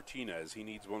Oromo Martinez. He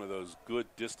needs one of those good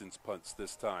distance punts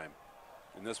this time.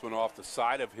 And this one off the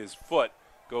side of his foot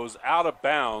goes out of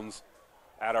bounds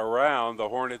at around the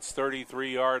Hornets'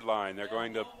 33-yard line. They're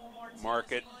going to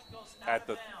mark it at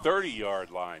the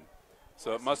 30-yard line.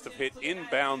 So it must have hit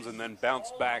inbounds and then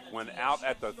bounced back, went out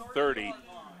at the 30.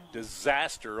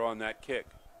 Disaster on that kick.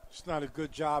 It's not a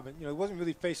good job. And, you know, he wasn't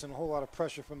really facing a whole lot of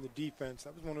pressure from the defense.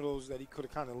 That was one of those that he could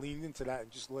have kind of leaned into that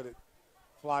and just let it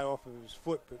fly off of his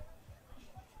foot, but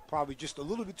probably just a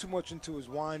little bit too much into his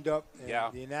wind-up,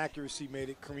 and the inaccuracy made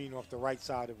it careen off the right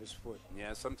side of his foot.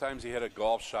 Yeah, sometimes you hit a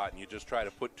golf shot and you just try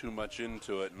to put too much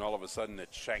into it, and all of a sudden it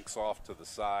shanks off to the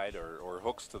side or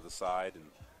hooks to the side, and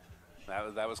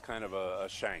that was kind of a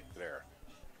shank there.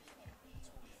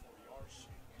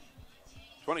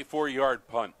 24-yard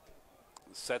punt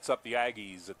sets up the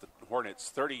Aggies at the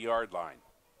Hornets' 30-yard line.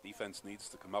 Defense needs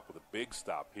to come up with a big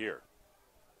stop here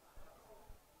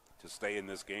to stay in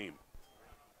this game.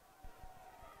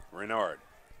 Renard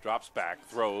drops back,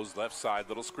 throws, left side,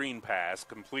 little screen pass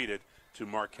completed to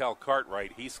Markel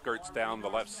Cartwright. He skirts down the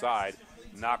left side,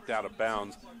 knocked out of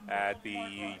bounds at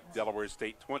the Delaware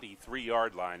State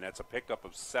 23-yard line. That's a pickup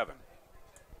of 7.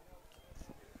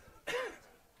 I'm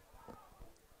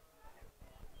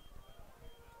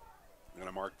going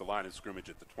to mark the line of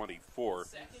scrimmage at the 24,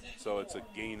 so it's a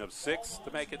gain of 6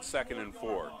 to make it 2nd and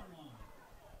 4.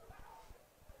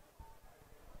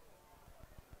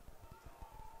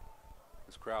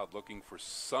 Crowd looking for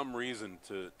some reason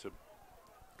to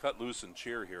cut loose and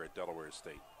cheer here at Delaware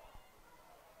State.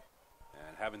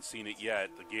 And haven't seen it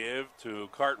yet. The give to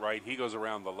Cartwright. He goes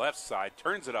around the left side,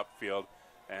 turns it upfield,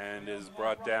 and is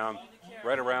brought down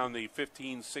right around the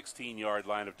 15, 16-yard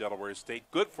line of Delaware State.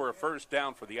 Good for a first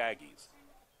down for the Aggies.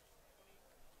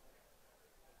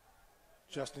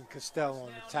 Justin Costello on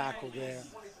the tackle there,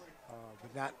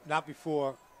 but not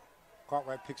before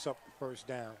Cartwright picks up the first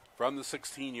down. From the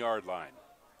 16-yard line.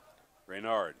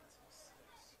 Reynard,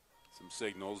 some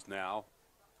signals now.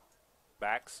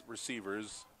 Backs,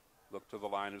 receivers, look to the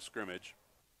line of scrimmage.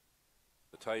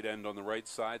 The tight end on the right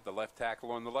side, the left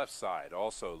tackle on the left side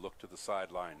also look to the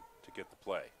sideline to get the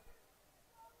play.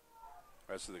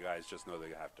 The rest of the guys just know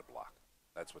they have to block.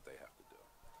 That's what they have to do.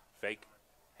 Fake,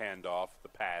 handoff, the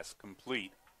pass,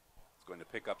 complete. It's going to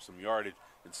pick up some yardage.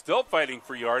 And still fighting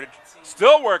for yardage,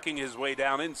 still working his way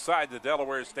down inside the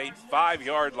Delaware State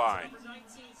 5-yard line.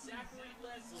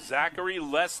 Zachary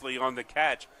Leslie on the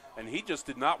catch, and he just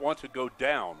did not want to go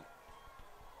down.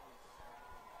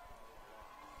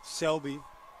 Selby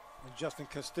and Justin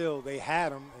Castile, they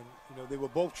had him, and you know they were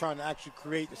both trying to actually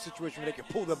create a situation where they could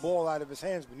pull the ball out of his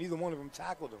hands, but neither one of them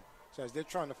tackled him. So as they're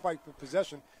trying to fight for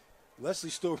possession,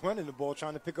 Leslie's still running the ball,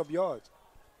 trying to pick up yards.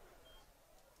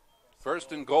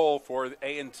 1st and goal for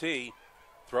A&T.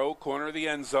 Throw, corner of the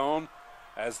end zone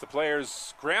as the players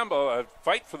scramble,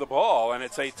 fight for the ball, and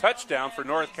it's a touchdown for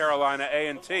North Carolina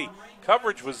A&T.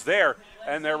 Coverage was there,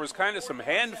 and there was kind of some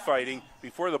hand fighting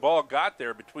before the ball got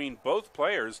there between both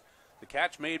players. The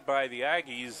catch made by the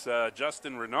Aggies,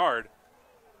 Justin Renard,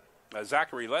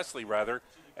 Zachary Leslie rather,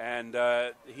 and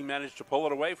he managed to pull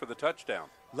it away for the touchdown.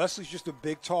 Leslie's just a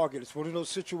big target. It's one of those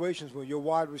situations where your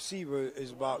wide receiver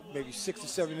is about maybe 6 to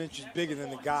 7 inches bigger than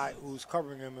the guy who's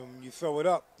covering him, and when you throw it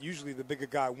up, usually the bigger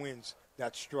guy wins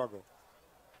that struggle.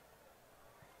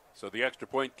 So the extra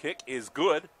point kick is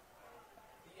good.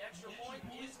 The extra point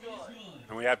is good.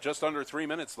 And we have just under 3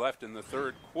 minutes left in the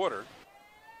third quarter.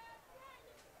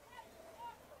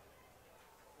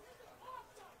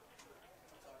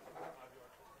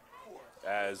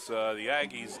 As the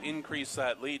Aggies increase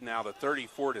that lead now to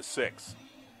 34-6.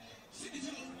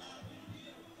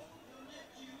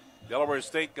 Delaware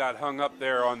State got hung up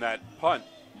there on that punt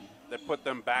that put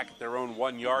them back at their own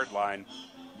 1-yard line.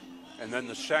 And then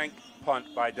the shank punt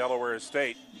by Delaware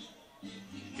State,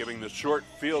 giving the short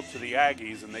field to the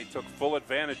Aggies, and they took full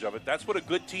advantage of it. That's what a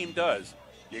good team does.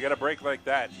 You get a break like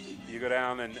that, you go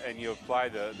down and you apply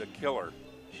the killer.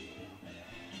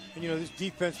 And, you know, this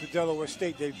defense with Delaware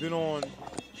State, they've been on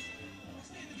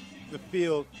the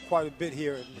field quite a bit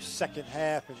here in the second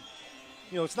half. And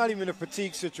you know, it's not even a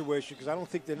fatigue situation because I don't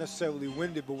think they're necessarily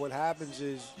winded, but what happens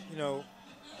is, you know,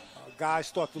 guys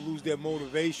start to lose their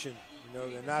motivation. You know,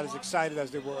 they're not as excited as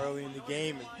they were early in the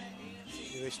game, and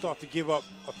you know, they start to give up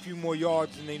a few more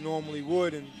yards than they normally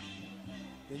would, and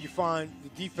then you find the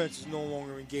defense is no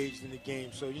longer engaged in the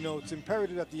game. So, you know, it's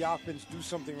imperative that the offense do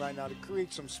something right now to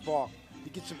create some spark, to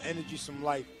get some energy, some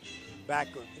life back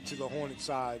into the Hornet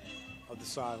side of the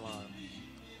sideline.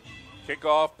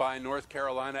 Kickoff by North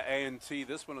Carolina A&T.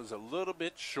 This one is a little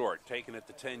bit short, taken at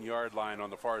the 10-yard line on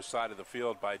the far side of the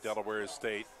field by Delaware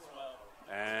State.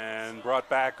 And brought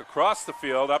back across the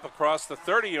field, up across the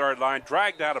 30-yard line,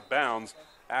 dragged out of bounds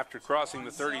after crossing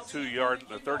the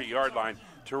 30-yard line.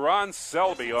 Teron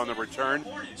Selby on the return.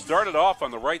 Started off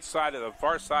on the right side of the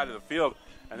far side of the field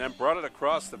and then brought it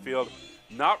across the field.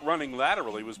 Not running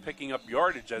laterally, was picking up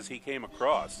yardage as he came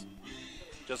across.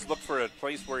 Just looked for a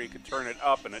place where he could turn it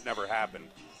up, and it never happened.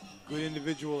 Good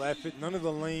individual effort. None of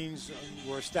the lanes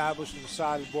were established on the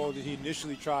side of the ball that he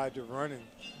initially tried to run. And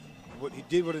what he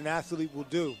did, what an athlete will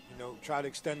do, you know, try to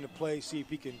extend the play, see if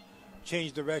he can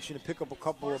change direction and pick up a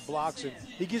couple of blocks. And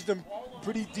he gives them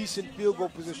pretty decent field goal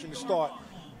position to start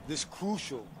this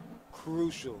crucial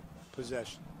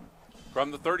possession.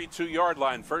 From the 32-yard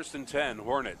line, 1st and 10,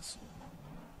 Hornets.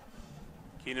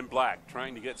 Keenan Black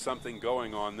trying to get something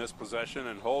going on this possession,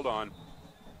 and hold on.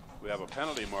 We have a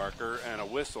penalty marker and a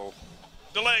whistle.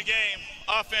 Delay game,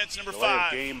 offense number Delay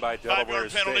 5. Game by Delaware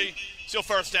 5-yard penalty, State. still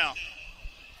first down.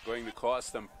 Going to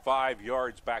cost them 5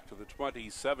 yards back to the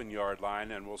 27-yard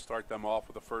line, and we'll start them off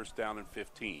with a 1st down and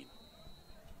 15.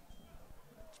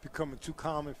 It's becoming too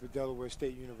common for Delaware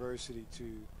State University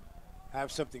to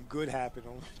have something good happen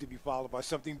only to be followed by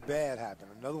something bad happen.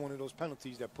 Another one of those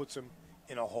penalties that puts them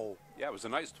in a hole. Yeah, it was a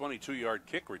nice 22-yard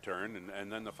kick return,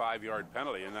 and then the 5-yard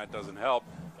penalty, and that doesn't help.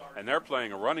 And they're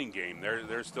playing a running game.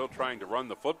 They're still trying to run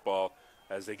the football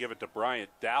as they give it to Bryant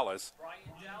Dallas.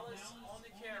 On the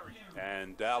carry.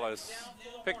 And Dallas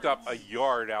picked up a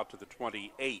yard out to the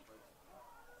 28.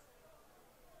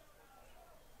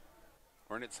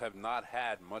 Hornets have not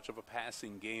had much of a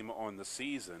passing game on the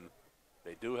season.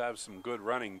 They do have some good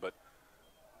running, but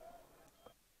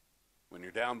when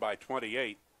you're down by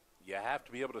 28, you have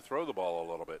to be able to throw the ball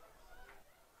a little bit.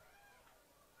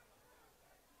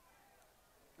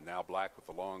 And now Black with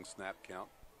the long snap count.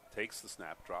 Takes the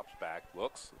snap, drops back,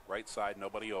 looks, right side,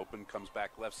 nobody open, comes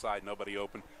back left side, nobody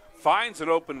open. Finds an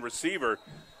open receiver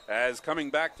as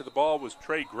coming back to the ball was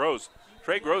Trey Gross.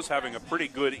 Trey Gross having a pretty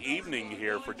good evening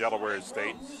here for Delaware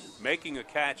State, making a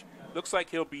catch. Looks like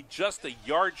he'll be just a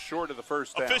yard short of the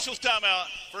 1st down. Officials timeout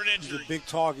for an injury. He's a big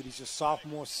target. He's a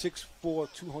sophomore,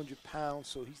 6'4", 200 pounds,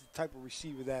 so he's the type of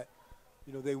receiver that,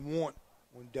 you know, they want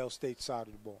on Del State's side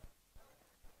of the ball.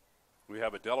 We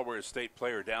have a Delaware State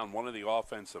player down, one of the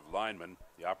offensive linemen.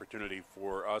 The opportunity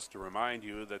for us to remind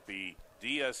you that the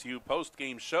DSU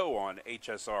postgame show on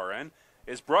HSRN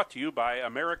is brought to you by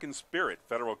American Spirit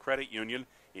Federal Credit Union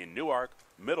in Newark,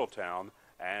 Middletown,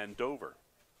 and Dover.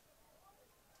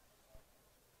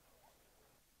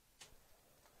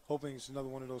 Hoping it's another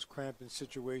one of those cramping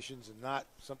situations and not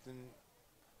something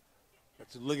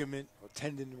that's a ligament or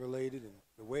tendon related. And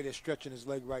the way they're stretching his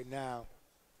leg right now,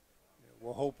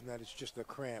 we're hoping that it's just a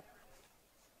cramp.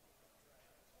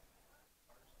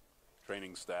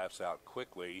 Training staff's out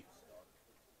quickly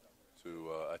to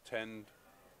attend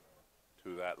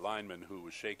to that lineman who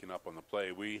was shaken up on the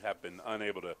play. We have been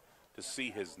unable to see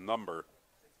his number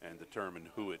and determine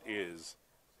who it is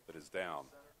that is down.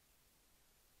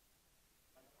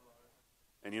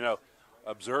 And, you know,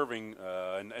 observing,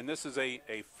 and this is a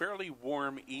fairly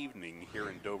warm evening here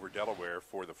in Dover, Delaware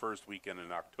for the first weekend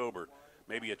in October.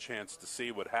 Maybe a chance to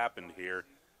see what happened here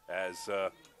as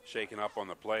shaken up on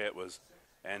the play. It was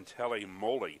Antelli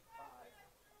Moley.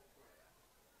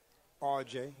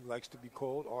 RJ, he likes to be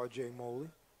called RJ Moley.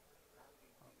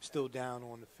 Still down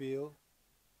on the field.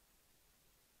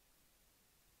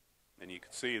 And you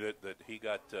can see that he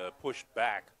got pushed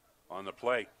back on the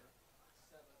play.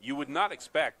 You would not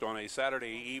expect on a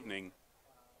Saturday evening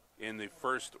in the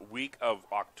first week of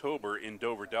October in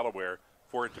Dover, Delaware,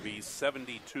 for it to be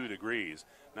 72 degrees.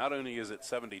 Not only is it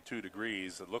 72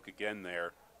 degrees, look again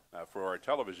there for our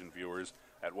television viewers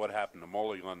at what happened to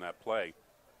Moley on that play.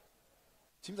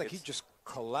 Seems like he just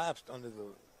collapsed under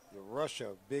the rush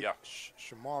of big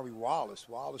Shamari Wallace.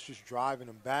 Wallace just driving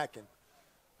him back, and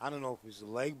I don't know if his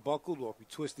leg buckled or if he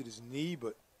twisted his knee,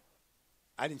 but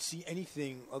I didn't see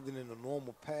anything other than a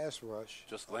normal pass rush.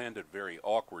 Just landed very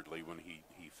awkwardly when he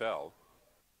fell.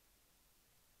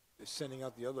 They're sending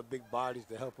out the other big bodies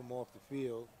to help him off the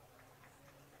field.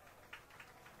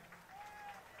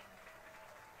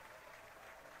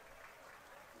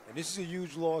 And this is a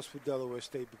huge loss for Delaware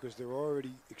State because they're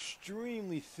already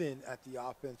extremely thin at the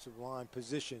offensive line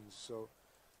positions. So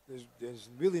there's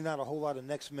really not a whole lot of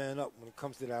next man up when it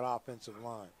comes to that offensive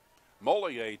line.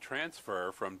 Molier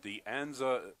transfer from De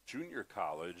Anza Junior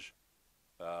College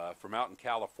from out in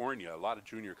California. A lot of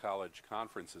junior college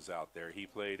conferences out there. He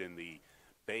played in the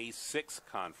Bay 6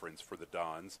 conference for the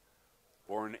Dons.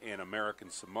 Born in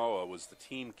American Samoa, was the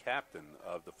team captain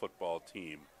of the football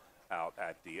team out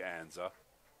at De Anza.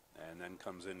 And then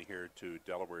comes in here to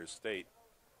Delaware State,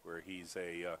 where he's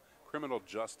a criminal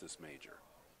justice major.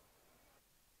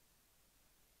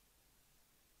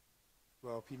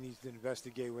 Well, if he needs to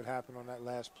investigate what happened on that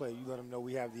last play, you let him know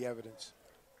we have the evidence.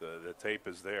 The tape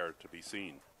is there to be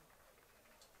seen.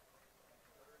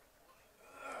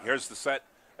 Here's the set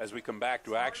as we come back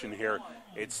to action here.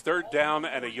 It's 3rd down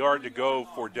and a yard to go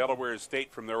for Delaware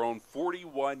State from their own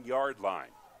 41-yard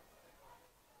line.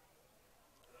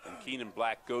 And Keenan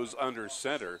Black goes under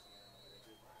center.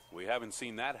 We haven't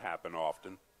seen that happen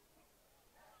often.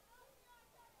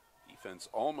 Defense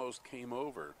almost came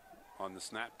over on the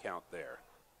snap count there.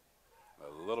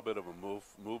 A little bit of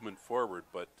a movement forward,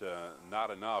 but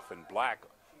not enough. And Black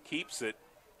keeps it,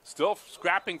 still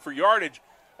scrapping for yardage.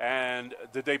 And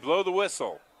did they blow the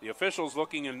whistle? The officials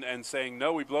looking and saying,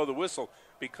 no, we blow the whistle,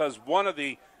 because one of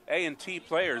the A&T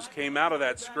players came out of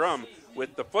that scrum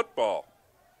with the football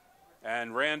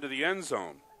and ran to the end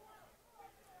zone.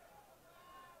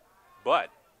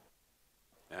 But,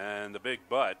 and the big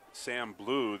but, Sam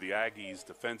Blue, the Aggies'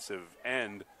 defensive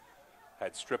end,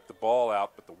 had stripped the ball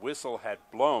out, but the whistle had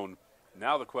blown.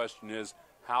 Now the question is,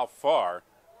 how far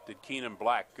did Keenan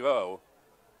Black go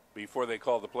before they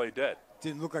called the play dead?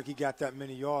 Didn't look like he got that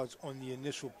many yards on the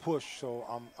initial push, so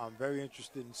I'm very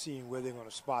interested in seeing where they're going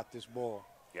to spot this ball.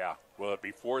 Yeah. Will it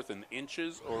be 4th and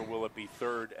inches, or will it be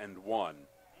 3rd and 1?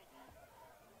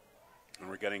 And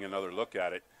we're getting another look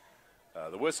at it.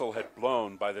 The whistle had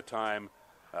blown by the time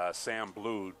Sam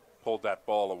Blue pulled that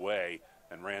ball away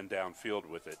and ran downfield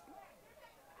with it.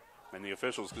 And the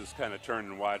officials just kind of turned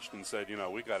and watched and said, you know,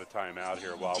 we got a timeout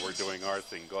here while we're doing our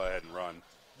thing. Go ahead and run.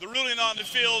 The ruling on the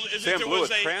field is that there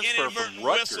was an inadvertent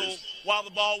whistle while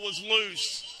the ball was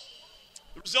loose.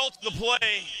 The result of the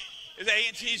play is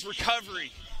A&T's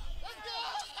recovery.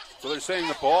 So they're saying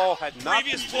the ball had not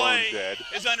been blown dead.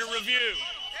 Is under review.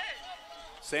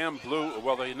 Sam Blue,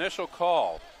 well, the initial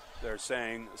call, they're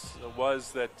saying,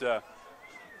 was that the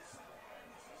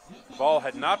ball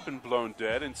had not been blown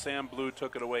dead, and Sam Blue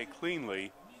took it away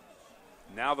cleanly.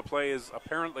 Now the play is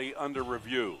apparently under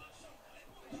review.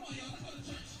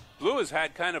 Blue has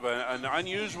had kind of an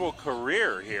unusual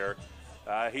career here.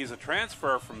 He's a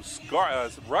transfer from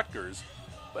Rutgers,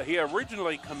 but he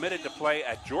originally committed to play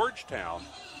at Georgetown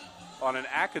on an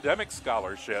academic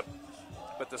scholarship,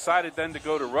 but decided then to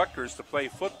go to Rutgers to play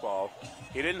football.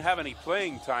 He didn't have any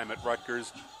playing time at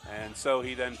Rutgers, and so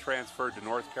he then transferred to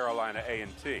North Carolina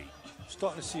A&T.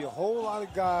 Starting to see a whole lot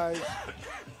of guys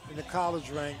in the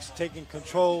college ranks taking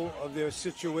control of their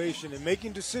situation and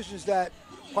making decisions that,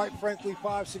 quite frankly,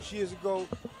 5-6 years ago,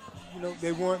 you know,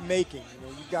 they weren't making. You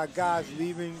know, you got guys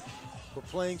leaving for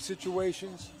playing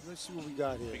situations. Let's see what we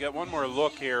got here. We got one more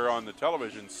look here on the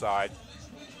television side.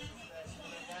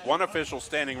 One official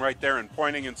standing right there and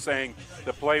pointing and saying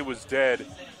the play was dead,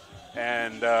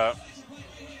 and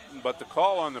but the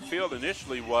call on the field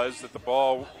initially was that the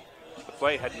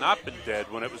play had not been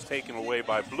dead when it was taken away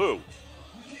by Blue.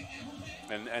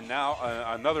 And now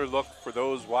another look for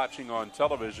those watching on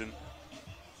television.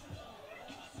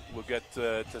 We'll get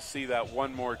to see that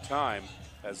one more time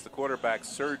as the quarterback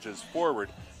surges forward.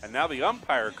 And now the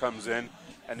umpire comes in,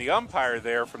 and the umpire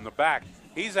there from the back,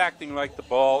 he's acting like the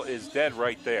ball is dead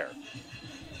right there.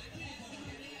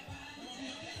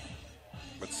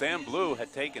 But Sam Blue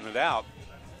had taken it out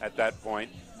at that point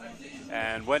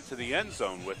and went to the end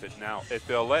zone with it. Now, if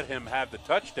they'll let him have the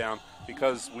touchdown,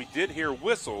 because we did hear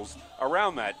whistles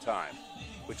around that time,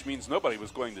 which means nobody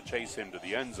was going to chase him to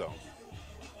the end zone.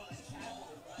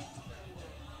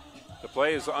 The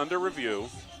play is under review.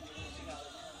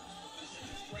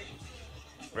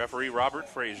 Referee Robert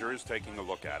Frazier is taking a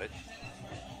look at it.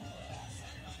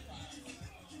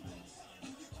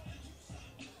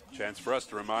 Chance for us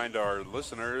to remind our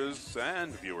listeners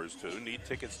and viewers too, need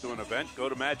tickets to an event, go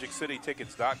to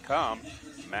MagicCityTickets.com.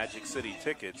 Magic City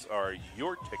Tickets are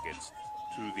your tickets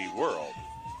to the world.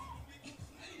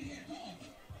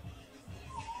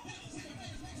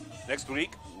 Next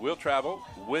week, we'll travel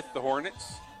with the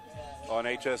Hornets on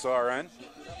HSRN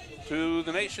to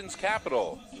the nation's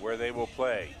capital, where they will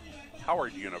play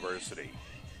Howard University.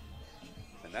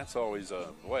 And And that's always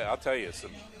boy, I'll tell you,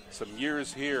 some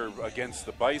years here against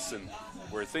the Bison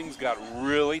where things got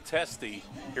really testy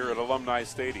here at Alumni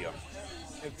Stadium.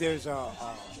 If there's a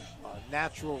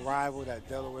natural rival that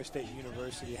Delaware State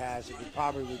University has, it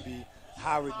probably would be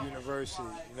Howard University.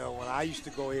 You know, when I used to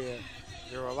go here,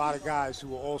 there were a lot of guys who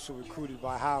were also recruited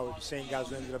by Howard, the same guys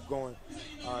who ended up going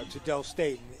to Del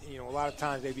State. And, you know, a lot of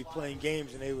times they'd be playing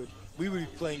games, and we would be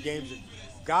playing games, and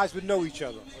guys would know each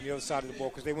other on the other side of the ball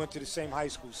because they went to the same high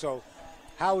school. So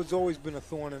Howard's always been a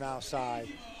thorn in our side.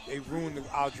 They ruined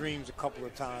our dreams a couple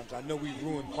of times. I know we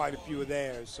ruined quite a few of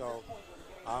theirs. So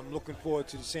I'm looking forward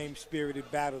to the same spirited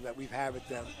battle that we've had with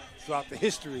them throughout the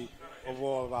history of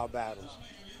all of our battles.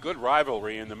 Good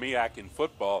rivalry in the MEAC in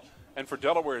football. And for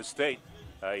Delaware State,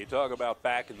 you talk about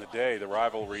back in the day, the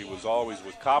rivalry was always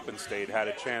with Coppin State. Had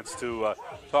a chance to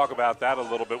talk about that a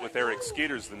little bit with Eric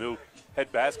Skeeters, the new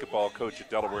head basketball coach at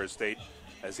Delaware State,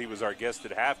 as he was our guest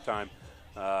at halftime.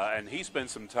 And he spent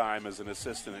some time as an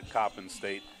assistant at Coppin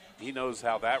State. He knows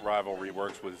how that rivalry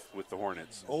works with the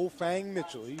Hornets. Old Fang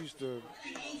Mitchell, he used to,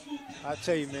 I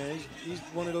tell you, man, he's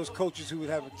one of those coaches who would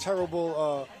have a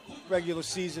terrible regular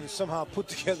season and somehow put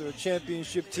together a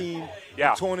championship team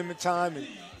in tournament time, and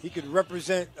he could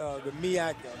represent the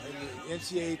MEAC in the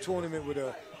NCAA tournament with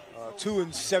a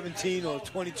 2-17 or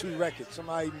 22 record.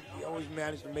 Somehow he always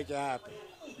managed to make it happen.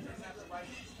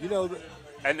 You know.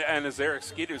 And as Eric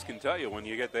Skeeters can tell you, when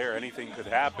you get there, anything could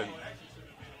happen.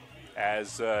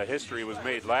 As history was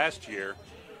made last year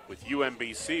with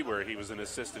UMBC, where he was an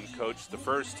assistant coach, the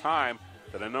first time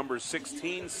that a number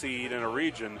 16 seed in a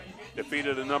region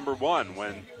defeated a number 1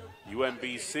 when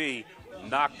UMBC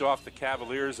knocked off the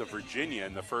Cavaliers of Virginia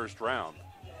in the first round.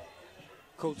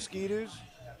 Coach Skeeters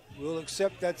will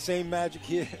accept that same magic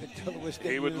here at Delaware State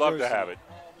University. He would love to have it.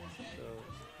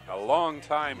 A long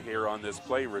time here on this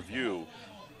play review.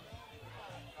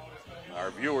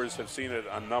 Our viewers have seen it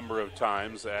a number of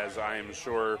times, as I am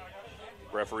sure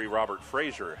referee Robert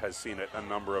Frazier has seen it a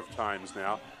number of times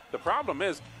now. The problem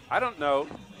is, I don't know,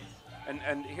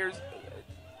 and here's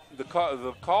the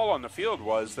call on the field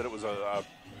was that it was the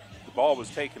ball was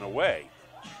taken away.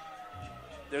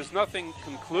 There's nothing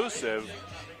conclusive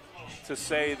to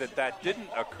say that didn't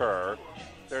occur.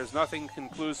 There's nothing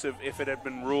conclusive if it had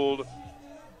been ruled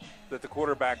that the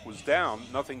quarterback was down.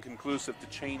 Nothing conclusive to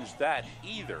change that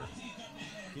either.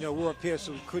 You know, we're up here,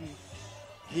 so we couldn't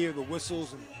hear the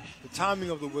whistles, and the timing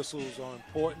of the whistles are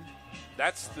important.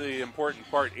 That's the important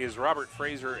part. Is Robert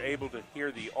Frazier able to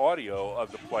hear the audio of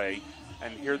the play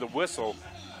and hear the whistle?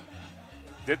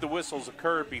 Did the whistles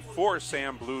occur before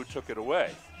Sam Blue took it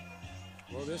away?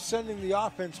 Well, they're sending the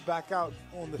offense back out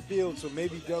on the field, so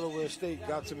maybe Delaware State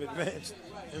got some advanced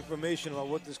information about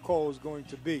what this call is going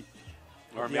to be.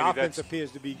 Or the offense appears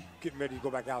to be getting ready to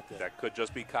go back out there. That could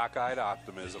just be cockeyed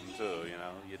optimism, too. You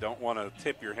know, you don't want to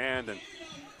tip your hand and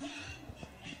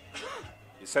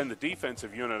you send the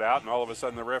defensive unit out, and all of a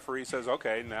sudden the referee says,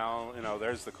 okay, now, you know,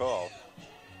 there's the call.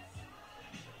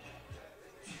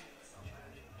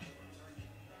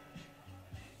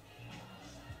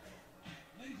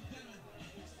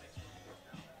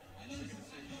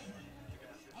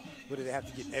 But do they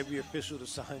have to get every official to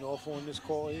sign off on this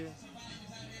call here?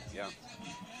 Yeah.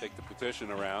 Take the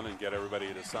petition around and get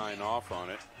everybody to sign off on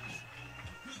it.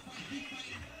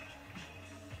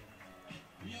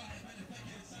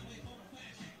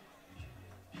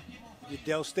 You're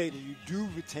Del State and you do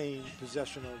retain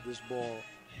possession of this ball.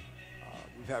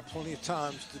 We've had plenty of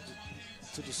times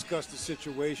to discuss the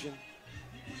situation.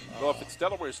 Well, if it's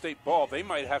Delaware State ball, they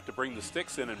might have to bring the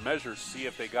sticks in and measure, see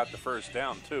if they got the first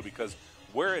down, too, because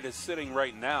where it is sitting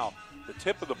right now, the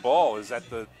tip of the ball is at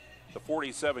the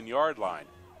 47-yard line,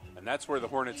 and that's where the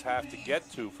Hornets have to get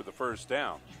to for the first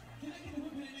down.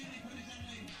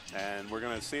 And we're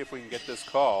going to see if we can get this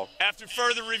call. After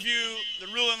further review, the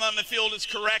ruling on the field is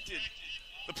corrected.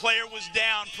 The player was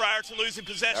down prior to losing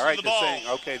possession of the ball. Saying,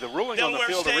 okay, the ruling on the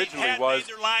field originally was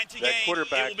that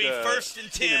quarterback it will be first and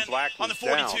 10 on the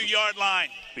 42-yard line.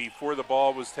 Before the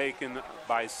ball was taken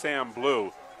by Sam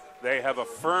Blue. They have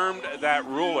affirmed that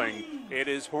ruling. It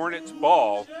is Hornets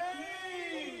ball.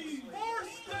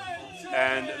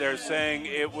 And they're saying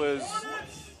it was.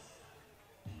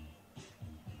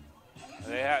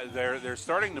 They're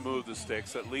starting to move the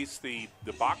sticks. At least the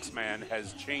box man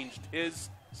has changed his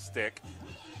stick,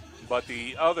 but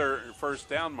the other first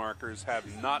down markers have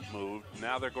not moved.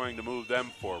 Now they're going to move them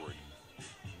forward,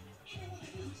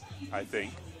 I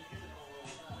think.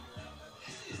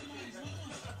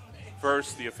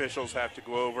 First, the officials have to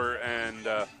go over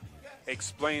and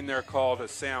explain their call to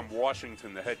Sam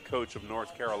Washington, the head coach of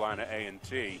North Carolina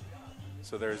A&T.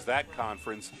 So there's that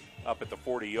conference up at the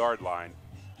 40-yard line.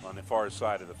 on the far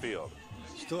side of the field.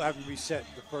 Still haven't reset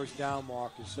the first down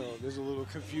marker, so there's a little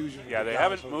confusion. Yeah, they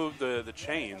haven't moved the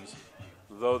chains,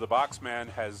 though the box man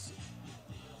has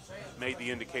made the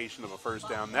indication of a first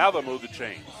down. Now they'll move the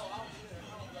chains.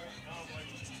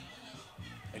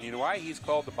 And you know why he's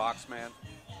called the box man?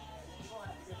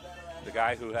 The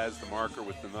guy who has the marker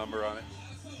with the number on it.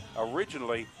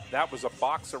 Originally, that was a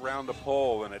box around a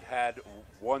pole, and it had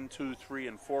 1, 2, 3,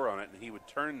 and 4 on it, and he would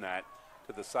turn that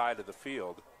to the side of the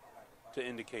field to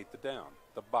indicate the down,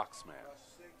 the box man.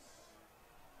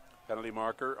 Penalty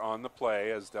marker on the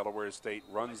play as Delaware State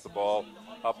runs the ball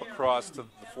up across to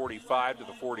the 45 to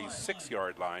the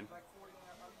 46-yard line.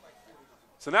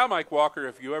 So now, Mike Walker,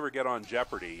 if you ever get on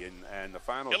Jeopardy and the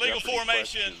final illegal Jeopardy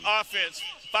formation offense,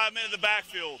 5 men in the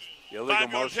backfield. Illegal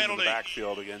motion penalty. in the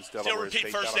backfield against Delaware State.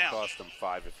 First That'll down. cost them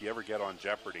 5. If you ever get on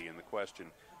Jeopardy, and the question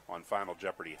on Final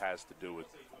Jeopardy has to do with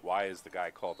why is the guy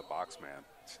called the box man?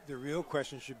 The real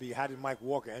question should be, how did Mike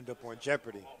Walker end up on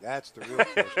Jeopardy? That's the real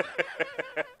question.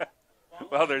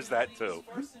 Well, there's that too.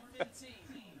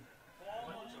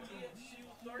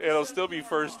 It'll still be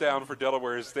first down for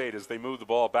Delaware State as they move the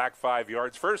ball back 5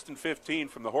 yards. 1st and 15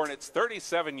 from the Hornets'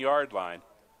 37-yard line.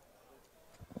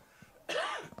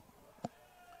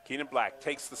 Keenan Black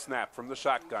takes the snap from the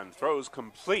shotgun, throws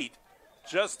complete.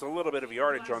 Just a little bit of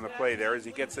yardage on the play there as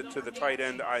he gets it to the tight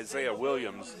end, Isaiah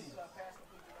Williams.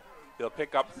 He'll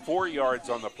pick up 4 yards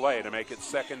on the play to make it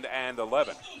 2nd and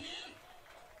 11.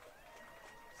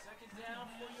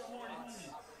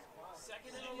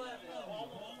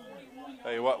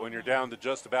 Tell you what, when you're down to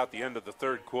just about the end of the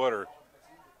third quarter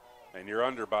and you're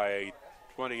under by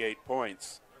 28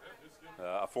 points,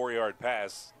 a 4-yard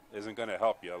pass isn't going to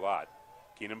help you a lot.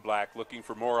 Keenan Black looking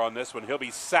for more on this one. He'll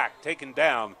be sacked, taken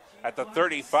down at the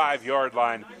 35-yard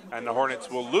line, and the Hornets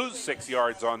will lose 6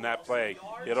 yards on that play.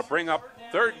 It'll bring up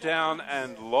 3rd down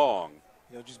and long.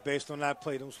 You know, just based on that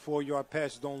play, those 4-yard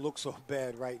passes don't look so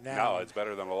bad right now. No, it's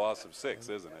better than a loss of 6,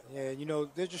 isn't it? Yeah, you know,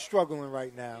 they're just struggling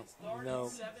right now. You know,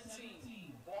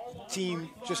 the team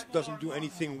just doesn't do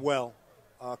anything well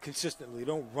consistently. They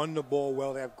don't run the ball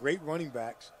well. They have great running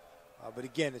backs. But,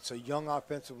 again, it's a young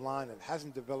offensive line that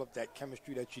hasn't developed that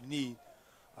chemistry that you need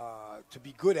to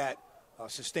be good at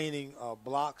sustaining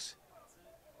blocks.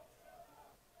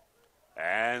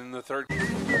 And the third.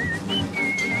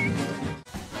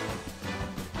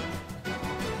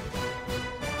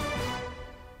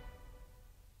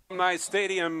 Nice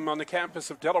stadium on the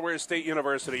campus of Delaware State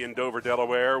University in Dover,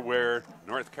 Delaware, where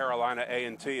North Carolina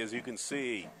A&T, as you can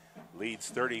see,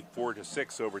 leads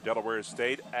 34-6 over Delaware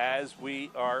State as we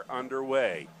are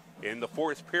underway in the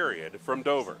 4th period from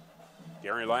Dover.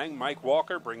 Gary Lang, Mike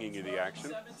Walker bringing you the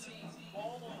action.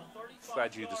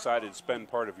 Glad you decided to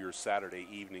spend part of your Saturday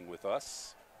evening with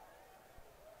us.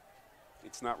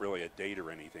 It's not really a date or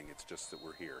anything, it's just that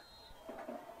we're here.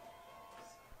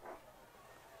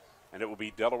 And it will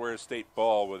be Delaware State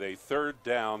ball with a 3rd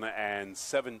down and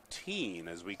 17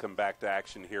 as we come back to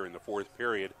action here in the 4th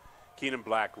period. Keenan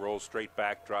Black rolls straight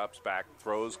back, drops back,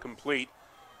 throws complete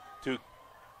to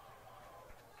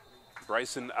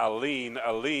Bryson Aline.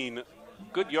 Aline,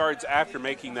 good yards after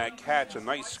making that catch. A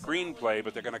nice screen play,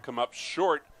 but they're going to come up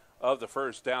short of the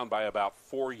first down by about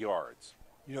 4 yards.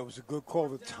 You know, it was a good call.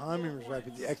 The timing was right,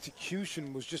 but the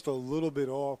execution was just a little bit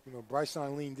off. You know, Bryson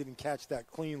Aline didn't catch that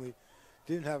cleanly.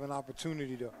 Didn't have an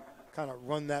opportunity to kind of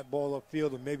run that ball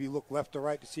upfield and maybe look left or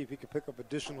right to see if he could pick up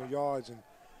additional yards. And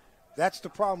that's the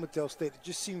problem with Del State. It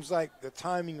just seems like the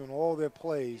timing on all their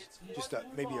plays, just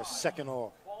maybe a second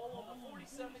off.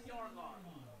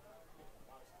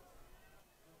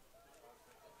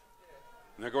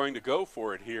 And they're going to go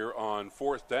for it here on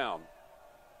 4th down.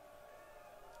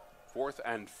 4th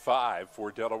and 5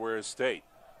 for Delaware State.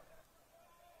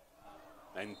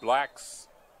 And Black's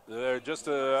just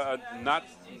not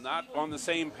on the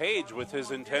same page with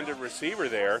his intended receiver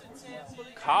there,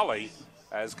 Colley,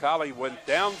 as Colley went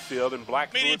downfield and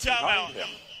Black threw it behind him.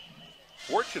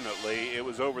 Fortunately, it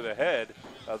was over the head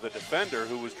of the defender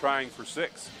who was trying for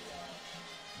 6.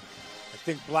 I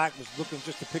think Black was looking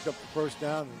just to pick up the first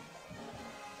down.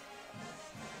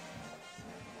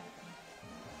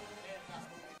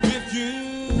 If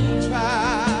you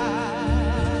try.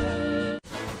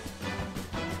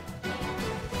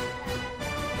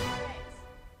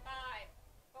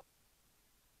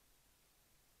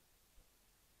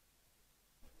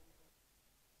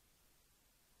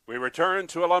 We return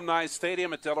to Alumni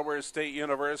Stadium at Delaware State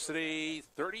University,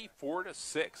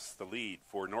 34-6, the lead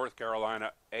for North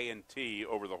Carolina A&T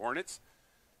over the Hornets.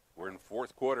 We're in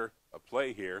 4th quarter of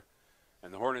play here,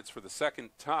 and the Hornets for the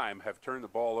 2nd time have turned the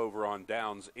ball over on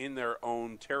downs in their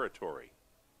own territory.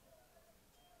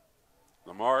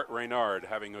 Lamar Reynard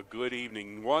having a good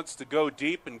evening. Wants to go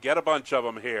deep and get a bunch of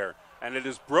them here. And it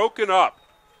is broken up.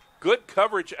 Good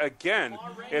coverage again.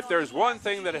 If there's one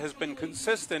thing that has been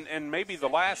consistent in maybe the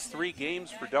last 3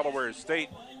 games for Delaware State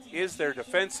is their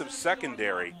defensive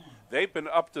secondary. They've been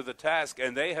up to the task,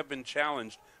 and they have been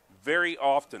challenged very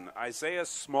often. Isaiah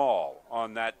Small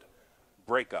on that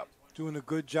breakup. Doing a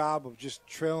good job of just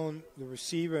trailing the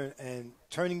receiver and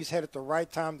turning his head at the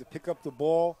right time to pick up the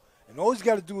ball. And all he's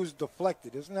got to do is deflect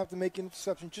it. Doesn't have to make an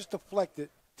interception, just deflect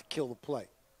it to kill the play.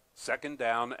 2nd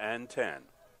down and 10.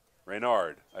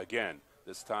 Reynard again,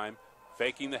 this time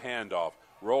faking the handoff,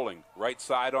 rolling right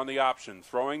side on the option,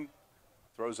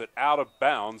 throws it out of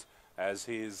bounds as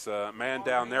his man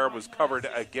down there was covered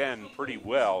again pretty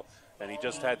well, and he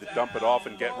just had to dump it off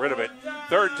and get rid of it.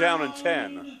 3rd down and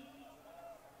 10.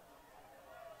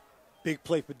 Big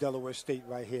play for Delaware State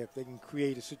right here. If they can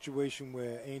create a situation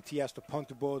where A&T has to punt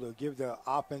the ball, they'll give their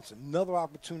offense another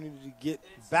opportunity to get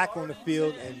back on the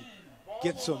field and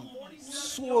get some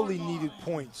sorely needed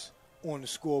points on the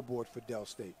scoreboard for Del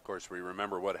State. Of course, we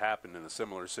remember what happened in a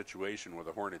similar situation where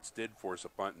the Hornets did force a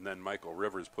punt, and then Michael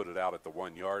Rivers put it out at the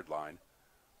 1-yard line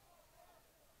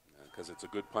because it's a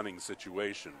good punting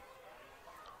situation.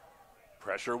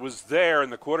 Pressure was there,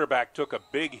 and the quarterback took a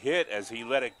big hit as he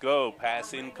let it go.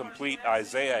 Pass incomplete.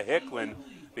 Isaiah Hicklin,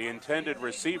 the intended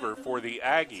receiver for the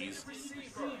Aggies.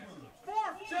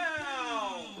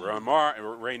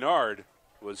 Reynard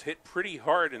was hit pretty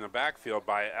hard in the backfield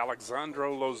by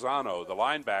Alexandro Lozano, the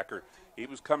linebacker. He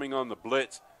was coming on the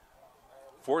blitz,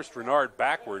 forced Reynard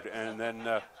backward, and then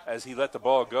as he let the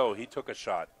ball go, he took a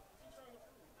shot.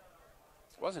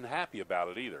 Wasn't happy about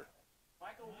it either.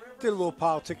 Did a little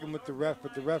politicking with the ref,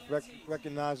 but the ref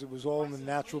recognized it was all in the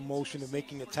natural motion of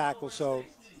making a tackle, so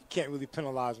you can't really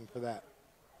penalize him for that.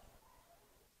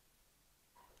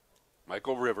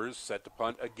 Michael Rivers set to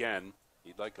punt again.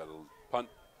 He'd like a punt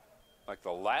like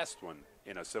the last one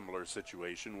in a similar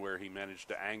situation where he managed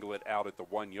to angle it out at the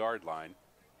 1-yard line.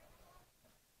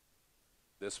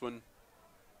 This one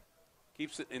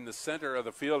keeps it in the center of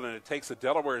the field, and it takes a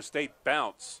Delaware State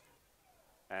bounce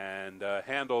and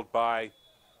handled by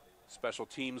special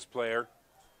teams player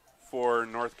for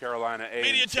North Carolina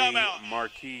A&T,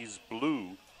 Marquise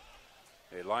Blue.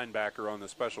 A linebacker on the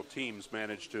special teams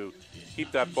managed to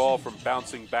keep that ball from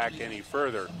bouncing back any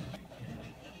further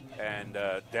and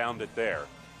downed it there.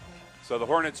 So the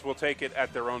Hornets will take it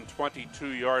at their own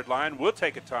 22-yard line. We'll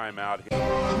take a timeout here.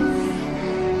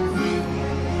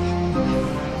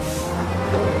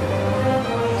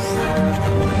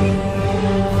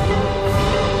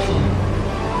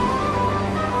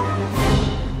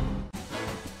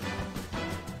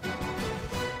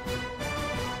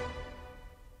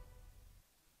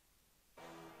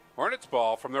 Hornets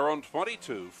ball from their own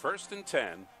 22, 1st and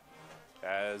 10,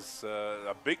 as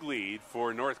a big lead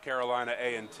for North Carolina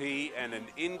A&T, and an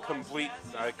incomplete,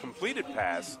 completed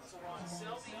pass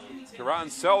to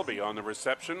Ron Selby on the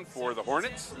reception for the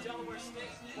Hornets.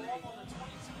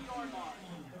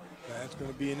 That's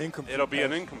going to be an incomplete It'll be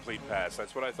an incomplete pass.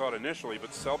 That's what I thought initially,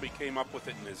 but Selby came up with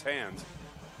it in his hands.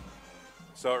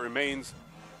 So it remains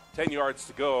 10 yards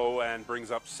to go and brings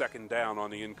up 2nd down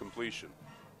on the incompletion.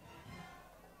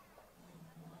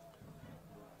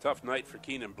 Tough night for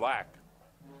Keenan Black,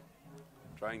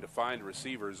 trying to find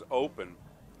receivers open.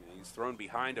 He's thrown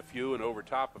behind a few and over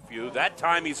top a few. That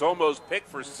time he's almost picked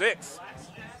for 6.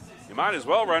 You might as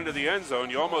well run to the end zone.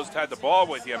 You almost had the ball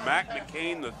with you. Mac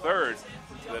McCain III,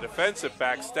 the defensive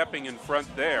back, stepping in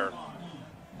front there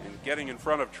and getting in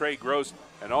front of Trey Gross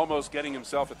and almost getting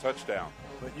himself a touchdown.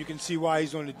 But you can see why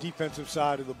he's on the defensive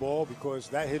side of the ball, because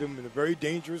that hit him in a very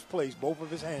dangerous place, both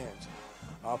of his hands.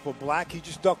 For Black, he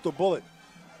just ducked a bullet.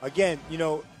 Again, you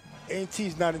know, A&T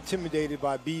is not intimidated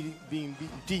by being beaten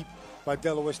deep by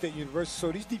Delaware State University.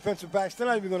 So these defensive backs, they're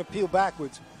not even going to peel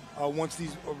backwards once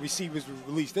these receivers are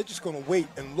released. They're just going to wait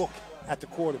and look at the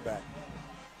quarterback.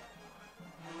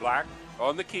 Black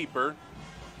on the keeper,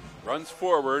 runs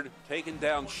forward, taken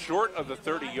down short of the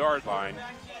 30-yard line.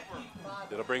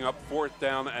 It'll bring up 4th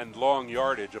down and long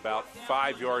yardage, about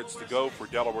 5 yards to go for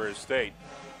Delaware State.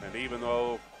 And even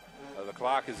though the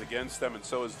clock is against them and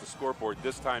so is the scoreboard,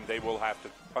 this time they will have to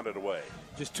punt it away.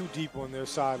 Just too deep on their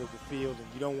side of the field, and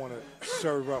you don't want to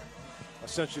serve up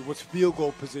essentially what's field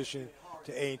goal position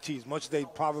to A&T. As much as they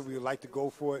probably would like to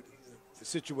go for it, the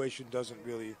situation doesn't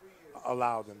really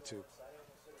allow them to.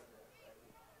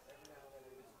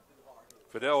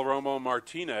 Fidel Romo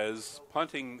Martinez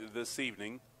punting this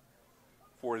evening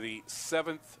for the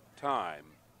 7th time.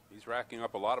 He's racking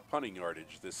up a lot of punting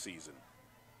yardage this season.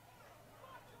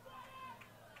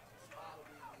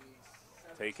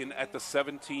 Taken at the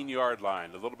 17-yard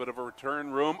line. A little bit of a return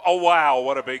room. Oh, wow,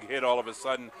 what a big hit all of a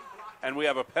sudden. And we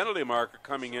have a penalty marker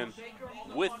coming in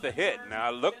with the hit. Now,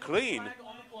 look clean.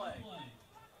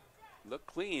 Look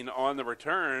clean on the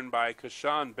return by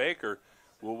Kashawn Baker.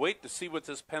 We'll wait to see what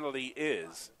this penalty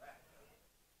is.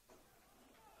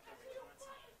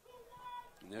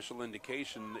 Initial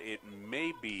indication it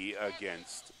may be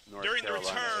against North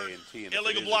Carolina A&T. And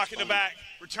illegal block in the back.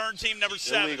 Return team number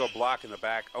 7. Illegal block in the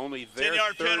back. Only their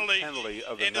 10-yard third penalty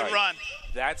of the in night. the run.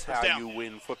 That's how you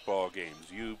win football games.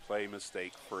 You play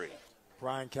mistake-free.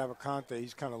 Brian Cavalcante,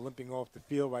 he's kind of limping off the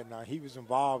field right now. He was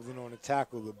involved on the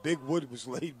tackle. The big wood was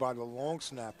laid by the long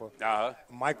snapper,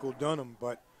 Michael Dunham,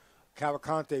 but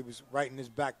Cavalcante was right in his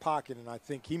back pocket, and I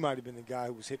think he might have been the guy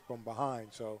who was hit from behind.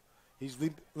 So he's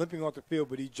limping off the field,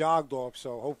 but he jogged off,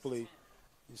 so hopefully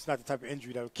it's not the type of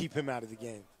injury that will keep him out of the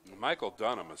game. Michael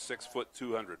Dunham, a 6-foot,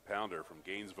 200-pounder from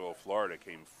Gainesville, Florida,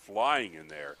 came flying in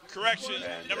there. Correction,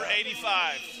 and, number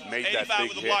 85. Made 85 that big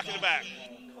with a hit. block in the back.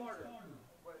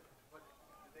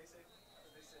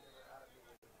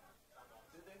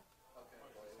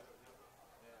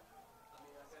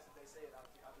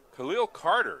 Khalil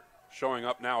Carter showing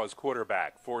up now as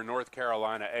quarterback for North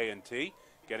Carolina A&T,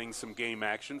 getting some game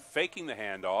action, faking the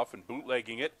handoff and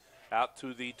bootlegging it out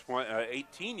to the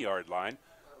 18-yard line.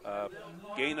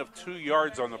 Gain of 2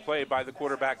 yards on the play by the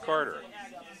quarterback, Carter.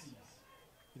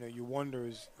 You know, you wonder,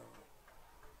 is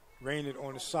Raynard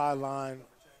on the sideline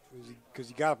because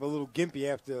he got up a little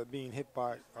gimpy after being hit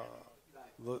by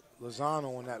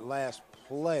Lozano on that last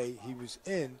play he was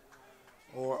in,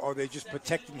 or are they just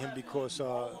protecting him because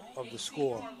of the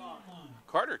score?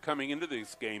 Carter coming into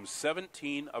this game,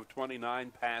 17 of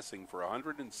 29 passing for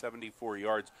 174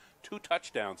 yards, 2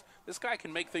 touchdowns. This guy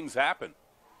can make things happen.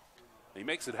 He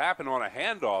makes it happen on a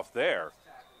handoff there.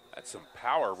 That's some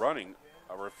power running.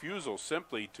 A refusal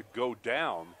simply to go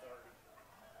down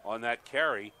on that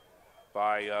carry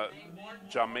by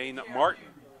Jermaine Martin.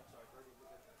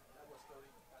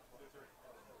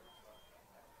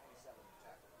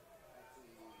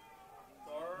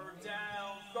 Third down.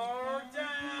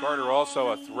 Carter also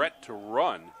a threat to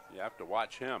run. You have to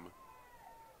watch him.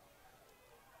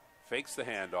 Fakes the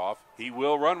handoff. He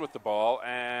will run with the ball,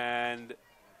 and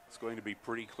it's going to be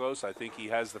pretty close. I think he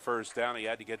has the first down. He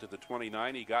had to get to the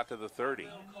 29. He got to the 30.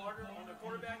 Carter on the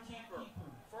quarterback keeper.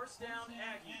 First down,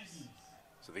 Aggies.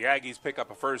 So the Aggies pick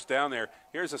up a first down there.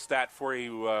 Here's a stat for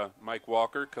you, Mike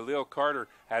Walker. Khalil Carter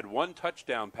had 1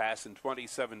 touchdown pass in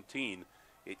 2017.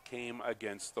 It came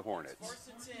against the Hornets. First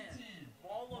and 10.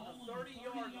 Ball on the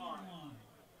 30-yard line.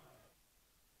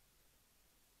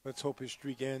 Let's hope his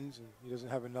streak ends and he doesn't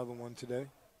have another one today.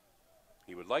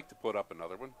 He would like to put up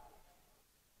another one.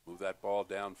 Move that ball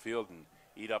downfield and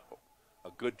eat up a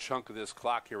good chunk of this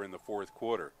clock here in the fourth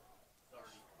quarter.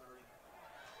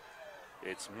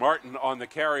 It's Martin on the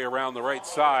carry around the right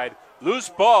side. Loose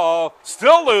ball,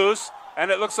 still loose,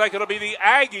 and it looks like it'll be the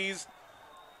Aggies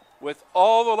with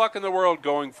all the luck in the world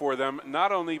going for them,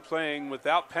 not only playing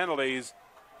without penalties,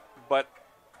 but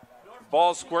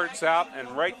ball squirts out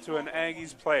and right to an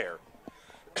Aggies player.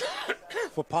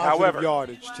 For positive However,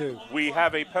 yardage, too. We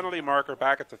have a penalty marker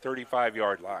back at the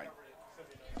 35-yard line.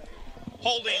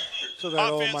 Holding So that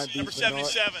all offense, might be number for naught.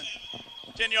 77.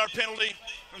 10-yard penalty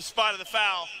from the spot of the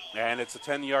foul. And it's a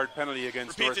 10-yard penalty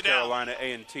against Repeats North it down. Carolina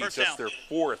A&T, First just down. their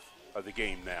 4th of the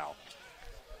game now.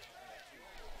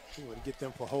 You want to get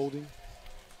them for holding?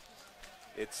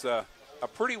 It's a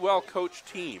pretty well-coached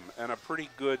team and a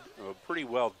pretty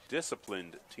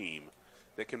well-disciplined team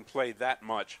that can play that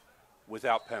much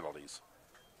without penalties.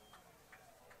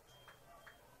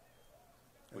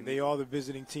 And they are the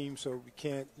visiting team, so we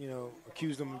can't,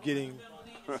 accuse them of getting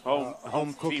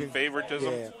home cooking. team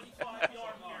favoritism. Yeah.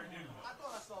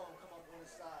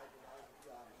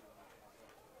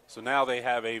 So now they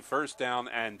have a first down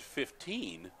and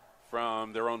 15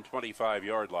 from their own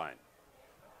 25-yard line.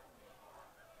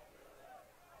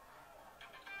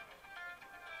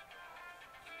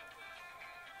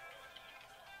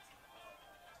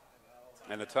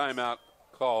 And a timeout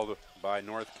called by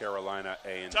North Carolina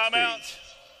A&T. Timeout.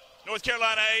 North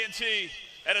Carolina A&T.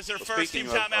 That is their first team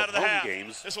timeout of the home half.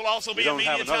 Games, This will also be we a don't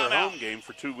media have another timeout. home game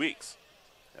for 2 weeks.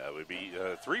 It would be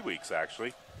 3 weeks,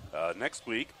 actually. Next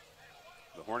week,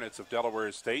 the Hornets of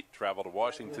Delaware State travel to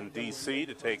Washington, D.C.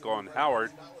 to take on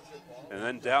Howard, and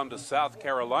then down to South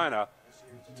Carolina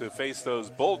to face those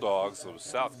Bulldogs of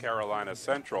South Carolina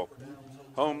Central.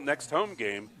 Next home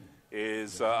game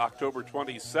is October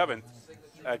 27th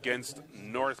against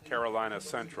North Carolina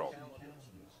Central.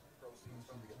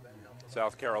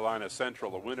 South Carolina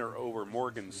Central, a winner over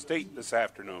Morgan State this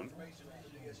afternoon.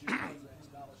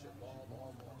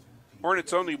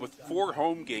 Hornets only with 4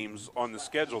 home games on the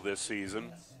schedule this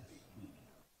season.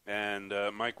 And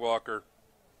Mike Walker,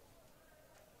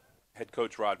 head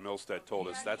coach Rod Milstead, told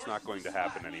us that's not going to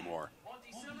happen anymore.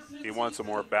 He wants a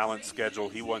more balanced schedule.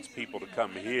 He wants people to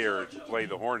come here to play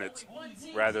the Hornets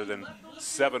rather than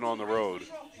 7 on the road.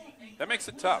 That makes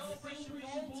it tough.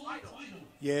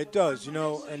 Yeah, it does,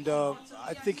 and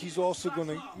I think he's also going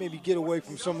to maybe get away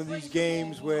from some of these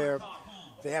games where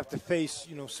they have to face,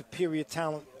 superior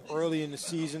talent early in the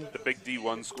season. The big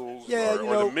D1 schools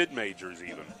or the mid-majors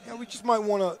even. Yeah, we just might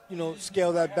want to,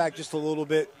 scale that back just a little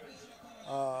bit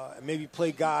and maybe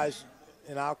play guys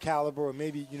in our caliber, or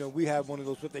maybe, we have one of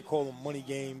those, what they call them, money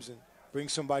games, and bring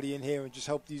somebody in here and just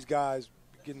help these guys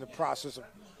get in the process of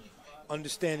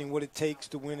understanding what it takes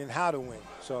to win and how to win.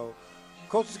 So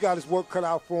coach has got his work cut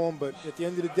out for him, but at the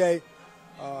end of the day,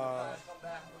 a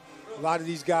lot of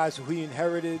these guys who he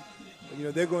inherited,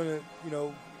 they're going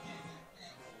to,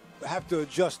 have to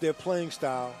adjust their playing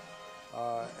style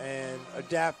and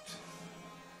adapt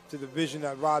to the vision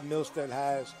that Rod Milstead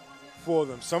has for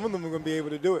them. Some of them are going to be able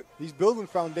to do it. He's building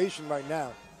foundation right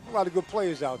now. A lot of good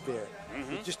players out there.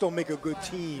 They just don't make a good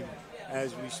team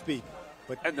as we speak.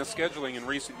 And the scheduling in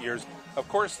recent years, of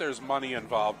course there's money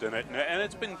involved in it, and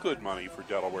it's been good money for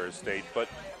Delaware State, but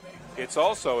it's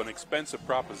also an expensive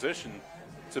proposition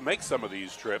to make some of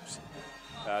these trips,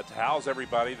 to house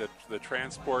everybody, the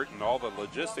transport and all the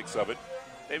logistics of it.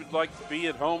 They would like to be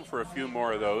at home for a few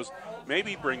more of those,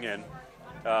 maybe bring in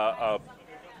a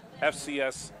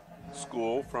FCS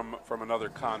school from another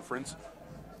conference,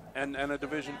 and a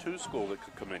Division II school that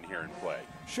could come in here and play.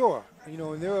 Sure,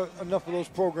 and there are enough of those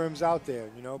programs out there,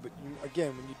 but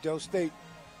again, when you Del State,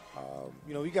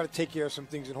 you got to take care of some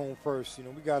things at home first.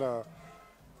 We got to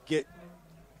get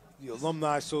the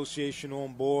Alumni Association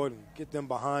on board and get them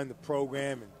behind the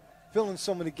program and fill in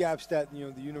some of the gaps that,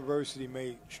 the university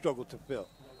may struggle to fill.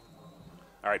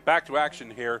 All right, back to action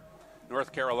here.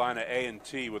 North Carolina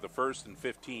A&T with a 1st and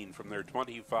 15 from their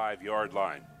 25-yard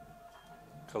line.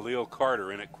 Khalil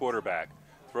Carter in at quarterback.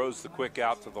 Throws the quick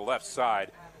out to the left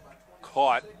side.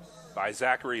 Caught by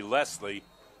Zachary Leslie.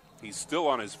 He's still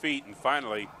on his feet and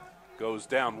finally goes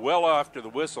down well after the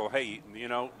whistle. Hey,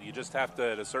 you just have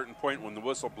to, at a certain point when the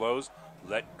whistle blows,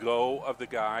 let go of the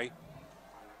guy.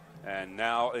 And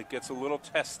now it gets a little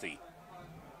testy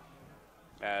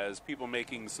as people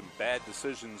making some bad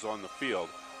decisions on the field.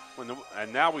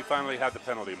 And now we finally have the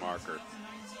penalty marker.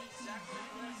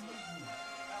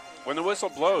 When the whistle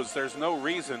blows, there's no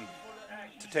reason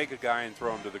to take a guy and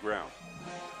throw him to the ground.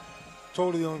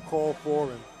 Totally uncalled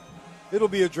for, and it'll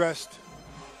be addressed.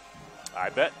 I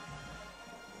bet.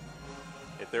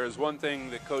 If there is one thing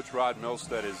that Coach Rod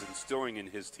Milstead is instilling in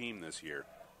his team this year,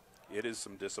 it is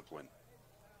some discipline.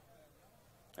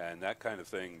 And that kind of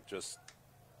thing just,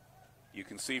 you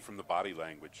can see from the body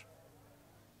language.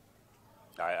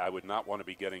 I would not want to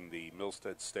be getting the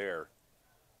Milstead stare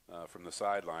from the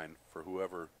sideline for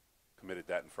whoever committed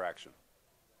that infraction.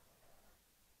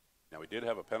 Now, we did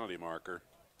have a penalty marker.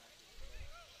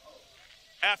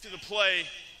 After the play,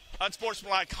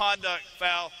 unsportsmanlike conduct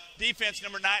foul, defense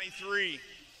number 93.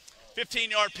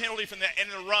 15-yard penalty from the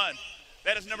end of the run.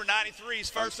 That is number 93's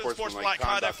first unsportsmanlike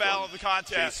conduct foul of the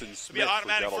contest. Jason Smith for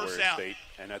Delaware State,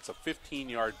 and that's a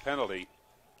 15-yard penalty,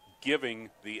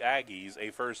 giving the Aggies a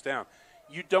first down.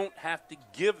 You don't have to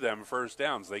give them first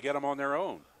downs. They get them on their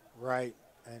own. Right.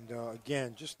 And,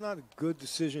 again, just not a good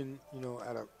decision,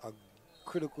 at a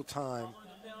critical time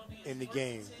in the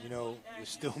game. There's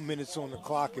still minutes on the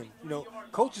clock. And,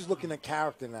 coach is looking at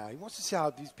character now. He wants to see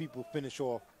how these people finish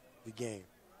off the game.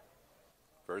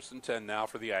 1st and 10 now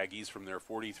for the Aggies from their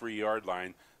 43-yard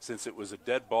line. Since it was a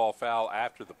dead ball foul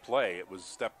after the play, it was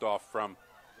stepped off from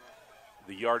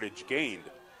the yardage gained.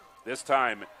 This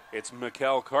time it's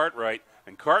Mikkel Cartwright,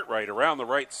 and Cartwright around the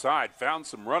right side found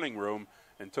some running room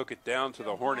and took it down to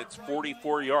the Hornets'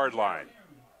 44-yard line.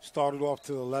 Started off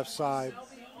to the left side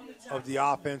of the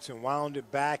offense and wound it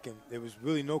back, and there was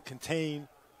really no contain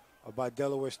by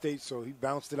Delaware State, so he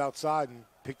bounced it outside and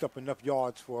picked up enough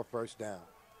yards for a first down.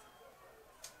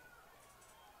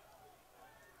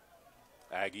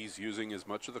 Aggies using as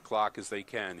much of the clock as they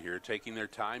can here, taking their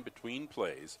time between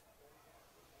plays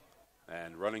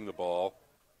and running the ball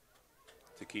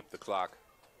to keep the clock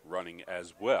running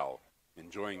as well.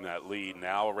 Enjoying that lead.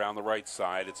 Now around the right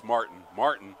side, it's Martin.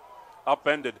 Martin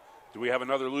upended. Do we have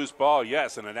another loose ball?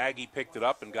 Yes, and an Aggie picked it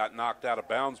up and got knocked out of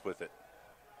bounds with it.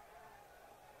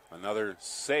 Another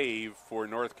save for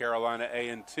North Carolina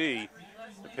A&T,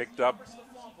 picked up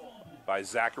by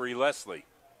Zachary Leslie.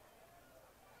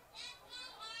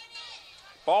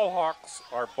 Ball hawks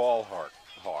are ball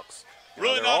hawks.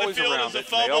 Ruling on the field is a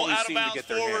fumble out of bounds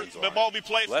forward. The ball will be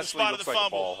played from the spot of the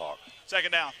fumble.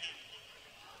 Second down.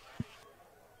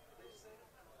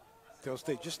 Del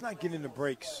State just not getting the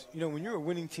breaks. You know, when you're a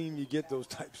winning team, you get those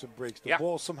types of breaks. The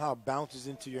ball somehow bounces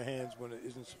into your hands when it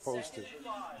isn't supposed to.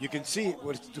 You can see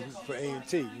what it's doing for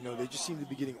A&T. You know, they just seem to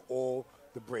be getting all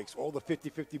the breaks. All the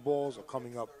 50-50 balls are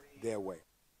coming up their way.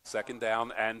 Second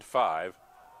down and 5.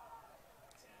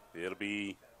 It'll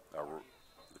be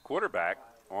the quarterback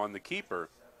on the keeper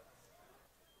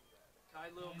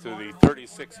to the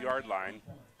 36-yard line,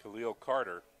 Khalil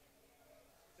Carter.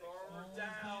 Third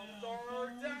down.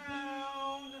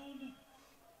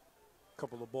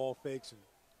 Couple of ball fakes and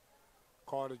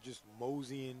Carter just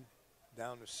moseying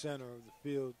down the center of the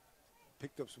field.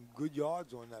 Picked up some good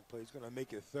yards on that play. He's going to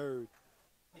make it third.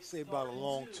 I'd say about a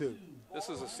long 2. This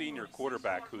is a senior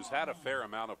quarterback who's had a fair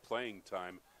amount of playing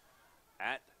time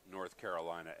at North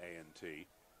Carolina A&T.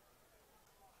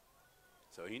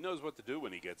 So he knows what to do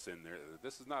when he gets in there.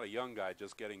 This is not a young guy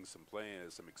just getting some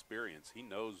experience. He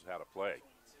knows how to play.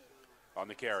 On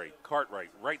the carry,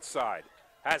 Cartwright, right side,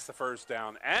 has the first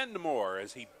down and more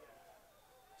as he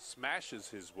smashes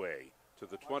his way to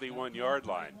the 21-yard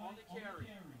line. On the carry.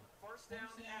 First down,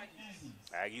 Aggies.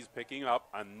 Aggies picking up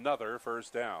another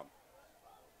first down.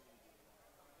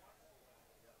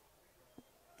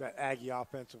 That Aggie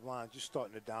offensive line just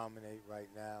starting to dominate right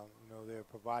now. You know, they're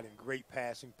providing great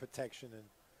passing protection, and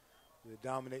they're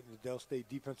dominating the Del State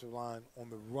defensive line on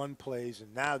the run plays,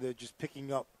 and now they're just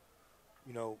picking up,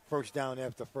 you know, first down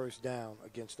after first down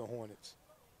against the Hornets.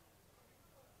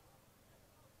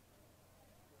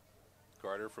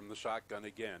 Carter from the shotgun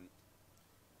again,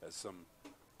 as some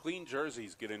clean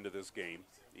jerseys get into this game.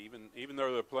 Even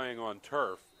though they're playing on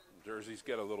turf, jerseys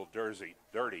get a little dirty.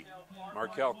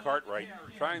 Markel Cartwright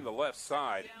trying the left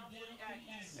side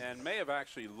and may have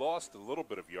actually lost a little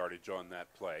bit of yardage on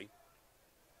that play.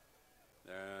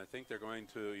 I think they're going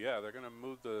to, they're going to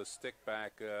move the stick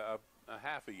back a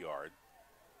half a yard.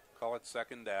 Call it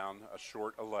second down, a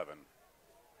short 11.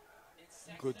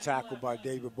 Good tackle by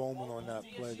David Bowman on that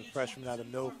play, the freshman out of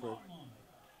Milford.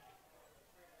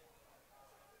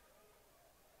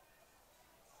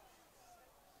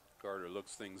 Carter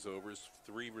looks things over.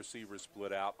 3 receivers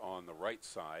split out on the right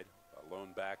side. A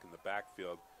lone back in the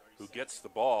backfield who gets the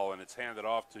ball, and it's handed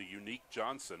off to Unique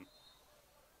Johnson.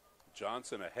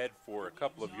 Johnson ahead for a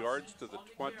couple of yards to the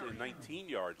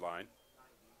 19-yard line.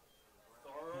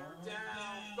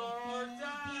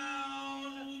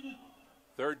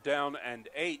 Third down and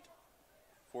 8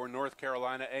 for North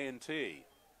Carolina A&T.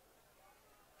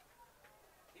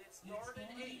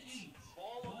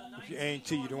 If you're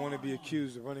A&T, you don't want to be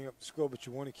accused of running up the score, but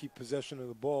you want to keep possession of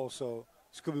the ball. So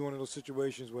this could be one of those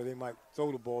situations where they might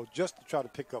throw the ball just to try to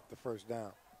pick up the first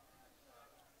down.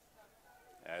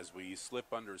 As we slip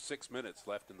under 6 minutes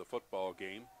left in the football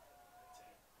game,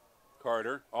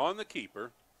 Carter on the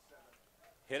keeper,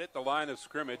 hit at the line of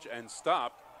scrimmage and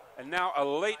stopped. And now a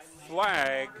late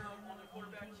flag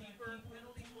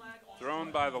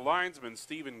thrown by the linesman,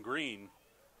 Stephen Green.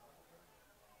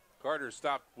 Carter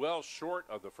stopped well short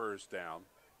of the first down,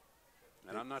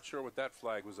 and I'm not sure what that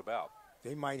flag was about.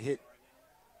 They might hit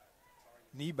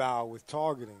Niebauer with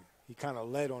targeting. He kind of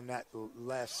led on that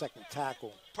last-second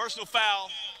tackle. Personal foul,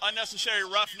 unnecessary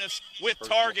roughness with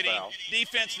targeting. Foul.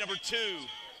 Defense number 2.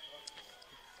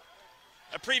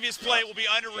 A previous play will be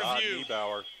under review.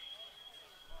 Niebauer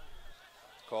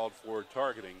called for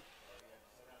targeting.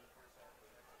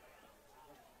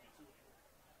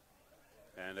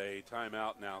 And a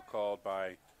timeout now called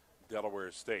by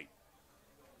Delaware State.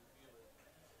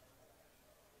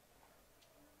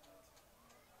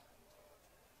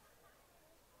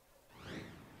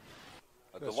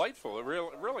 Delightful,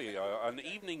 really an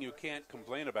evening you can't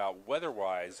complain about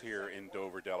weather-wise here in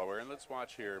Dover, Delaware. And let's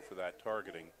watch here for that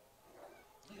targeting.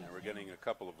 And we're getting a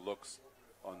couple of looks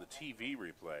on the TV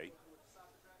replay.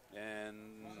 And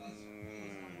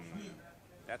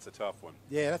that's a tough one.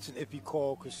 Yeah, that's an iffy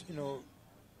call because, you know,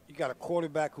 you got a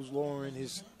quarterback who's lowering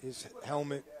his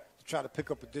helmet to try to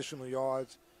pick up additional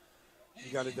yards.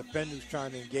 You got a defender who's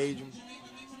trying to engage him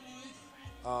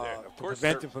to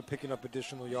prevent him from picking up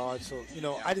additional yards. So, you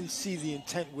know, I didn't see the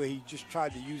intent where he just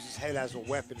tried to use his head as a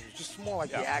weapon. It was just more like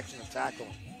the action of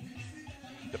tackling.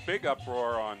 The big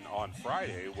uproar on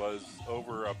Friday was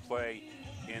over a play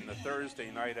in the Thursday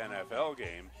night NFL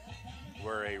game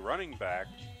where a running back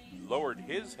lowered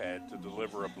his head to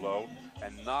deliver a blow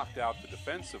and knocked out the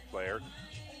defensive player.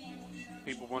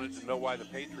 People wanted to know why the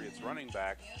Patriots running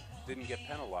back didn't get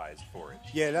penalized for it.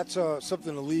 Yeah, that's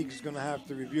something the league is going to have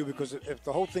to review, because if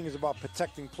the whole thing is about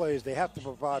protecting players, they have to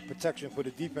provide protection for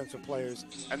the defensive players.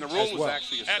 And the rule was well.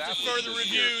 actually established after further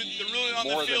review, the ruling on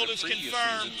the field is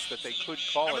confirmed. That they could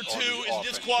call Number it 2 on the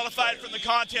is disqualified from the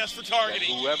contest for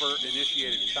targeting. Whoever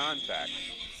initiated contact.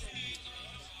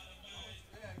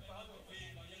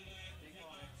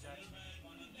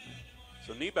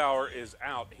 So Niebauer is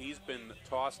out. He's been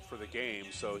tossed for the game,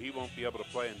 so he won't be able to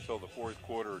play until the fourth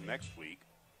quarter next week.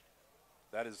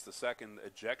 That is the second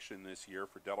ejection this year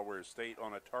for Delaware State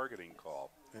on a targeting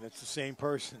call. And it's the same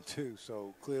person, too,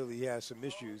 so clearly he has some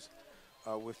issues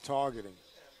with targeting.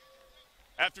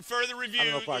 After further review,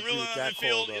 the ruling on the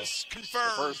field is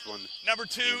confirmed. The first one. Number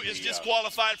 2 is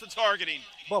disqualified for targeting.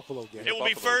 Buffalo game. It will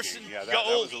be first and that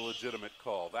goal. was a legitimate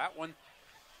call. That one,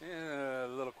 a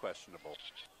little questionable,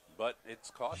 but it's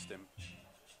cost him.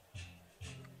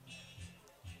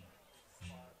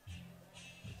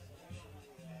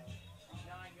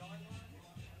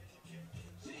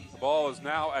 The ball is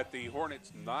now at the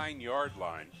Hornets' 9-yard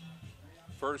line.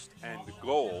 First and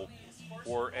goal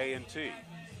for A&T.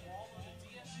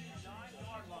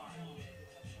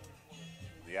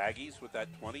 The Aggies with that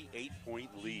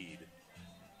 28-point lead.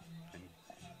 And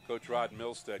Coach Rod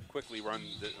Milstead quickly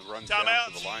runs down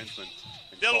to the linesman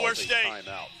and Delaware calls a State.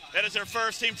 timeout. That is their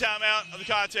first team timeout of the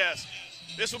contest.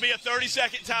 This will be a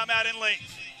 30-second timeout in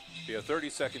length. Be a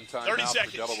 30-second timeout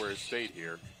for Delaware State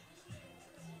here.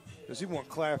 Does he want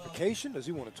clarification? Does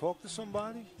he want to talk to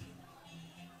somebody?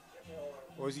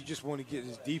 Or does he just want to get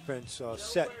his defense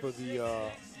set for the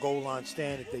goal line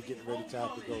stand that they're getting ready to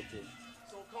have to go through?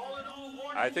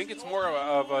 I think it's more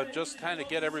of a just kind of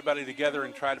get everybody together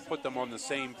and try to put them on the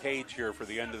same page here for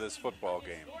the end of this football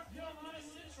game.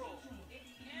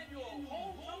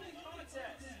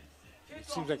 It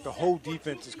seems like the whole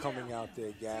defense is coming out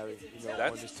there, Gary,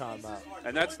 on this timeout.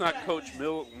 And that's not Coach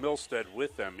Milstead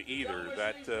with them either.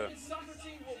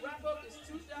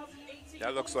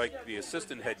 That looks like the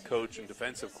assistant head coach and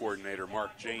defensive coordinator,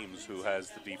 Mark James, who has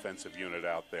the defensive unit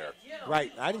out there.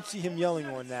 Right. I didn't see him yelling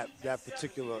on that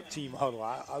particular team huddle.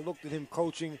 I looked at him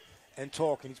coaching and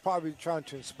talking. He's probably trying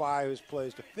to inspire his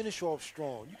players to finish off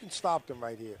strong. You can stop them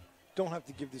right here. Don't have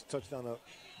to give this touchdown up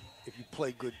if you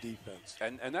play good defense.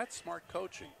 And that's smart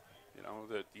coaching. You know,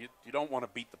 that you don't want to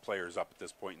beat the players up at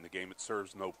this point in the game. It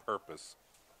serves no purpose.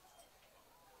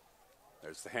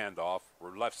 There's the handoff.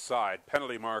 We're left side.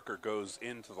 Penalty marker goes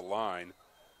into the line.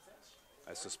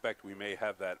 I suspect we may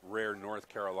have that rare North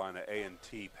Carolina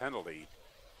A&T penalty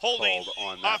holding called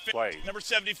on that play. Number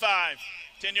 75,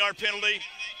 10-yard penalty.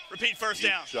 Repeat first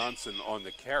down. Johnson on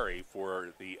the carry for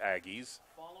the Aggies.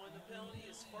 Following the penalty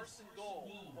is first and goal.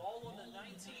 Ball on the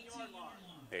 19-yard line.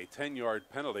 A 10-yard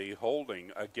penalty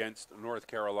holding against North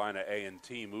Carolina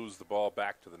A&T moves the ball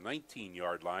back to the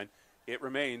 19-yard line. It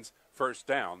remains first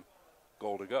down.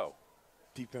 Goal to go.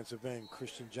 Defensive end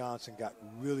Christian Johnson got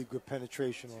really good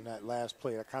penetration on that last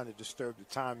play. That kind of disturbed the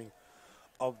timing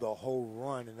of the whole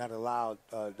run, and that allowed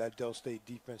that Del State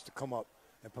defense to come up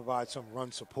and provide some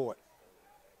run support.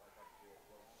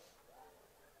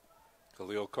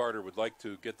 Khalil Carter would like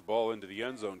to get the ball into the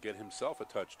end zone, get himself a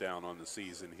touchdown on the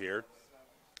season here.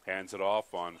 Hands it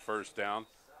off on first down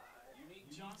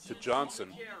to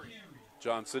Johnson.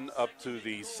 Johnson up to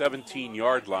the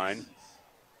 17-yard line.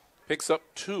 Picks up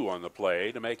 2 on the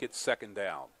play to make it second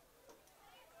down.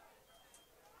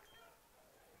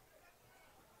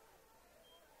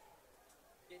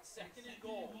 It's second and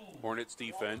goal. Hornets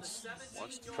defense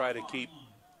wants to try to keep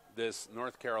this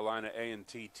North Carolina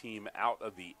A&T team out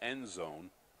of the end zone.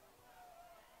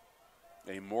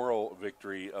 A moral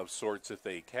victory of sorts if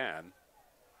they can.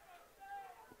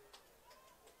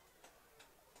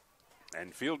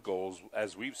 And field goals,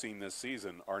 as we've seen this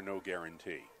season, are no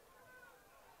guarantee.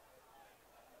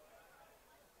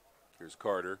 Here's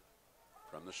Carter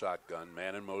from the shotgun,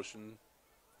 man in motion,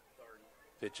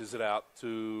 pitches it out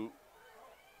to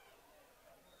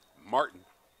Martin.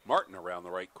 Martin around the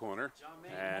right corner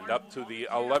and up to the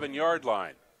 11-yard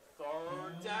line.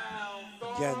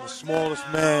 Again, the smallest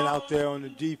man out there on the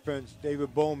defense,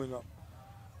 David Bowman,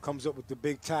 comes up with the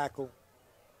big tackle.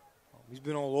 He's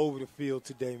been all over the field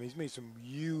today. He's made some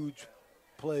huge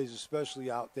plays, especially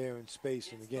out there in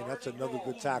space. And again, that's another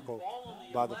good tackle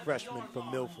by the freshman from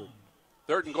Milford.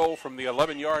 Third and goal from the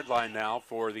 11-yard line now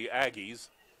for the Aggies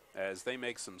as they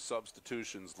make some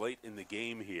substitutions late in the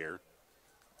game here.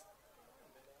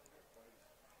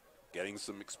 Getting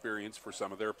some experience for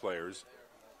some of their players.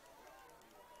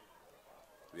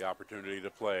 The opportunity to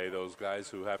play, those guys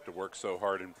who have to work so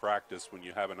hard in practice. When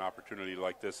you have an opportunity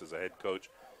like this as a head coach,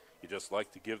 you just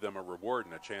like to give them a reward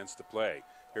and a chance to play.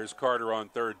 Here's Carter on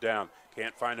third down.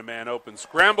 Can't find a man open.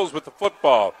 Scrambles with the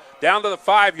football. Down to the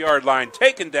 5-yard line.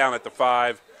 Taken down at the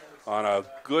 5 on a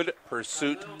good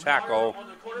pursuit tackle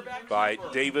by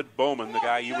David Bowman, the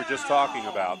guy you were just talking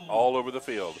about, all over the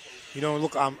field. You know,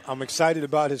 look, I'm excited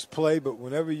about his play, but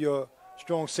whenever your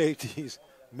strong safety is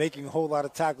making a whole lot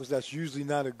of tackles, that's usually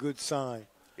not a good sign.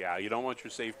 Yeah, you don't want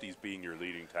your safeties being your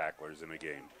leading tacklers in a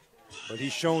game. But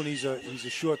he's shown he's a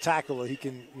sure tackler. He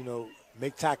can,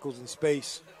 make tackles in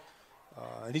space.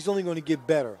 And he's only going to get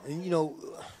better. And,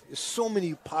 there's so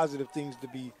many positive things to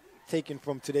be taken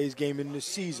from today's game in this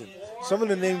season. Some of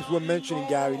the names we're mentioning,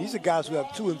 Gary, these are guys who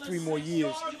have 2 and 3 more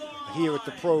years here at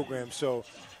the program. So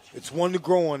it's one to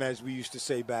grow on, as we used to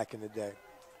say back in the day.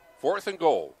 4th and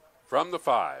goal from the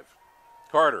 5.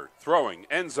 Carter throwing,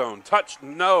 end zone, touch,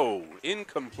 no,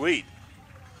 incomplete.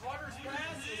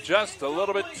 Just a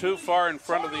little bit too far in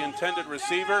front of the intended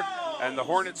receiver, and the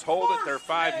Hornets hold at their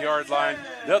 5-yard line.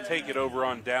 They'll take it over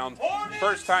on downs.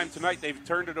 First time tonight they've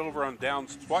turned it over on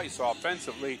downs twice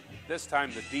offensively. This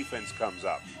time the defense comes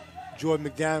up. Jordan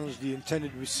McDaniels, the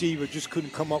intended receiver, just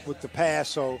couldn't come up with the pass,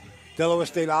 so Delaware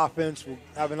State offense will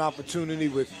have an opportunity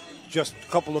with just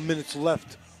a couple of minutes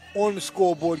left on the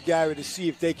scoreboard, Gary, to see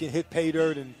if they can hit pay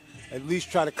dirt and at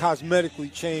least try to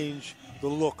cosmetically change the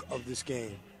look of this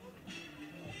game.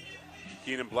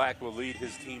 Keenan Black will lead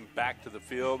his team back to the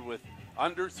field with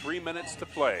under 3 minutes to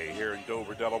play here in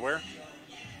Dover, Delaware.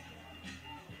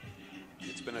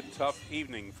 It's been a tough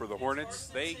evening for the Hornets.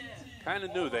 They kind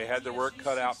of knew they had their work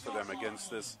cut out for them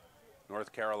against this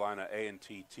North Carolina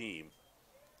A&T team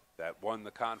that won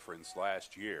the conference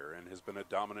last year and has been a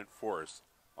dominant force.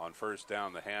 On first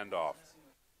down, the handoff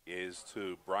is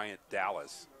to Bryant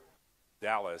Dallas.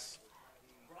 Dallas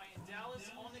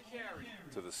on the carry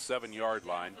to the 7-yard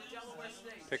line.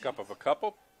 Pickup of a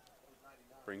couple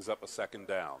brings up a second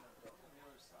down.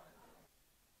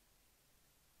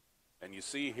 And you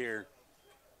see here,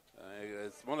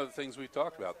 it's one of the things we've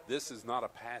talked about. This is not a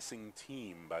passing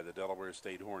team by the Delaware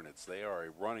State Hornets. They are a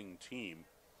running team.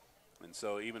 And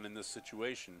so even in this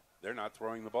situation, they're not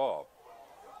throwing the ball.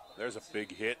 There's a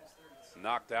big hit,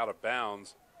 knocked out of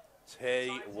bounds. Ty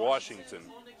Washington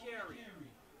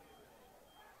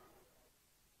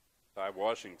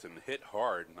hit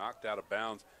hard, knocked out of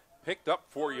bounds, picked up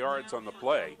 4 yards on the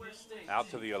play, out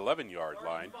to the 11-yard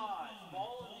line.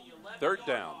 Third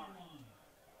down.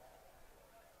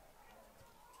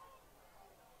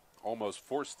 Almost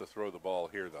forced to throw the ball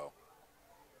here, though.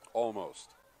 Almost.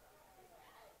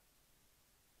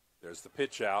 There's the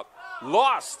pitch out.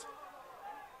 Lost.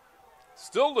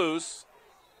 Still loose.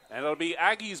 And it'll be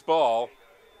Aggies ball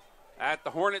at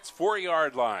the Hornets'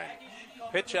 4-yard line.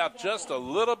 Pitch out just a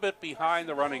little bit behind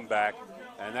the running back,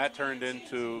 and that turned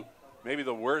into maybe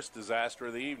the worst disaster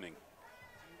of the evening.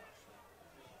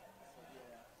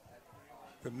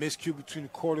 The miscue between the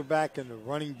quarterback and the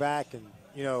running back, and,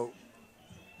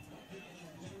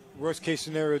 worst case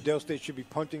scenario, Del State should be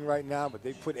punting right now, but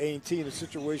they put A&T in a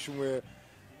situation where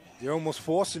they're almost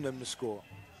forcing them to score.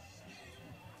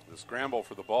 The scramble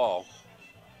for the ball,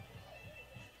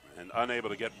 and unable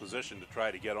to get position to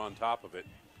try to get on top of it.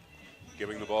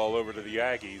 Giving the ball over to the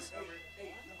Aggies.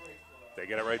 They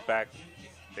get it right back.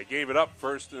 They gave it up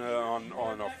first on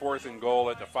a 4th and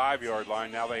goal at the 5-yard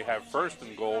line. Now they have 1st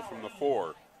and goal from the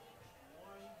 4.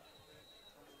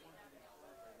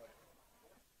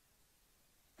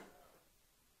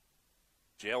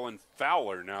 Jalen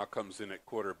Fowler now comes in at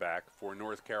quarterback for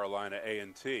North Carolina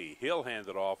A&T. He'll hand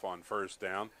it off on first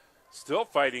down. Still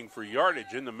fighting for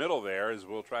yardage in the middle there as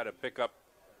we'll try to pick up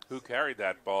who carried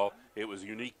that ball. It was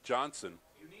Unique Johnson.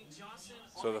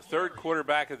 So the third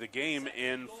quarterback of the game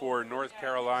in for North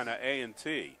Carolina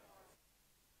A&T.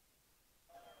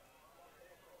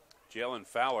 Jalen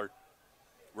Fowler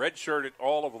redshirted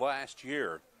all of last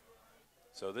year.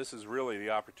 So this is really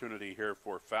the opportunity here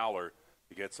for Fowler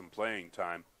to get some playing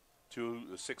time.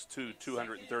 6'2",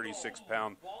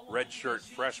 236-pound redshirt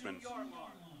freshman.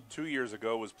 2 years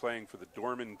ago was playing for the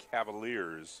Dorman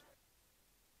Cavaliers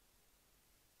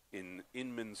in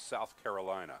Inman, South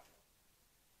Carolina.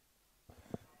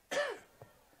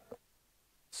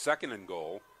 2nd and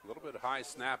goal. A little bit high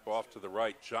snap off to the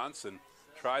right. Johnson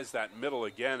tries that middle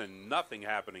again, and nothing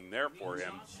happening there for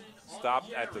him.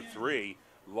 Stopped at the 3.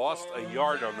 Lost a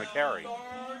yard on the carry.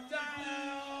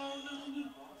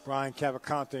 Brian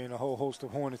Cavalcante and a whole host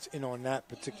of Hornets in on that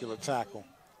particular tackle.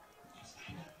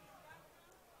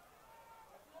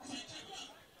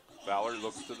 Fowler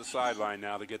looks to the sideline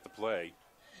now to get the play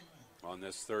on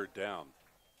this 3rd down.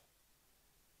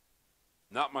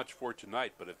 Not much for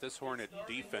tonight, but if this Hornet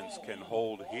defense can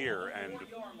hold here and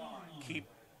keep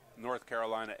North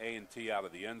Carolina A&T out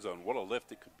of the end zone. What a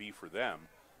lift it could be for them.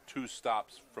 2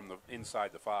 stops from the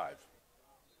inside the 5.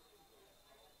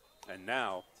 And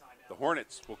now the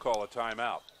Hornets will call a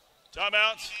timeout.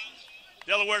 Timeout.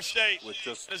 Delaware State. With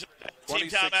just This is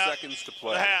 26 seconds to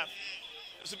play. The half.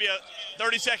 This will be a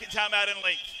 30-second timeout in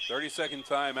length. 30-second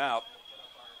timeout.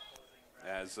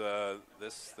 As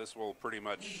this will pretty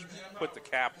much put the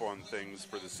cap on things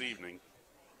for this evening.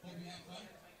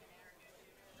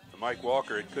 To Mike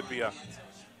Walker, it could be a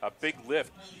big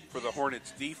lift for the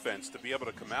Hornets defense to be able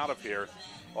to come out of here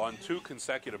on 2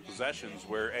 consecutive possessions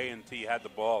where A&T had the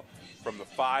ball from the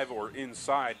 5 or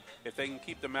inside, if they can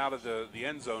keep them out of the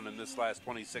end zone in this last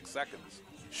 26 seconds.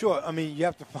 Sure. I mean, you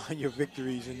have to find your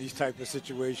victories in these type of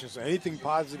situations. So anything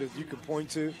positive you can point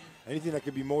to, anything that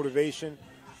could be motivation,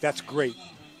 that's great.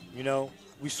 You know,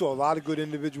 we saw a lot of good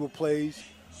individual plays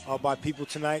by people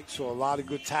tonight, saw a lot of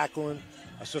good tackling.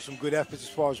 I saw some good efforts as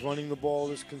far as running the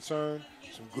ball is concerned,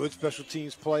 some good special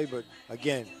teams play, but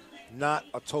again, not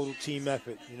a total team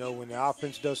effort. You know, when the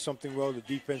offense does something well, the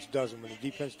defense doesn't. When the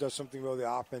defense does something well,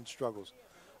 the offense struggles.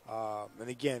 And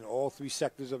again, all 3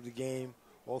 sectors of the game,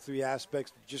 all 3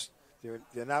 aspects, just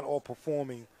they're not all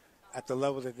performing at the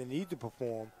level that they need to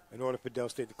perform in order for Del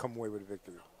State to come away with a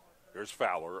victory. Here's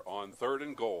Fowler on 3rd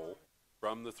and goal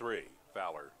from the 3.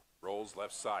 Fowler rolls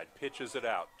left side, pitches it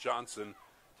out. Johnson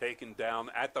taken down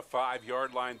at the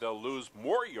 5-yard line. They'll lose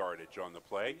more yardage on the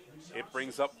play. It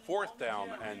brings up 4th down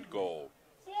and goal.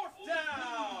 4th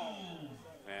down.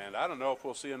 And I don't know if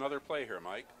we'll see another play here,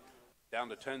 Mike. Down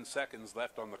to 10 seconds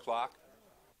left on the clock.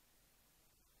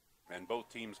 And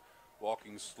both teams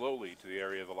walking slowly to the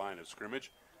area of the line of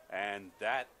scrimmage. And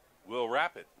that will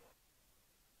wrap it.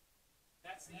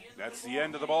 That's the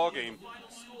end of the ball game.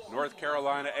 North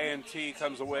Carolina A&T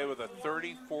comes away with a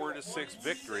 34-6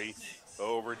 victory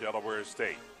over Delaware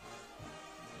State.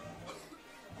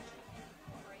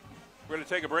 We're going to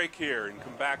take a break here and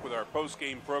come back with our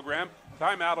post-game program.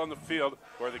 Timeout on the field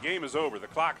where the game is over. The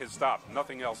clock has stopped.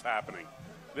 Nothing else happening.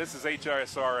 This is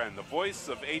HISRN, the voice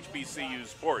of HBCU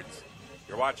sports.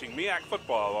 You're watching MEAC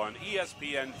Football on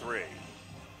ESPN3.